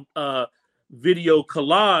found video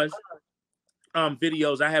collage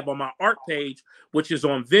videos I have on my art page, which is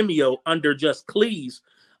on Vimeo under just Cleese.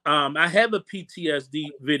 I have a PTSD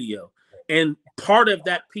video, and part of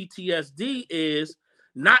that PTSD is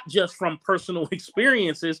not just from personal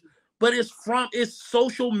experiences, but it's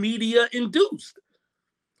social media induced.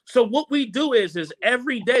 So what we do is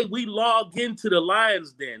every day we log into the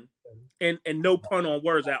Lion's Den, and no pun on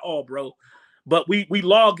words at all, bro, but we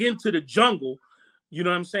log into the jungle, you know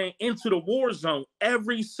what I'm saying, into the war zone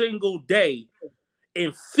every single day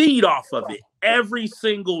and feed off of it every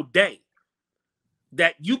single day.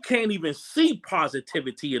 That you can't even see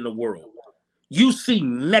positivity in the world. You see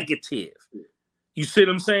negative. You see what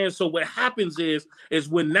I'm saying? So what happens is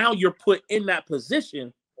when now you're put in that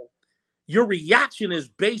position, your reaction is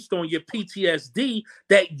based on your PTSD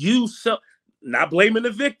that not blaming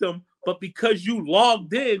the victim, but because you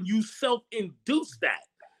logged in, you self-induced that.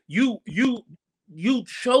 You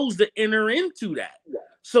chose to enter into that.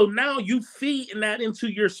 So now you feeding that into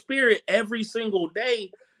your spirit every single day.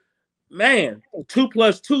 Man, 2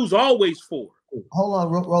 + 2 is always 4. Hold on,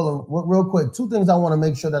 Roland, real quick. 2 things I want to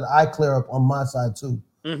make sure that I clear up on my side too.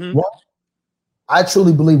 Mm-hmm. One, I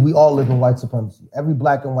truly believe we all live in white supremacy. Every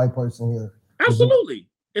black and white person here. Absolutely.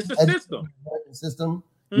 It's a system. System.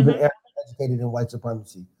 Mm-hmm. You've been educated in white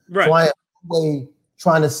supremacy. Right. So I am no way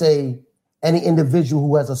trying to say any individual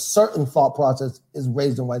who has a certain thought process is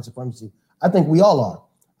raised in white supremacy. I think we all are.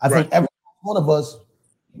 I think every one of us,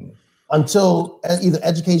 until either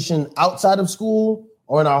education outside of school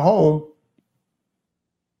or in our home,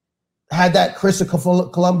 had that Christopher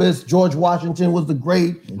Columbus, George Washington was the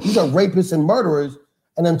great. These are rapists and murderers.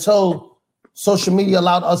 And until social media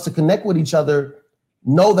allowed us to connect with each other,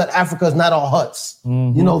 know that Africa is not all huts,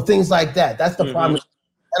 things like that. That's the problem.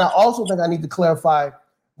 And I also think I need to clarify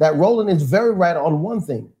that Roland is very right on one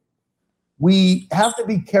thing. We have to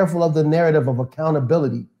be careful of the narrative of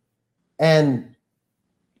accountability. And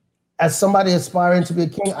as somebody aspiring to be a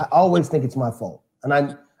king, I always think it's my fault.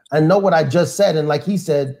 And I know what I just said. And like he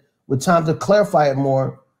said, with time to clarify it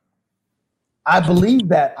more, I believe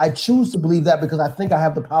that. I choose to believe that because I think I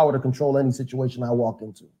have the power to control any situation I walk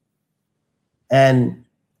into. And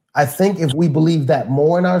I think if we believe that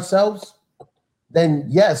more in ourselves, then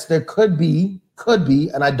yes, there could be,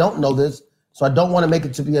 and I don't know this, so I don't want to make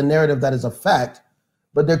it to be a narrative that is a fact,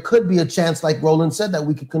 but there could be a chance, like Roland said, that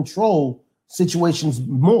we could control situations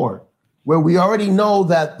more, where we already know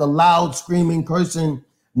that the loud screaming, cursing,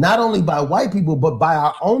 not only by white people, but by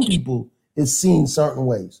our own people, is seen certain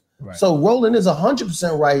ways. Right. So Roland is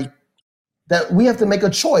 100% right that we have to make a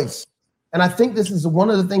choice. And I think this is one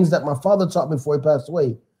of the things that my father taught me before he passed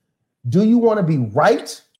away. Do you want to be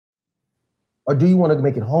right, or do you want to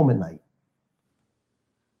make it home at night?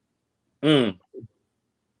 You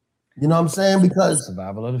know what I'm saying? Because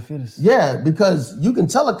survival of the fittest. Yeah, because you can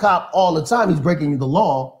tell a cop all the time he's breaking the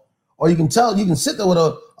law, or you can sit there with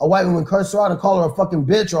a white woman, curse her out and call her a fucking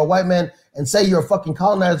bitch, or a white man and say you're a fucking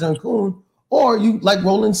colonizer and coon, or you, like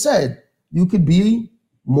Roland said, you could be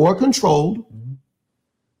more controlled,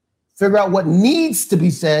 figure out what needs to be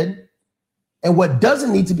said and what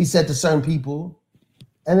doesn't need to be said to certain people,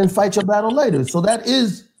 and then fight your battle later. So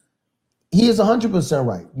he is 100%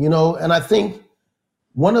 right, you know. And I think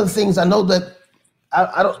one of the things I know that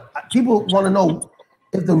people want to know,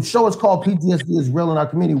 if the show is called PTSD is Real in Our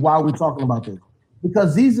Community, why are we talking about this?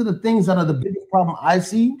 Because these are the things that are the biggest problem I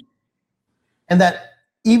see, and that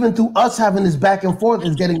even through us having this back and forth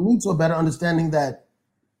is getting me to a better understanding that,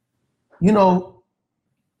 you know,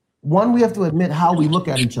 one, we have to admit how we look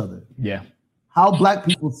at each other. Yeah. How black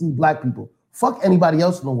people see black people. Fuck anybody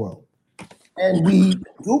else in the world. And we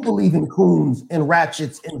do believe in coons and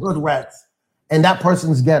ratchets and hood rats and that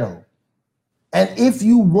person's ghetto. And if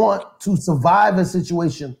you want to survive a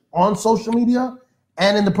situation on social media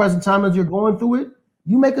and in the present time as you're going through it,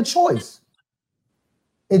 you make a choice.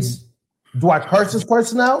 It's, do I curse this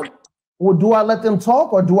person out, or do I let them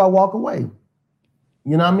talk, or do I walk away? You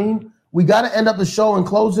know what I mean? We got to end up the show and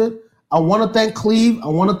close it. I want to thank Cleve. I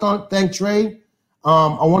want to thank Trey.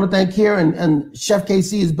 I want to thank Kier, and Chef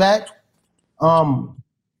KC is back.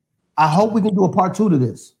 I hope we can do a part 2 to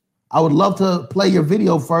this. I would love to play your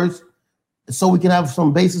video first so we can have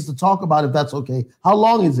some basis to talk about, if that's okay. How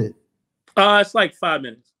long is it? It's like 5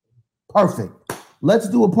 minutes. Perfect. Let's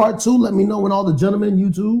do a part 2. Let me know when all the gentlemen, you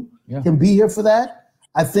two, can be here for that.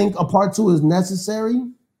 I think a part 2 is necessary.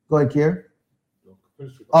 Go ahead, Kier.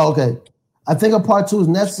 Oh, okay. I think a part 2 is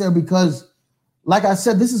necessary because, like I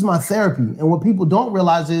said, this is my therapy. And what people don't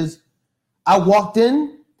realize is I walked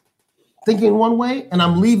in thinking one way and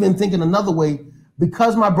I'm leaving thinking another way,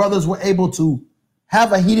 because my brothers were able to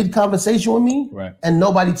have a heated conversation with me, right, and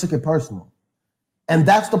nobody took it personal. And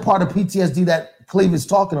that's the part of PTSD that Cleve is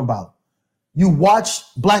talking about. You watch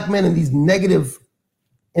black men in these negative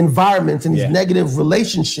environments and these negative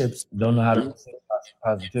relationships. Don't know how to see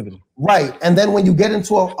positivity. Right. And then when you get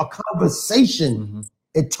into a conversation,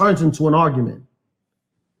 it turns into an argument.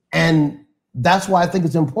 And that's why I think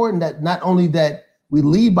it's important that not only that we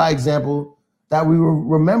lead by example, that we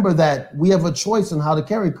remember that we have a choice in how to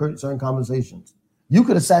carry certain conversations. You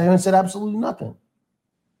could have sat here and said absolutely nothing.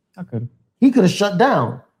 I could have. He could have shut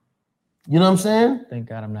down. You know what I'm saying? Thank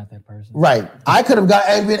God I'm not that person. Right. I could have got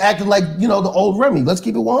angry and acted like, you know, the old Remy. Let's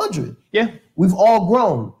keep it 100. Yeah. We've all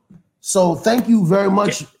grown. So thank you very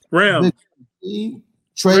much. Rem.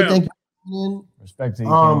 Trey, Rem. thank you. Respect to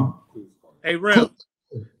you. Hey, Rem,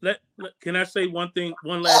 can I say one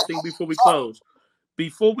last thing before we close?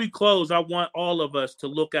 Before we close, I want all of us to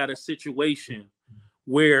look at a situation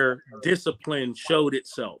where discipline showed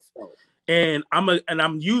itself. And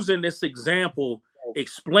I'm using this example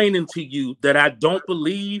explaining to you that I don't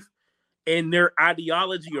believe in their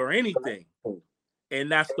ideology or anything.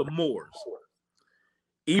 And that's the Moors.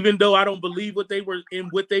 Even though I don't believe what they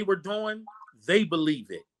were doing, they believe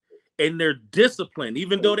it. And they're disciplined,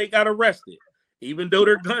 even though they got arrested, even though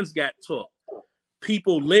their guns got took.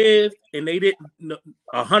 People lived, and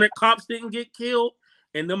 100 cops didn't get killed,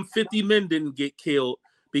 and them 50 men didn't get killed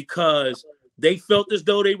because they felt as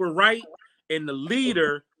though they were right, and the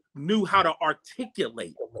leader knew how to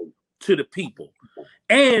articulate to the people.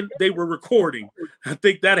 And they were recording. I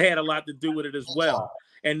think that had a lot to do with it as well.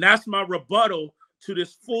 And that's my rebuttal to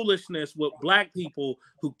this foolishness with black people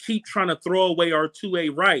who keep trying to throw away our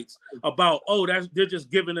 2A rights about, they're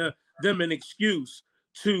just giving them an excuse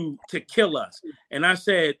to kill us. And I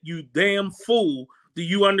said, you damn fool, do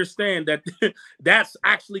you understand that that's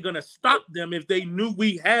actually going to stop them? If they knew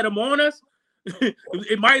we had them on us,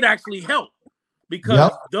 it might actually help,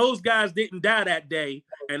 because those guys didn't die that day.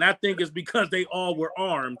 And I think it's because they all were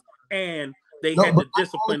armed and they had the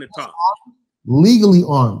discipline to talk. Legally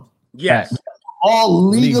armed. Yes. All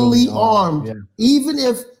legally armed. Yeah. Even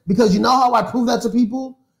if Because you know how I prove that to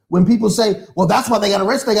people? When people say, well, that's why they got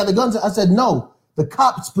arrested, they got the guns. I said, no. The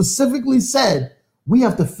cop specifically said, we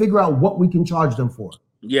have to figure out what we can charge them for.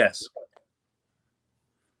 Yes.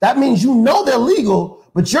 That means you know they're legal,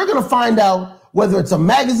 but you're going to find out whether it's a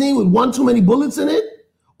magazine with one too many bullets in it,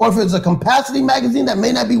 or if it's a capacity magazine that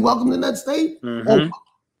may not be welcomed in that state, or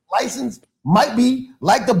license might be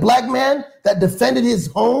like the black man that defended his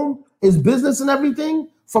home, his business and everything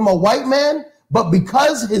from a white man, but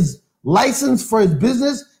because his license for his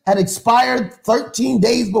business had expired 13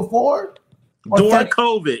 days before. During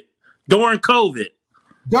COVID. During COVID.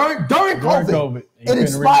 It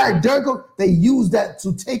expired during COVID. They used that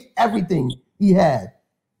to take everything he had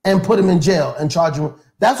and put him in jail and charge him.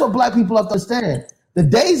 That's what black people have to understand. The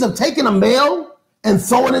days of taking a mail and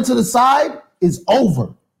throwing it to the side is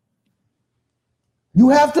over. You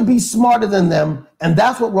have to be smarter than them. And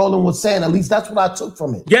that's what Roland was saying. At least that's what I took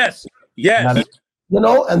from it. Yes. Yes. You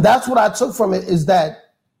know, and that's what I took from it is that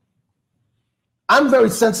I'm very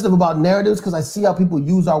sensitive about narratives because I see how people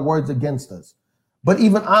use our words against us. But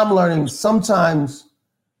even I'm learning sometimes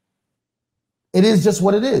it is just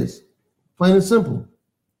what it is. Plain and simple.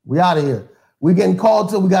 We out of here. We're getting called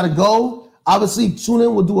to, we got to go. Obviously, tune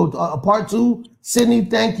in. We'll do a part 2. Sydney,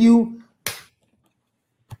 thank you.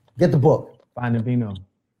 Get the book. Find a Vino.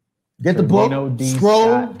 Get the book.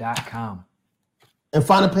 Scroll.com. And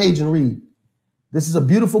find a page and read. This is a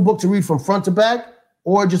beautiful book to read from front to back,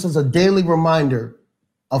 or just as a daily reminder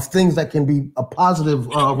of things that can be a positive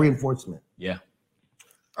reinforcement. Yeah.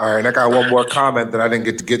 All right, I got one more comment that I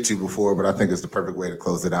didn't get to before, but I think it's the perfect way to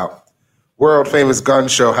close it out. World famous Gun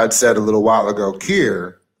Show had said a little while ago,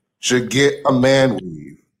 Kier should get a man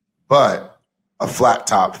weave, but a flat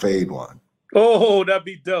top fade one. Oh, that'd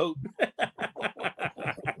be dope. And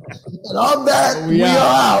on that, we are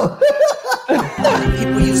out.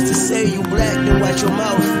 People used to say you black, then watch your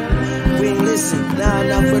mouth. We ain't listen,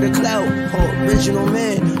 nah, for the clout. Original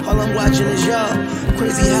man, all I'm watching is y'all.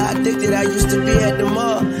 Crazy how addicted I used to be at the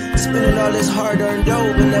mall. Spending all this hard-earned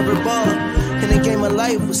dough, but never ball. In the game of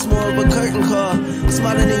life was more of a curtain call.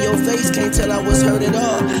 Smiling in your face, can't tell I was hurt at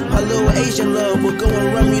all. My little Asian love would go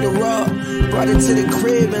and run me the raw. Brought it to the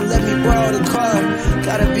crib and let me borrow the car.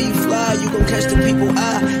 Gotta be fly, you gon' catch the people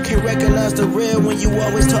eye. Can't recognize the real when you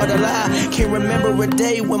always taught a lie. Can't remember a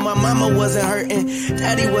day when my mama wasn't hurting.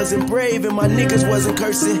 Daddy wasn't brave and my niggas wasn't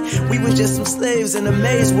cursing. We was just some slaves in a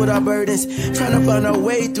maze with our burdens. Trying to find our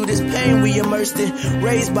way through this pain we immersed in.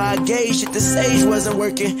 Raised by a gay shit, the sage wasn't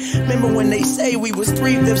working. Remember when they say we was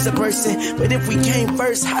 3/5 a person, but if we came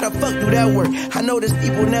first, how the fuck do that work? I know there's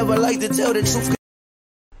people never like to tell the truth.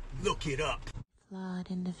 Look it up.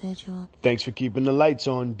 Flawed individual. Thanks for keeping the lights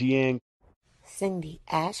on, Deang. Cindy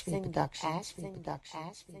Ashby Productions.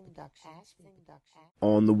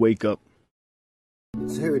 On the wake up.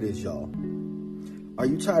 So here it is, y'all. Are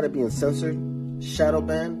you tired of being censored, shadow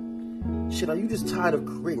banned? Shit, are you just tired of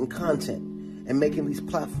creating content and making these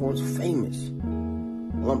platforms famous?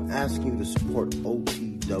 Well, I'm asking you to support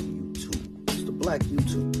OTW2. It's the Black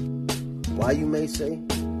YouTube. Why, you may say?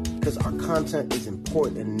 Because our content is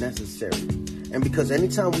important and necessary. And because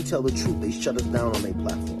anytime we tell the truth, they shut us down on their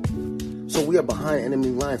platform. So we are behind enemy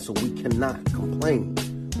lines, so we cannot complain.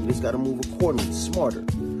 We just got to move accordingly, smarter.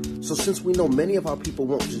 So since we know many of our people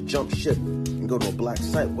won't just jump ship and go to a black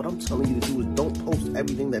site, what I'm telling you to do is don't post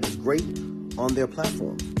everything that is great on their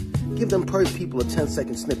platforms. Give them per people a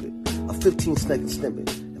 10-second snippet, a 15-second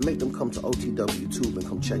snippet, and make them come to OTWTube and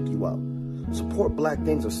come check you out. Support black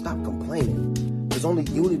things or stop complaining. There's only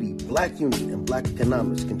unity, black unity, and black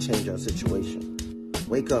economics can change our situation.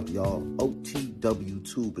 Wake up, y'all.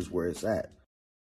 OTWTube is where it's at.